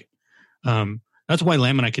think. That's why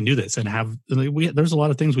Lamb and I can do this and there's a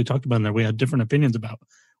lot of things we talked about in there we had different opinions about.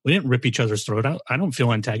 We didn't rip each other's throat out. I don't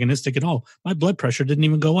feel antagonistic at all. My blood pressure didn't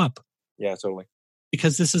even go up. Yeah, totally.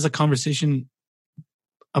 Because this is a conversation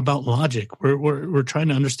about logic. We're trying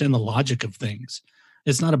to understand the logic of things.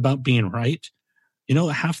 It's not about being right.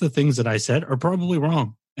 Half the things that I said are probably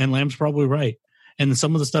wrong, and Lamb's probably right. And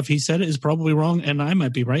some of the stuff he said is probably wrong, and I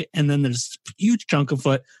might be right. And then there's a huge chunk of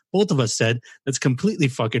what both of us said that's completely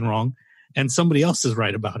fucking wrong, and somebody else is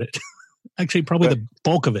right about it. Actually, probably the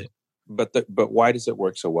bulk of it. But why does it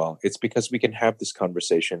work so well? It's because we can have this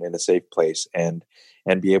conversation in a safe place and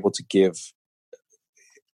be able to give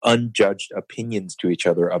unjudged opinions to each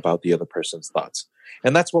other about the other person's thoughts.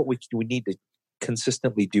 And that's what we need to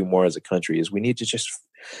consistently do more as a country is we need to just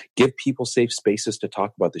give people safe spaces to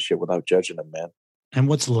talk about this shit without judging them, man. And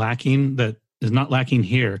what's lacking that is not lacking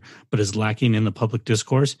here, but is lacking in the public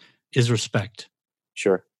discourse is respect.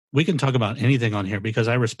 Sure. We can talk about anything on here because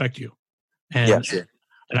I respect you. And, yeah, sure.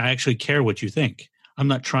 And I actually care what you think. I'm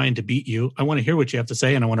not trying to beat you. I want to hear what you have to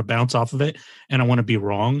say and I want to bounce off of it and I want to be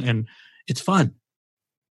wrong. And it's fun.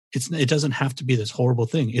 It doesn't have to be this horrible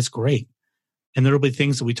thing. It's great. And there'll be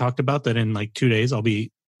things that we talked about that in like 2 days, I'll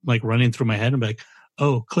be like running through my head and be like,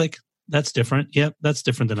 oh, click. That's different. Yep. That's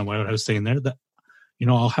different than what I was saying there. That,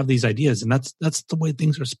 I'll have these ideas and that's the way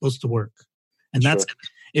things are supposed to work. And that's,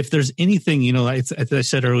 if there's anything, as I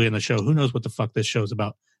said earlier in the show, who knows what the fuck this show's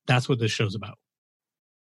about? That's what this show's about.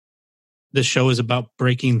 This show is about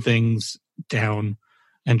breaking things down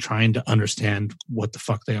and trying to understand what the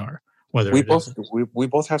fuck they are. Whether we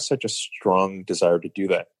both have such a strong desire to do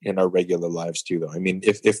that in our regular lives too, though. I mean,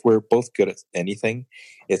 if we're both good at anything,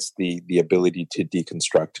 it's the ability to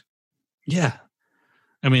deconstruct. Yeah.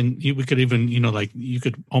 I mean, we could even, like you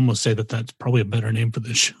could almost say that that's probably a better name for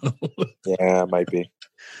this show. Yeah, it might be.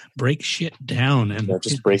 Break shit down and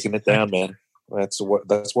just breaking it down, man. That's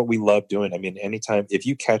what we love doing. I mean, anytime if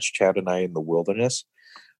you catch Chad and I in the wilderness,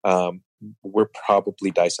 we're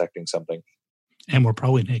probably dissecting something, and we're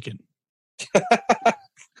probably naked.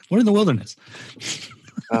 We're in the wilderness.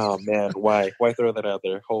 Oh man, why throw that out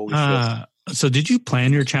there? Holy shit! So, did you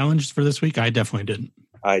plan your challenge for this week? I definitely didn't.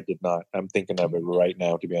 I did not. I'm thinking of it right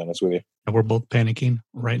now, to be honest with you. And we're both panicking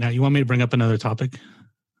right now. You want me to bring up another topic?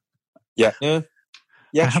 Yeah. Sure.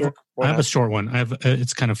 I have a short one.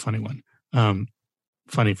 It's kind of funny one.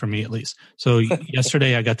 Funny for me at least. So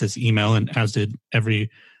yesterday I got this email, and as did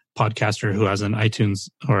every podcaster who has an iTunes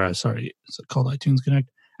is it called iTunes Connect?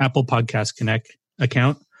 Apple Podcast Connect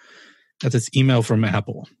account. Got this email from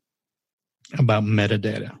Apple about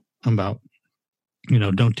metadata, about,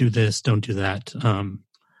 don't do this, don't do that.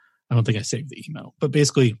 I don't think I saved the email, but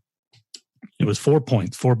basically it was 4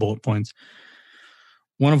 bullet points.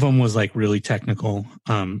 One of them was like really technical.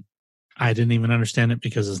 I didn't even understand it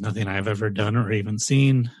because it's nothing I've ever done or even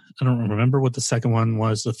seen. I don't remember what the second one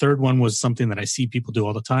was. The third one was something that I see people do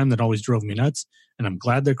all the time that always drove me nuts. And I'm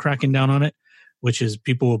glad they're cracking down on it, which is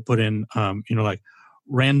people will put in, like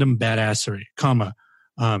random badassery, comma,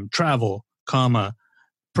 travel, comma,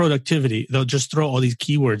 productivity. They'll just throw all these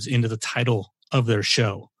keywords into the title of their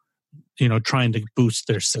show, trying to boost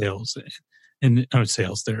their sales and their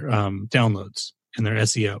downloads and their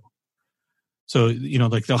SEO. So,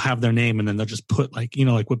 like they'll have their name and then they'll just put like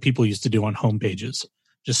what people used to do on homepages,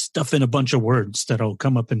 just stuff in a bunch of words that'll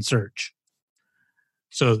come up in search.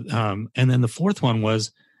 So, and then the fourth one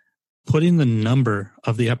was putting the number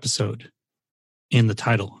of the episode in the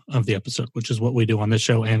title of the episode, which is what we do on this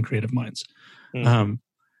show and Creative Minds. Mm-hmm.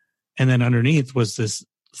 And then underneath was this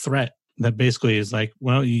threat that basically is like,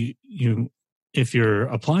 well, you if you're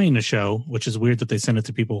applying a show, which is weird that they send it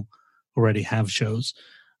to people who already have shows,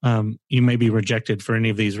 you may be rejected for any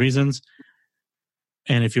of these reasons.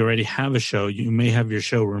 And if you already have a show, you may have your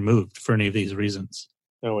show removed for any of these reasons.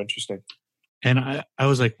 Oh, interesting. And I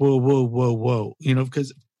was like, whoa,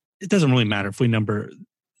 because it doesn't really matter if we number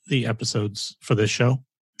the episodes for this show.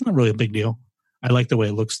 Not really a big deal. I like the way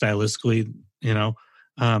it looks stylistically,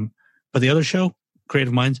 but the other show,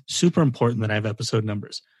 Creative Minds, super important that I have episode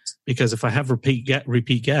numbers, because if I have repeat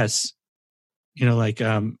guests, like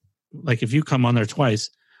if you come on there twice,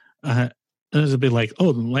 it'll be like, oh,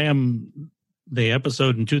 Lamb, the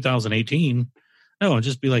episode in 2018. No, it'll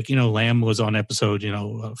just be like, Lamb was on episode,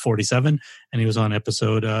 47, and he was on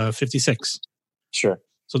episode 56. Sure.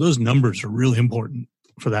 So those numbers are really important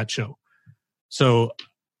for that show. So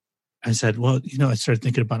I said, well, I started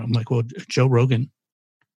thinking about it. I'm like, well, Joe Rogan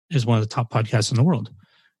is one of the top podcasts in the world,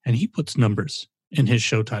 and he puts numbers in his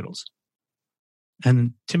show titles.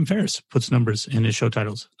 And Tim Ferriss puts numbers in his show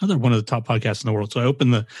titles. Another one of the top podcasts in the world. So I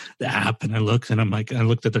opened the app and I looked, and I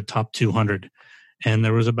looked at their top 200, and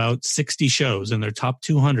there was about 60 shows in their top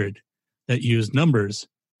 200 that used numbers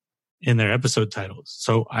in their episode titles.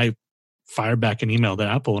 So I fired back an email to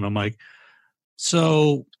Apple, and I'm like,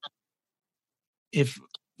 so if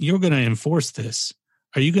you're going to enforce this,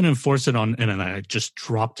 are you going to enforce it on, and I just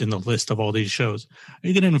dropped in the list of all these shows, are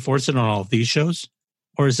you going to enforce it on all of these shows?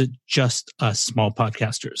 Or is it just us small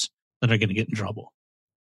podcasters that are going to get in trouble?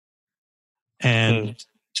 And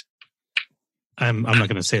I'm not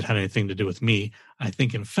going to say it had anything to do with me. I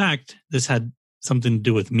think, in fact, this had something to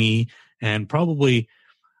do with me and probably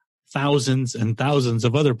thousands and thousands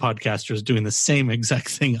of other podcasters doing the same exact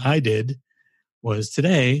thing I did. Was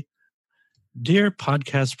today, dear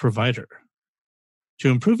podcast provider, to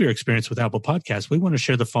improve your experience with Apple Podcasts, we want to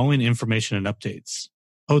share the following information and updates.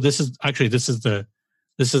 Oh, this is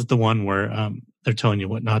the one where they're telling you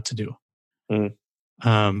what not to do.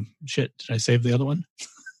 Shit, did I save the other one?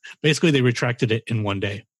 Basically, they retracted it in one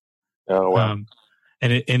day. Oh, wow.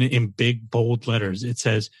 And in big, bold letters, it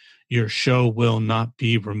says, your show will not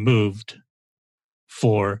be removed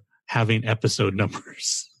for having episode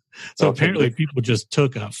numbers. So apparently people just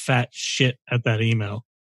took a fat shit at that email.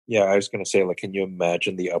 Yeah, I was going to say, like, can you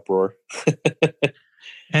imagine the uproar?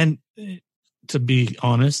 And to be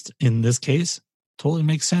honest, in this case, totally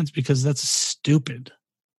makes sense, because that's stupid.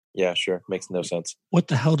 Yeah, sure. Makes no sense. What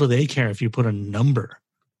the hell do they care if you put a number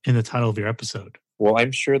in the title of your episode? Well,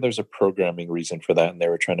 I'm sure there's a programming reason for that, and they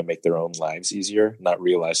were trying to make their own lives easier, not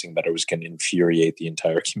realizing that it was going to infuriate the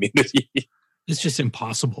entire community. It's just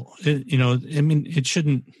impossible. It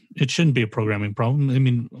shouldn't be a programming problem. I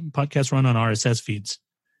mean, podcasts run on RSS feeds.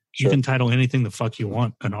 Sure. You can title anything the fuck you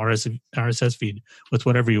want an RSS feed with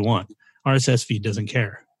whatever you want. RSS feed doesn't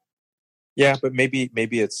care. Yeah, but maybe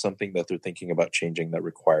it's something that they're thinking about changing that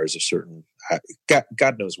requires a certain.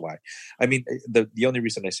 God knows why. I mean, the only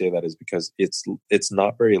reason I say that is because it's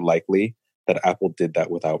not very likely that Apple did that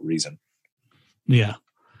without reason. Yeah.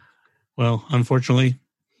 Well, unfortunately,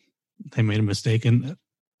 they made a mistake, and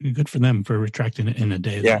good for them for retracting it in a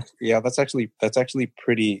day. Yeah, though. yeah, that's actually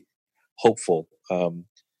pretty hopeful.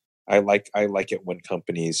 I like it when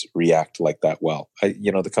companies react like that. Well,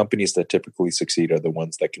 the companies that typically succeed are the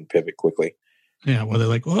ones that can pivot quickly. Yeah, well, they're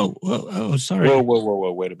like, whoa, oh, sorry.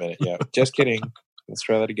 Whoa, wait a minute. Yeah, just kidding. Let's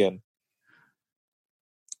try that again.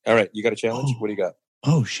 All right, you got a challenge? What do you got?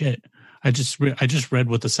 Oh shit! I just read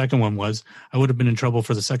what the second one was. I would have been in trouble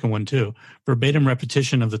for the second one too. Verbatim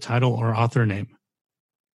repetition of the title or author name.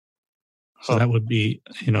 So that would be,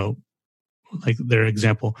 like their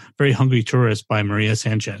example, Very Hungry Tourist by Maria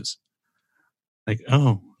Sanchez. Like,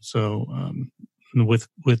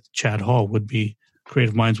 with Chad Hall would be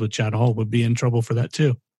Creative Minds with Chad Hall would be in trouble for that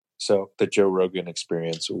too. So the Joe Rogan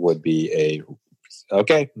Experience would be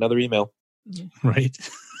another email. Right.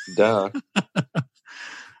 Duh.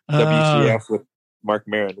 WTF with Mark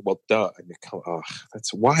Maron. Well, duh. I mean,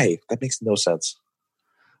 that's why. That makes no sense.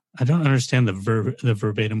 I don't understand the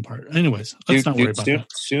verbatim part. Anyways, let's not worry about that.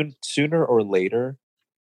 Sooner or later,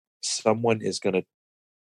 someone is going to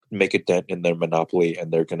make a dent in their monopoly,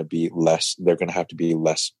 and they're going to have to be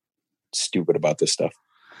less stupid about this stuff.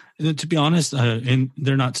 To be honest, and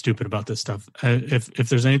they're not stupid about this stuff. If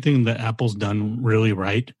there's anything that Apple's done really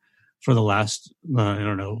right for the last, I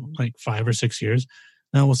don't know, like 5 or 6 years,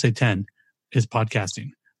 now we'll say 10, is podcasting.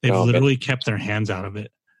 They've literally kept their hands out of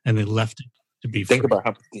it, and they left it to be free.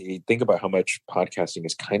 Think about how much podcasting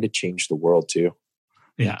has kind of changed the world too.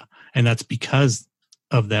 Yeah, and that's because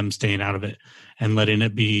of them staying out of it and letting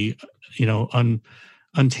it be,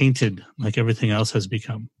 untainted like everything else has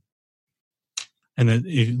become. And then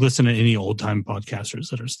you listen to any old time podcasters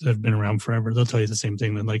that have been around forever, they'll tell you the same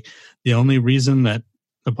thing. That like the only reason that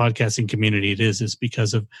the podcasting community is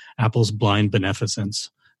because of Apple's blind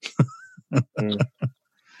beneficence.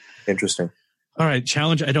 Interesting. All right,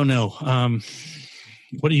 challenge. I don't know.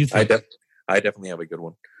 What do you think? I definitely have a good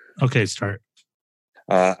one. Okay, start.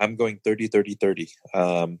 I'm going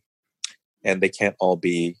 30-30-30. And they can't all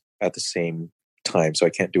be at the same time. So I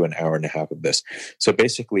can't do an hour and a half of this. So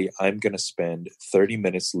basically, I'm going to spend 30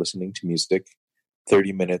 minutes listening to music,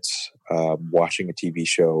 30 minutes watching a TV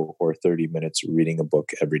show, or 30 minutes reading a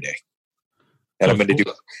book every day. And I'm going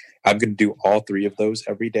to do all three of those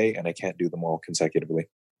every day, and I can't do them all consecutively.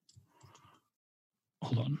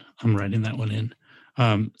 Hold on. I'm writing that one in.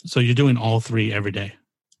 So you're doing all three every day?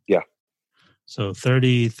 Yeah. So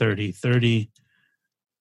 30, 30, 30.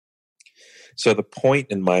 So the point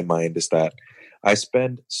in my mind is that I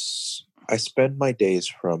spend my days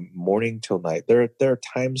from morning till night. There are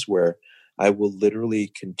times where I will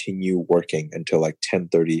literally continue working until like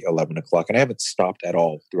 10:30, 11 o'clock, and I haven't stopped at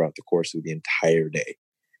all throughout the course of the entire day.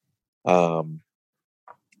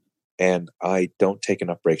 And I don't take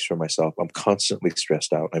enough breaks for myself. I'm constantly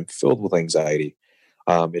stressed out. I'm filled with anxiety.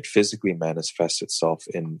 It physically manifests itself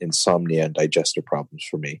in insomnia and digestive problems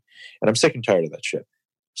for me. And I'm sick and tired of that shit.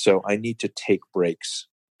 So I need to take breaks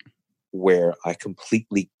where I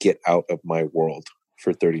completely get out of my world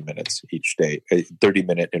for 30 minutes each day,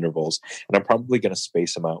 30-minute intervals. And I'm probably going to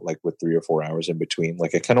space them out like with 3 or 4 hours in between.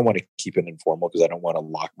 Like I kind of want to keep it informal because I don't want to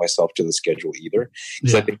lock myself to the schedule either.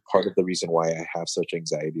 Because I think part of the reason why I have such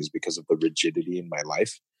anxiety is because of the rigidity in my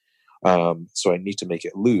life. So I need to make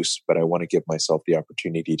it loose, but I want to give myself the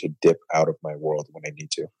opportunity to dip out of my world when I need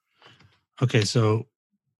to. Okay, so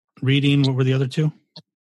reading, what were the other two?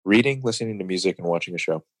 Reading, listening to music, and watching a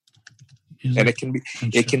show. And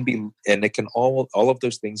all of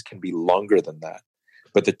those things can be longer than that.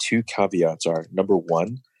 But the two caveats are, number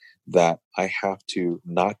one, that I have to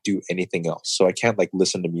not do anything else. So I can't like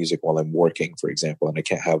listen to music while I'm working, for example, and I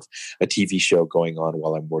can't have a TV show going on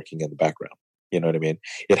while I'm working in the background. You know what I mean?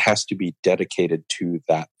 It has to be dedicated to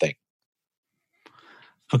that thing.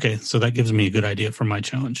 Okay, so that gives me a good idea for my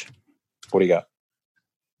challenge. What do you got?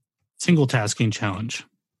 Single tasking challenge.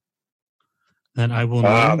 That I will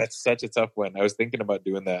know. That's such a tough one. I was thinking about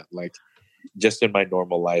doing that like just in my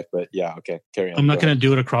normal life, but yeah, okay, carry on. I'm not going to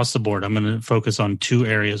do it across the board. I'm going to focus on 2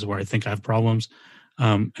 areas where I think I have problems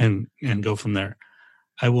and go from there.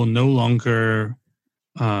 I will no longer,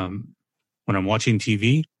 when I'm watching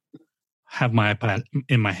TV, have my iPad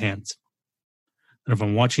in my hands. And if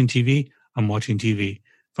I'm watching TV, I'm watching TV.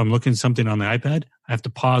 If I'm looking at something on the iPad, I have to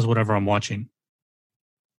pause whatever I'm watching.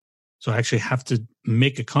 So I actually have to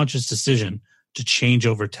make a conscious decision to change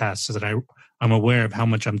over tasks so that I'm aware of how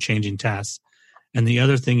much I'm changing tasks. And the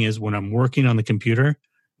other thing is when I'm working on the computer,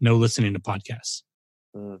 no listening to podcasts.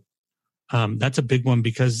 That's a big one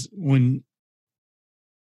because when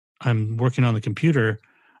I'm working on the computer,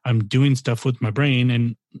 I'm doing stuff with my brain,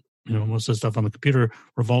 and most of the stuff on the computer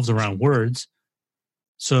revolves around words.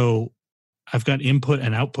 So I've got input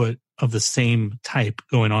and output of the same type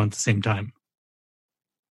going on at the same time.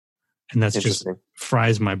 And that's just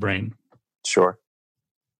fries my brain. Sure.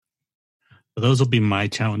 So those will be my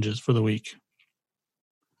challenges for the week.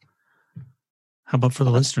 How about for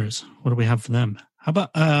the listeners? What do we have for them? How about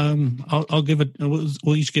I'll give it.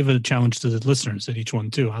 We'll each give a challenge to the listeners at each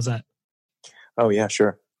one too. How's that? Oh yeah,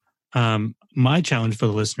 sure. My challenge for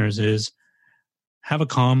the listeners is have a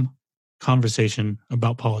calm conversation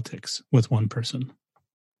about politics with one person.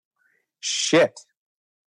 Shit.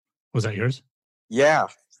 Was that yours? Yeah.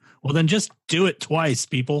 Well, then just do it twice,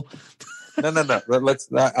 people. No.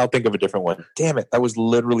 I'll think of a different one. Damn it. That was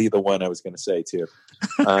literally the one I was going to say too.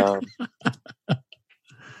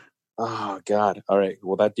 Oh God. All right.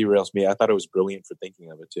 Well, that derails me. I thought it was brilliant for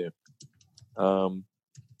thinking of it too.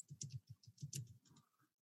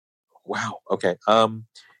 Wow. Okay.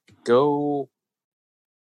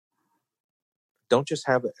 Don't just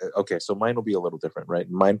have it. Okay. So mine will be a little different, right?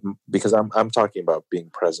 Mine, because I'm talking about being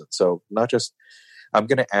present. So not just, I'm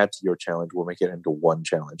going to add to your challenge. We'll make it into one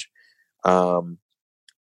challenge. Don't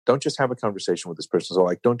just have a conversation with this person. So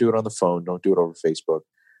like, don't do it on the phone. Don't do it over Facebook.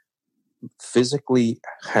 Physically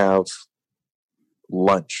have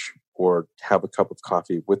lunch or have a cup of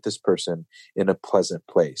coffee with this person in a pleasant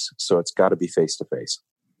place. So it's got to be face to face.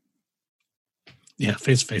 Yeah,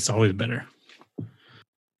 face to face, always better.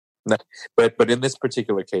 No, but in this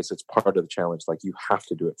particular case, it's part of the challenge. Like you have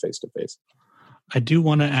to do it face to face. I do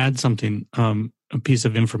want to add something, a piece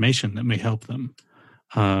of information that may help them.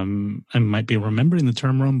 I might be remembering the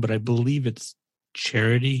term wrong, but I believe it's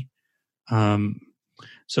charity.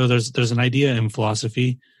 So there's an idea in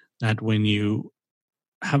philosophy that when you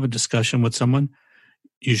have a discussion with someone,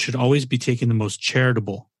 you should always be taking the most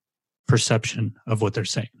charitable perception of what they're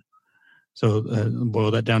saying. So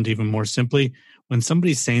boil that down to even more simply, when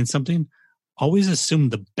somebody's saying something, always assume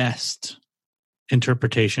the best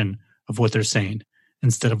interpretation of what they're saying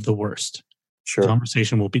instead of the worst. Sure. The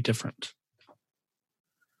conversation will be different.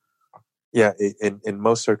 Yeah, in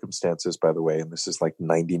most circumstances, by the way, and this is like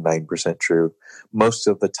 99% true, most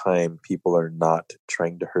of the time people are not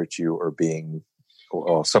trying to hurt you or being,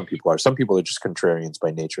 well, some people are. Some people are just contrarians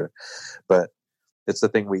by nature. But it's the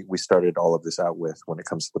thing we started all of this out with when it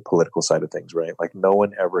comes to the political side of things, right? Like no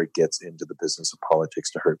one ever gets into the business of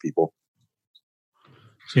politics to hurt people.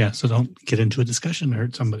 Yeah, so don't get into a discussion to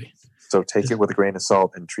hurt somebody. So take it with a grain of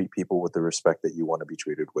salt and treat people with the respect that you want to be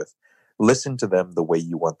treated with. Listen to them the way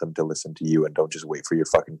you want them to listen to you, and don't just wait for your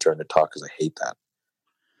fucking turn to talk, because I hate that.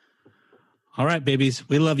 All right, babies.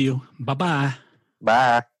 We love you. Bye-bye.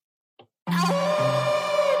 Bye.